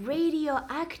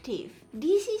 radioactive.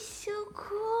 This is so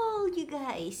cool, you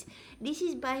guys. This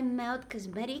is by Melt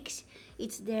Cosmetics.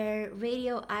 It's their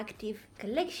radioactive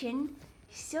collection.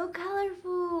 So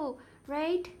colorful,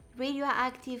 right?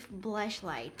 Radioactive blush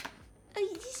light.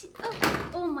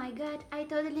 Oh my god, I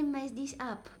totally messed this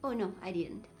up. Oh no, I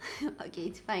didn't. Okay,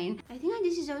 it's fine. I think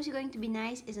this is also going to be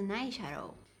nice as an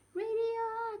eyeshadow.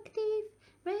 Radioactive,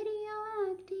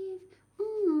 radioactive.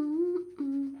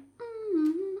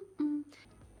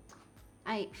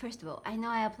 First of all, I know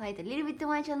I applied a little bit too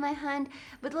much on my hand,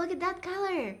 but look at that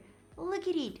color. Look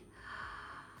at it.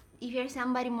 If you're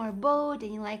somebody more bold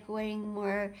and you like wearing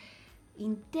more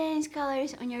intense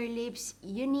colors on your lips,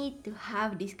 you need to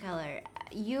have this color.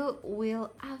 You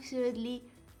will absolutely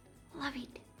love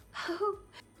it.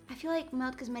 I feel like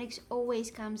Melt Cosmetics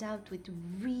always comes out with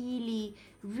really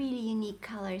unique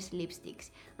colors lipsticks.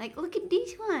 Like, look at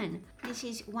this one. This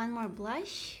is one more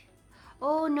blush.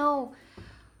 Oh no,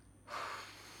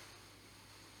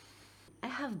 I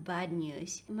have bad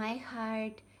news. My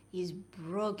heart is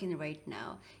broken right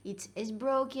now. It's as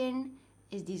broken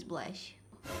as this blush.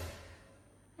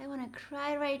 I wanna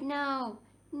cry right now.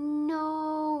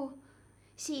 No.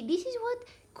 See, this is what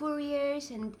couriers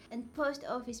and post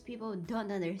office people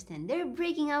don't understand. They're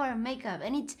breaking our makeup,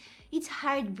 and it's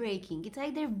heartbreaking. It's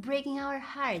like they're breaking our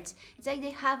hearts. It's like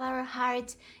they have our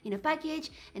hearts in a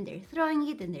package and they're throwing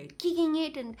it and they're kicking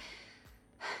it and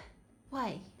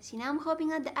why? See, now I'm hoping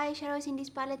that the eyeshadows in this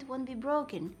palette won't be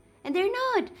broken. And they're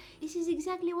not! This is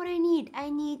exactly what I need. I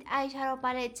need eyeshadow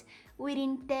palettes with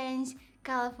intense,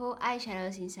 colorful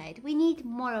eyeshadows inside. We need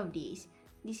more of these.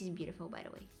 This is beautiful, by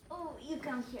the way. Oh, you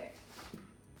come here.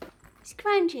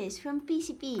 Scrunches from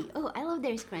PCP. Oh, I love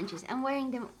their scrunches. I'm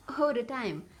wearing them all the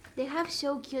time. They have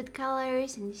so cute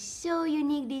colors and so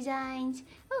unique designs.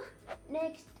 Oh,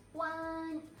 next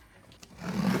one.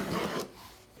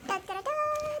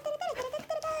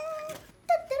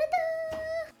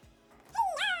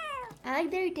 I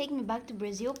like their Take Me Back to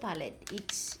Brazil palette.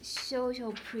 It's so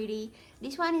pretty.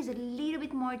 This one is a little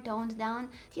bit more toned down.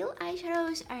 Teal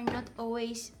eyeshadows are not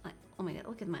always like, oh my god,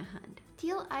 look at my hand.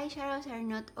 Teal eyeshadows are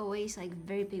not always like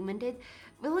very pigmented,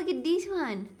 but look at this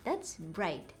one. That's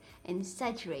bright and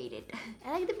saturated.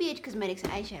 I like the BH Cosmetics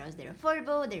eyeshadows. They're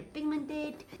affordable, they're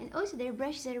pigmented, and also their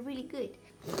brushes are really good.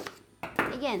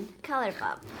 Again,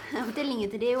 ColourPop. I'm telling you,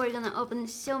 today we're gonna open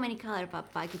so many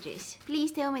ColourPop packages.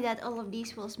 Please tell me that all of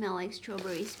these will smell like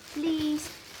strawberries. Please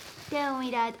tell me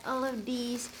that all of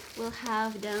these will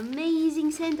have the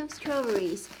amazing scent of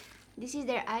strawberries. This is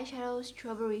their eyeshadow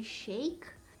Strawberry Shake.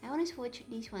 I wanna swatch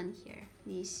this one here,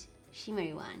 this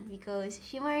shimmery one, because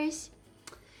shimmers,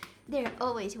 they're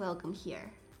always welcome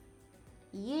here.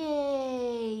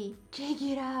 Yay! Check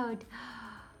it out!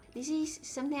 This is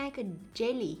something like a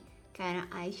jelly kind of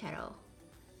eyeshadow.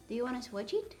 Do you want to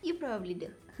swatch it? You probably do.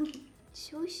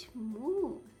 So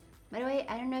smooth. By the way,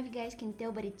 I don't know if you guys can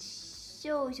tell, but it's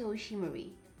so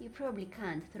shimmery. You probably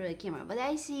can't through the camera, but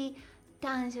I see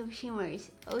tons of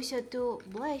shimmers. Also 2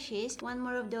 blushes, one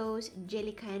more of those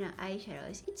jelly kind of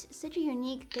eyeshadows. It's such a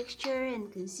unique texture and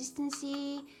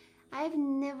consistency. I've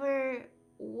never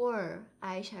wore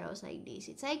eyeshadows like this.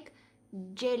 It's like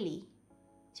jelly.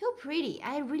 So pretty.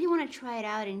 I really want to try it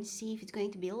out and see if it's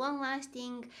going to be long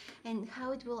lasting and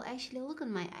how it will actually look on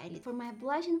my eyelid. For my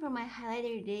blush and for my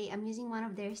highlighter today, I'm using one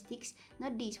of their sticks,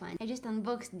 not this one. I just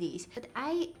unboxed these. But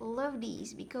I love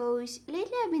these because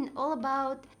lately I've been all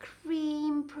about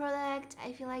cream products.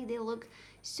 I feel like they look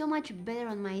so much better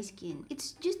on my skin.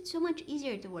 It's just so much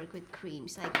easier to work with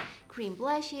creams, like cream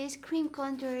blushes, cream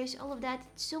contours, all of that.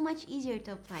 It's so much easier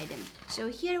to apply them. So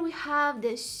here we have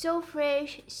the So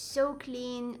Fresh, So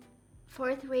Clean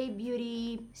 4th Ray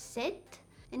Beauty set.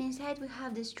 And inside we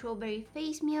have the strawberry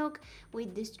face milk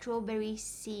with the strawberry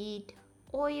seed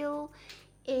oil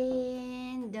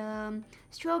and the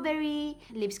strawberry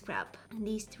lip scrub.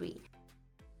 These 3.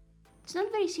 It's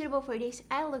not very suitable for this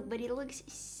eye look, but it looks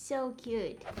so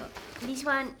cute. This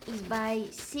one is by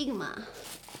Sigma.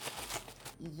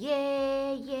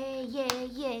 Yeah.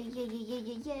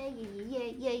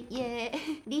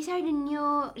 These are the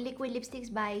new liquid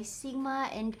lipsticks by Sigma,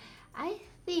 and I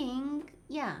think,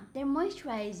 yeah, they're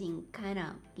moisturizing kind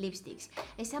of lipsticks.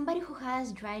 As somebody who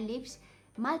has dry lips,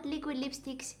 matte liquid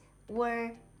lipsticks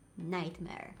were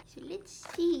nightmare. So let's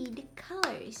see the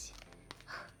colors.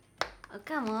 Oh,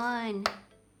 come on.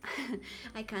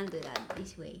 I can't do that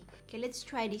this way. Okay, let's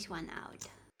try this one out.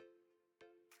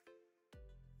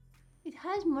 It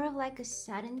has more of like a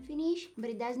satin finish, but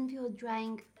it doesn't feel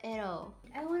drying at all.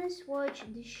 I want to swatch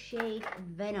the shade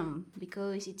Venom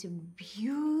because it's a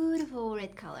beautiful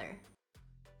red color.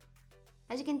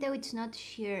 As you can tell, it's not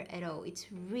sheer at all. It's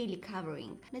really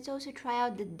covering. Let's also try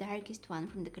out the darkest one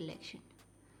from the collection.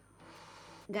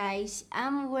 Guys,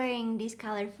 I'm wearing this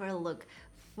color for a look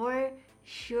for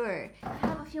sure. I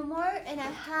have a few more and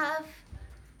I have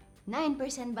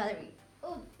 9% battery.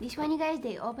 Oh, this one, you guys,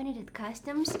 they opened it at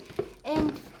customs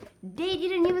and they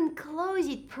didn't even close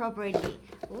it properly.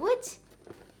 What's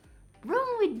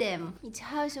wrong with them? It's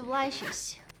House of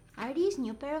Lashes. Are these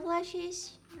new pair of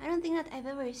lashes? I don't think that I've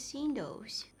ever seen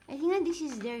those. I think that this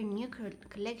is their new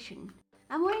collection.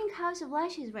 I'm wearing House of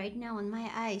Lashes right now on my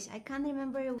eyes. I can't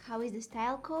remember how is the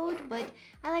style code, but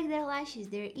I like their lashes.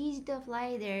 They're easy to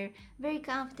apply, they're very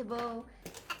comfortable.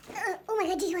 Oh my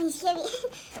god, this one is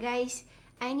heavy. Guys,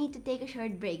 I need to take a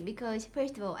short break because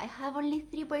first of all, I have only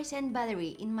 3%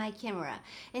 battery in my camera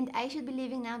and I should be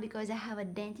leaving now because I have a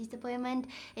dentist appointment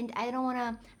and I don't want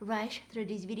to rush through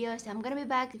this video, so I'm gonna be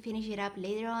back to finish it up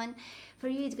later on. For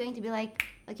you it's going to be like,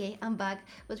 okay, I'm back,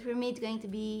 but for me it's going to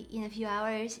be in a few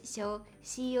hours, so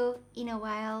see you in a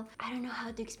while. I don't know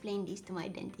how to explain this to my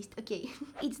dentist, okay?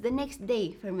 It's the next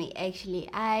day for me actually.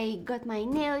 I got my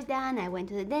nails done, I went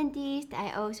to the dentist,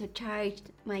 I also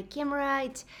charged my camera,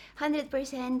 it's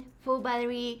 100% full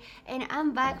battery, and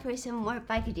I'm back for some more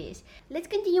packages. Let's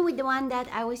continue with the one that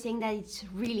I was saying that it's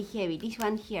really heavy, this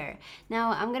one here.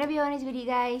 Now, I'm gonna be honest with you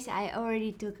guys, I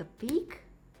already took a peek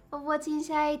of what's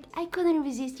inside. I couldn't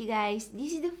resist, you guys.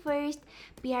 This is the first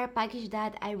PR package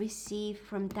that I received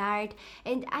from Tarte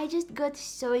and I just got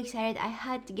so excited. I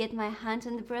had to get my hands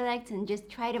on the products and just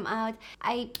try them out.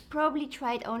 I probably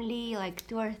tried only like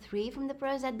 2 or 3 from the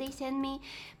products that they sent me,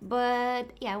 but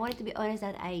yeah, I wanted to be honest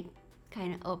that I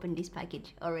kind of opened this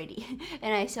package already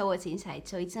and I saw what's inside,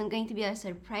 so it's not going to be a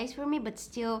surprise for me, but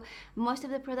still, most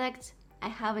of the products I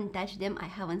haven't touched them, I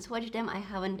haven't swatched them, I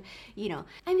haven't, you know.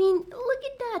 I mean, look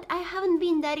at that! I haven't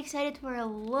been that excited for a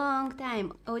long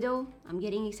time. Although, I'm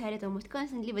getting excited almost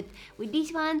constantly, but with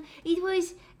this one, it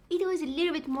was a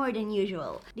little bit more than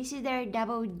usual. This is their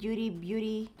Double Duty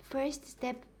Beauty First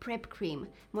Step Prep Cream,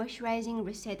 Moisturizing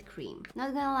Reset Cream.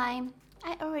 Not gonna lie,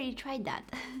 I already tried that,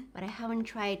 but I haven't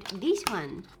tried this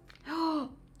one. Oh,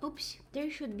 oops,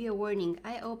 there should be a warning.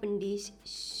 I opened this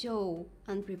so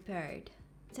unprepared.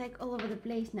 It's like all over the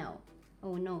place now.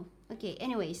 Oh no. Okay,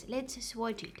 anyways, let's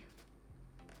swatch it.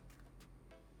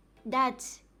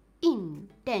 That's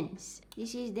intense.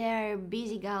 This is their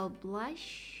Busy Gal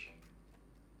blush.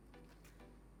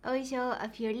 Also, a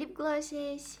few lip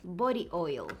glosses, body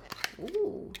oil.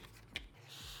 Ooh.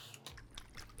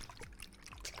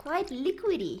 It's quite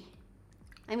liquidy.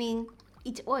 I mean,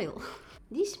 it's oil.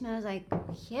 This smells like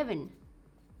heaven.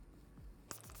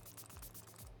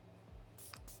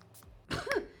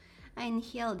 I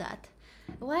inhale that.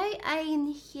 Why I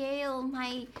inhale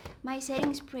my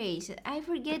setting sprays? I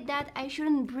forget that I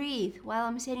shouldn't breathe while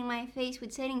I'm setting my face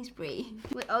with setting spray.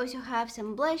 We also have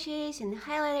some blushes and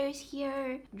highlighters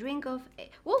here. Drink of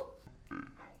whoa!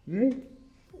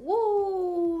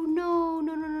 Whoa! No!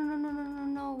 No! No! No! No! No! No! No!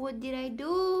 No! What did I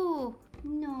do?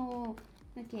 No.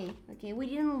 Okay. We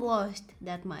didn't lost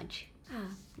that much.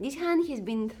 This hand has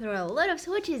been through a lot of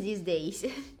swatches these days.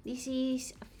 This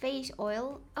is face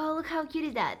oil. Oh, look how cute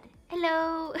is that.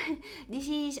 Hello! This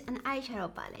is an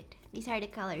eyeshadow palette. These are the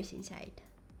colors inside.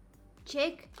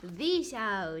 Check this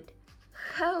out.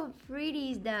 How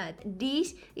pretty is that?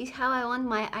 This is how I want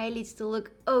my eyelids to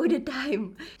look all the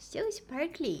time. So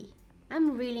sparkly.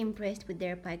 I'm really impressed with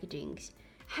their packagings.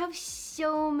 I have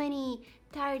so many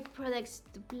Tarte products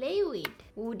to play with.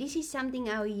 Oh, this is something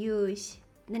I'll use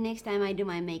the next time I do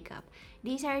my makeup.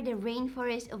 These are the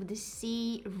Rainforest of the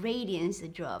Sea Radiance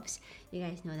drops. You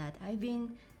guys know that I've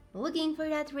been looking for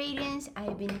that radiance.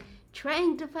 I've been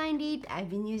trying to find it. I've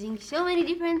been using so many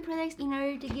different products in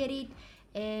order to get it,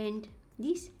 and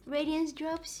these radiance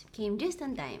drops came just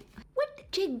on time. What?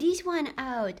 Check this one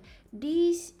out.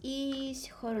 This is,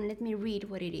 hold on, let me read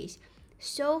what it is.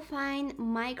 So Fine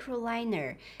Micro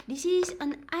Liner. This is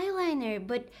an eyeliner,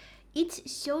 but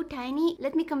it's so tiny.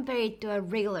 Let me compare it to a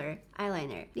regular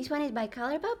eyeliner. This one is by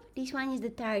Colourpop. This one is the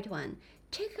Tarte one.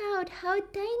 Check out how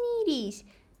tiny it is.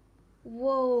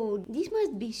 Whoa, this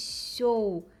must be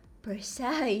so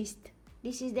precise.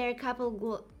 This is their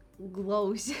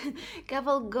glows.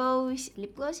 Couple Glows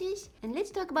lip glosses. And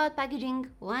let's talk about packaging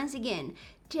once again.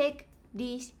 Check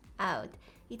this out.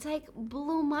 It's like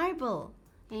blue marble.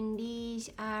 And these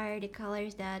are the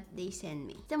colors that they send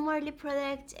me. Some more lip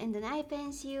products and an eye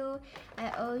pencil. I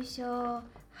also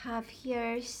have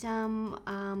here some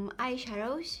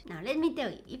eyeshadows. Now let me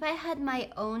tell you, if I had my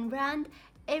own brand,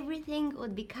 everything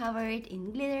would be covered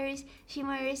in glitters,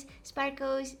 shimmers,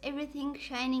 sparkles, everything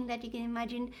shining that you can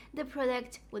imagine. The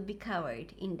product would be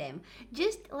covered in them,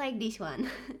 just like this one.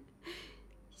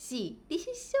 See, this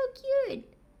is so cute.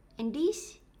 And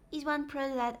this is one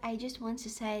product that I just want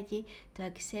society to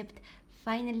accept.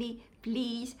 Finally,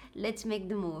 please, let's make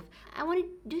the move. I want it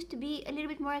just to be a little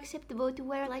bit more acceptable to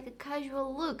wear like a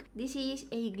casual look. This is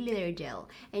a glitter gel,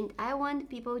 and I want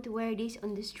people to wear this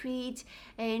on the streets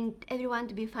and everyone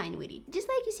to be fine with it. Just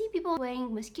like you see people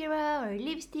wearing mascara or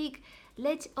lipstick,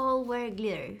 let's all wear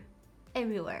glitter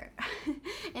everywhere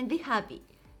and be happy,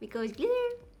 because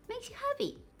glitter makes you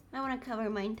happy. I want to cover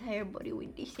my entire body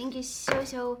with this. Thank you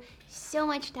so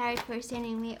much, Tarte, for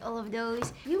sending me all of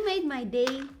those. You made my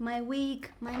day, my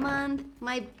week, my month,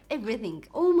 my everything.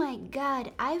 Oh my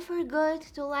god, I forgot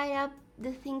to light up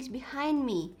the things behind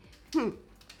me.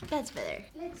 That's better.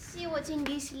 Let's see what's in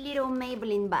this little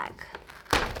Maybelline bag.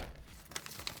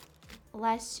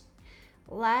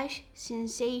 Lash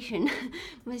Sensation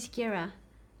mascara.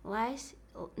 Lash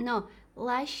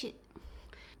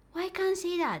Why can't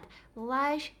say that?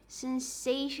 Lash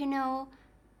Sensational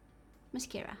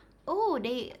mascara. Oh,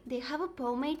 they have a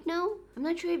pomade now. I'm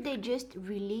not sure if they just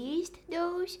released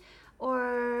those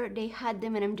or they had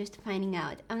them and I'm just finding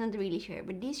out. I'm not really sure,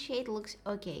 but this shade looks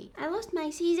okay. I lost my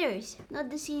scissors, not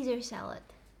the Caesar salad.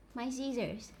 My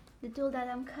scissors, the tool that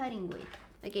I'm cutting with.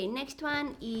 Okay, next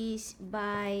one is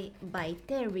by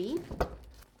Terry.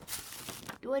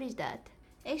 What is that?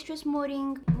 Extra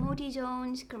smoothing,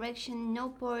 multi-zones, correction, no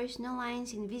pores, no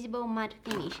lines, invisible matte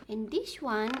finish. And this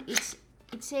one,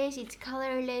 it says it's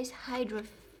colorless hydro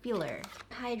filler.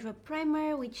 Hydro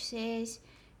primer, which says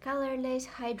colorless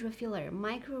hydro filler,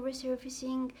 micro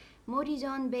resurfacing,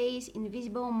 multi-zone base,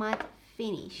 invisible matte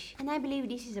finish. And I believe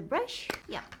this is a brush.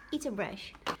 Yeah, it's a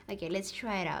brush. Okay, let's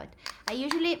try it out. I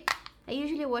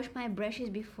usually wash my brushes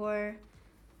before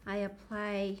I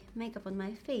apply makeup on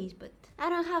my face, but I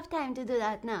don't have time to do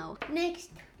that now.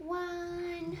 Next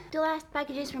one. The last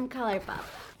packages from ColourPop.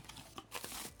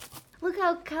 Look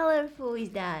how colorful is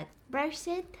that. Brush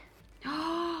set.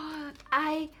 Oh,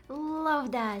 I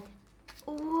love that.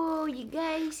 Oh, you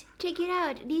guys, check it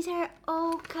out. These are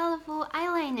all colorful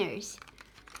eyeliners.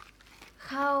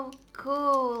 How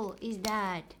cool is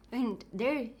that? And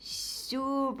they're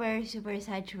super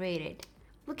saturated.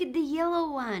 Look at the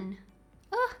yellow one.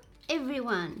 Oh,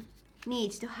 everyone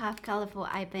needs to have colorful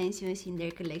eye pencils in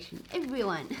their collection.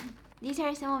 Everyone. These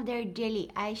are some of their jelly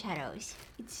eyeshadows.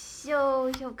 It's so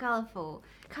colorful.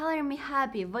 Color Me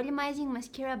Happy Volumizing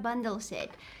Mascara Bundle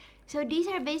Set. So these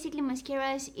are basically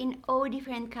mascaras in all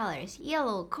different colors.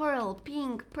 Yellow, coral,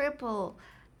 pink, purple,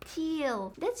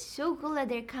 teal. That's so cool that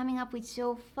they're coming up with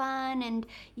so fun and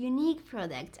unique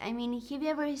products. I mean, have you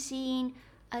ever seen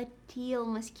a teal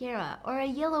mascara or a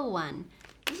yellow one?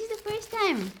 This is the first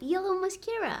time. Yellow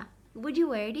mascara. Would you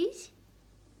wear this?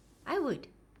 I would.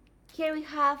 Here we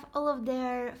have all of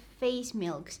their face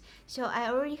milks. So I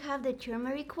already have the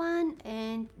turmeric one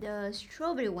and the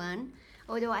strawberry one,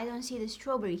 although I don't see the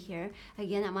strawberry here.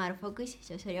 Again, I'm out of focus,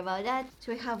 so sorry about that.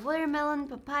 So we have watermelon,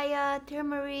 papaya,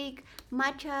 turmeric,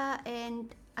 matcha,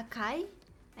 and acai.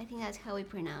 I think that's how we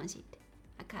pronounce it.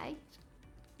 Acai?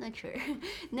 Not sure.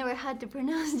 Never had to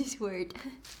pronounce this word.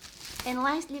 And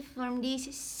lastly, from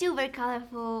this super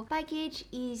colorful package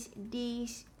is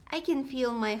this. I can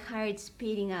feel my heart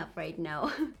speeding up right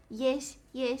now. Yes,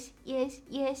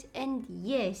 and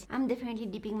yes. I'm definitely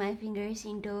dipping my fingers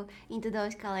into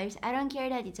those colors. I don't care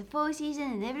that it's a fall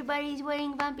season and everybody is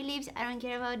wearing vampy lips. I don't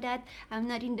care about that. I'm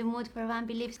not in the mood for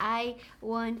vampy lips. I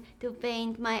want to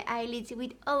paint my eyelids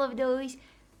with all of those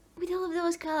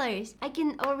colors. I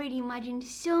can already imagine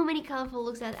so many colorful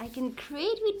looks that I can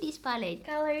create with this palette.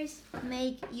 Colors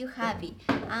make you happy.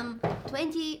 I'm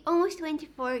almost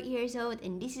 24 years old,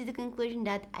 and this is the conclusion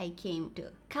that I came to.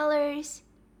 Colors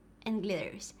and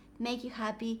glitters make you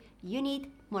happy. You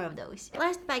need more of those.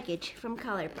 Last package from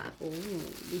ColourPop. Oh,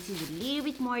 this is a little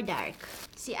bit more dark.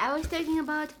 See, I was talking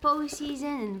about fall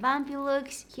season and vampy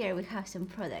looks. Here we have some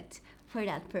products for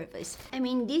that purpose. I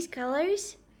mean, these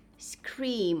colors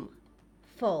scream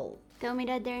fall. Tell me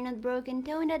that they're not broken.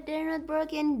 Tell me that they're not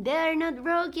broken. They're not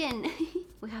broken.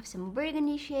 We have some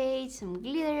burgundy shades, some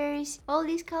glitters. All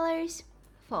these colors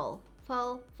fall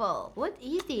fall. What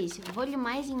is this?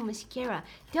 Volumizing mascara.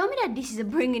 Tell me that this is a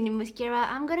burgundy mascara.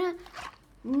 I'm gonna...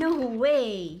 No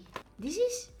way. This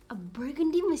is a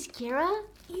burgundy mascara?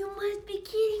 You must be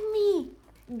kidding me.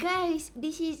 Guys,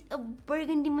 this is a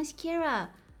burgundy mascara.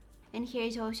 And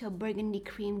here's also burgundy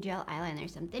cream gel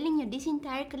eyeliners. I'm telling you, this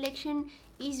entire collection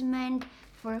is meant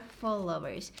for fall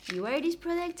lovers. You wear these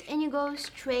products and you go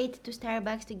straight to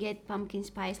Starbucks to get pumpkin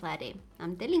spice latte.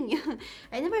 I'm telling you.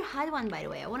 I never had one, by the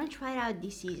way. I want to try it out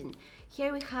this season.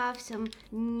 Here we have some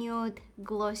nude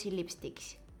glossy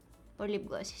lipsticks. Or lip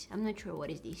glosses. I'm not sure what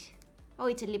is this. Oh,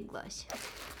 it's a lip gloss.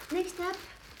 Next up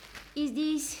is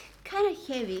this kind of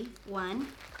heavy one.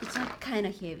 It's not kind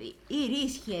of heavy. It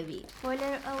is heavy.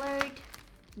 Spoiler alert.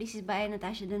 This is by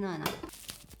Natasha Denona.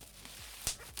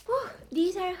 Whew,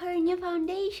 these are her new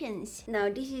foundations. Now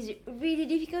this is really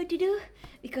difficult to do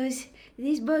because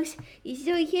this box is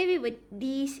so heavy, but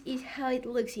this is how it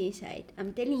looks inside.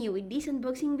 I'm telling you, with this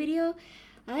unboxing video,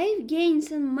 I've gained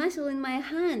some muscle in my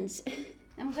hands.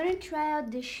 I'm gonna try out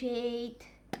the shade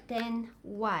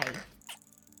 10Y.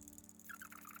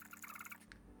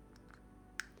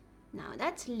 Now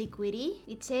that's liquidy.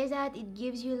 It says that it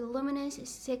gives you a luminous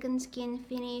second skin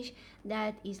finish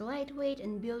that is lightweight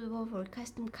and buildable for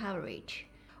custom coverage.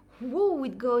 Whoa,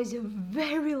 it goes a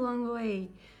very long way.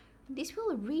 This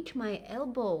will reach my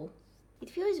elbow. It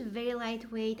feels very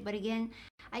lightweight, but again,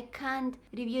 I can't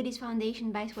review this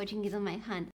foundation by swatching it on my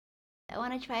hand. I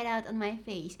want to try it out on my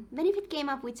face. Benefit came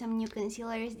up with some new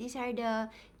concealers. These are the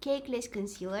cakeless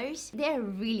concealers. They're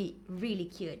really, really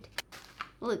cute.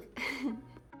 Look.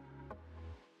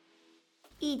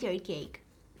 Eat your cake.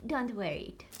 Don't wear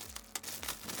it.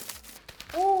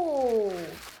 Oh!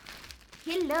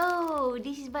 Hello!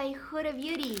 This is by Huda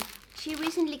Beauty. She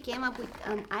recently came up with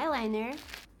an eyeliner.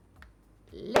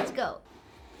 Let's go.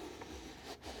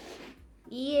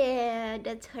 Yeah,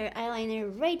 that's her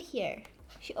eyeliner right here.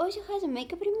 She also has a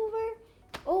makeup remover.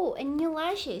 Oh, and new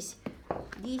lashes.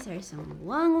 These are some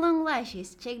long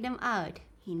lashes. Check them out.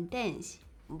 Intense.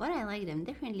 But I like them.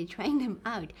 Definitely trying them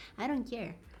out. I don't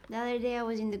care. The other day I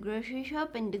was in the grocery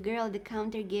shop and the girl at the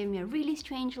counter gave me a really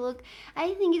strange look.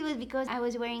 I think it was because I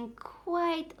was wearing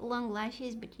quite long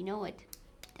lashes, but you know what?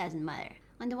 Doesn't matter.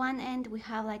 On the one end we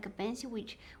have like a pencil,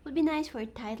 which would be nice for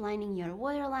tight lining your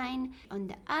waterline. On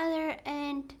the other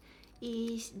end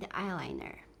is the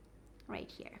eyeliner. Right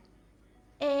here.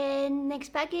 And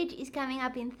next package is coming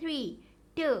up in 3,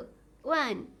 2,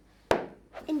 1.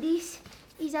 And this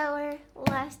is our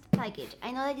last package.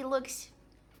 I know that it looks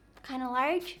kind of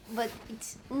large, but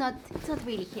it's not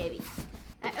really heavy.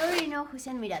 I already know who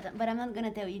sent me that, but I'm not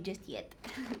gonna tell you just yet.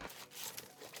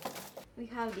 We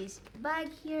have this bag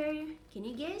here. Can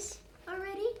you guess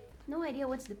already? No idea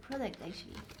what's the product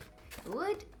actually.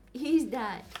 What is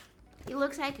that? It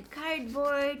looks like a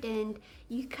cardboard and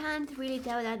you can't really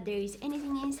tell that there is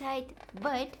anything inside,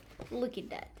 but look at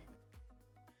that.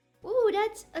 Ooh,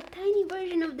 that's a tiny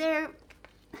version of their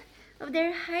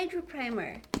hydro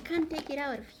primer. I can't take it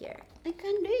out of here. I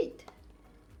can't do it.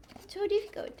 It's so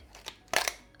difficult.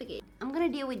 Okay, I'm gonna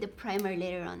deal with the primer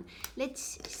later on.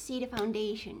 Let's see the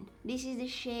foundation. This is the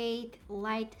shade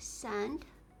Light Sand.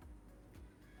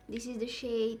 This is the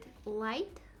shade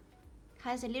Light.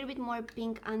 Has a little bit more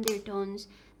pink undertones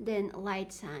than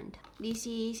Light Sand. This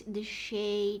is the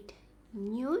shade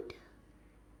Nude.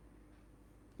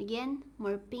 Again,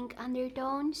 more pink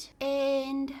undertones.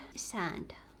 And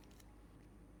Sand.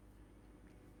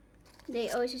 They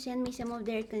also sent me some of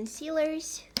their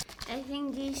concealers. I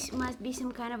think this must be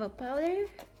some kind of a powder.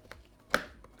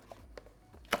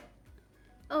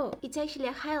 Oh, it's actually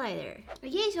a highlighter.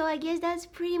 Okay, so I guess that's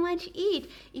pretty much it.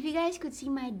 If you guys could see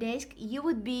my desk, you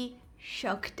would be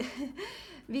shocked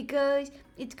because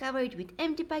it's covered with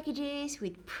empty packages,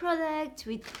 with products,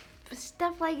 with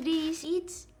stuff like this.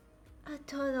 It's a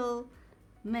total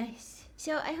mess.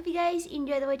 So I hope you guys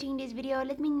enjoyed watching this video.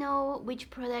 Let me know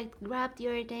which product grabbed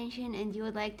your attention and you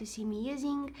would like to see me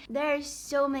using. There are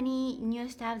so many new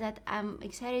stuff that I'm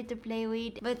excited to play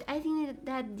with, but I think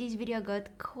that this video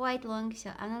got quite long,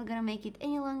 so I'm not gonna make it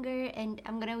any longer, and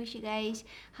I'm gonna wish you guys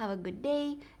have a good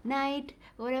day, night,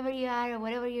 whatever you are or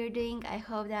whatever you're doing. I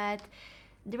hope that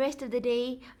the rest of the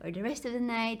day or the rest of the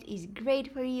night is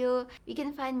great for you. You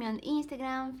can find me on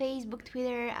Instagram, Facebook,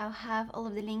 Twitter. I'll have all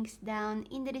of the links down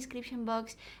in the description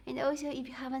box. And also, if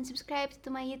you haven't subscribed to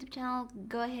my YouTube channel,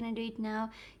 go ahead and do it now.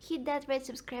 Hit that red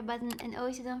subscribe button, and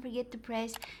also don't forget to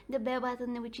press the bell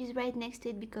button, which is right next to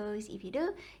it, because if you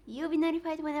do, you'll be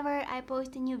notified whenever I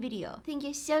post a new video. Thank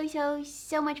you so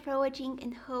much for watching,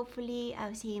 and hopefully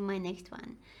I'll see you in my next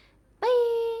one.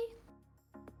 Bye!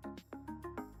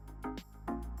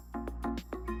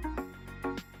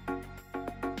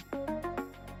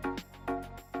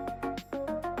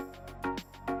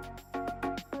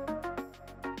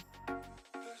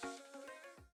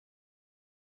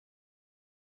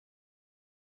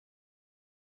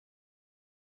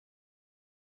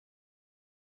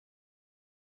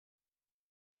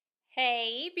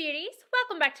 Hey beauties,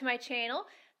 welcome back to my channel.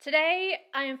 Today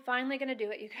I am finally going to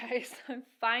do it, you guys. I'm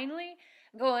finally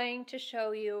going to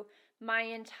show you my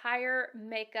entire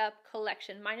makeup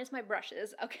collection, minus my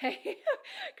brushes, okay?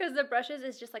 Because the brushes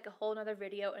is just like a whole nother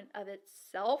video in of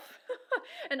itself.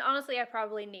 And honestly, I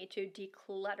probably need to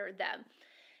declutter them.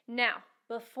 Now,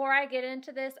 before I get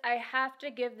into this, I have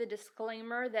to give the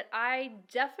disclaimer that I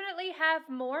definitely have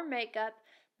more makeup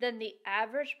than the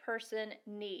average person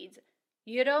needs.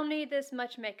 You don't need this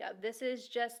much makeup. This is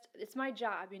just, it's my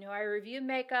job. You know, I review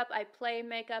makeup, I play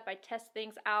makeup, I test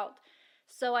things out.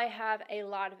 So I have a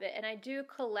lot of it. And I do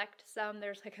collect some.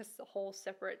 There's like a whole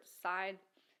separate side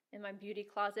in my beauty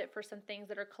closet for some things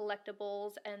that are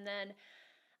collectibles. And then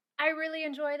I really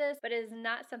enjoy this, but it is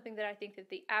not something that I think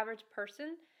that the average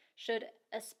person should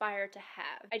aspire to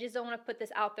have. I just don't want to put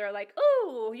this out there like,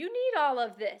 oh, you need all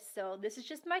of this. So this is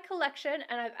just my collection,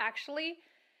 and I've actually,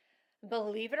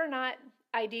 believe it or not,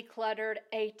 I decluttered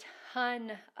a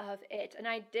ton of it. And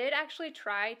I did actually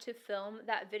try to film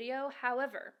that video.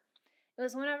 However, it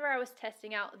was whenever I was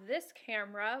testing out this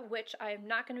camera, which I am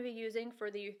not going to be using for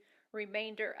the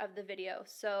remainder of the video.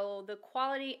 So the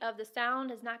quality of the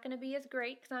sound is not going to be as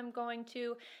great because I'm going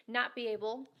to not be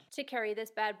able to carry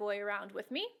this bad boy around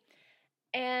with me.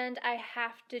 And I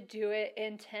have to do it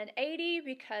in 1080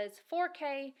 because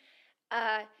 4K,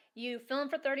 you film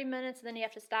for 30 minutes and then you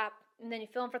have to stop, and then you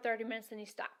film for 30 minutes and you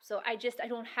stop. So I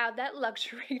don't have that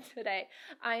luxury today.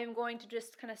 I am going to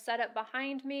just kind of set up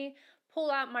behind me, pull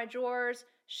out my drawers,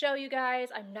 show you guys.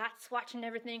 I'm not swatching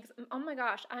everything because, oh my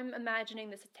gosh, I'm imagining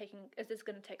this is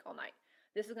going to take all night.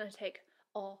 This is going to take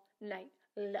all night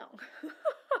long.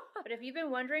 But if you've been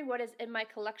wondering what is in my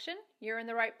collection, you're in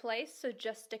the right place, so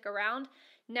just stick around.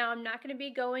 Now, I'm not going to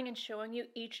be going and showing you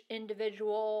each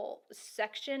individual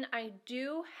section. I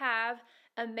do have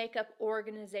a makeup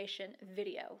organization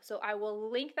video, so I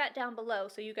will link that down below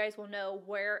so you guys will know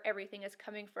where everything is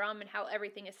coming from and how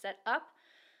everything is set up.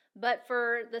 But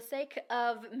for the sake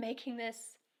of making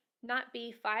this not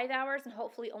be 5 hours and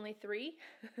hopefully only 3,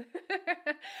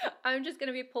 I'm just going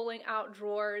to be pulling out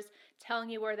drawers, telling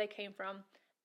you where they came from,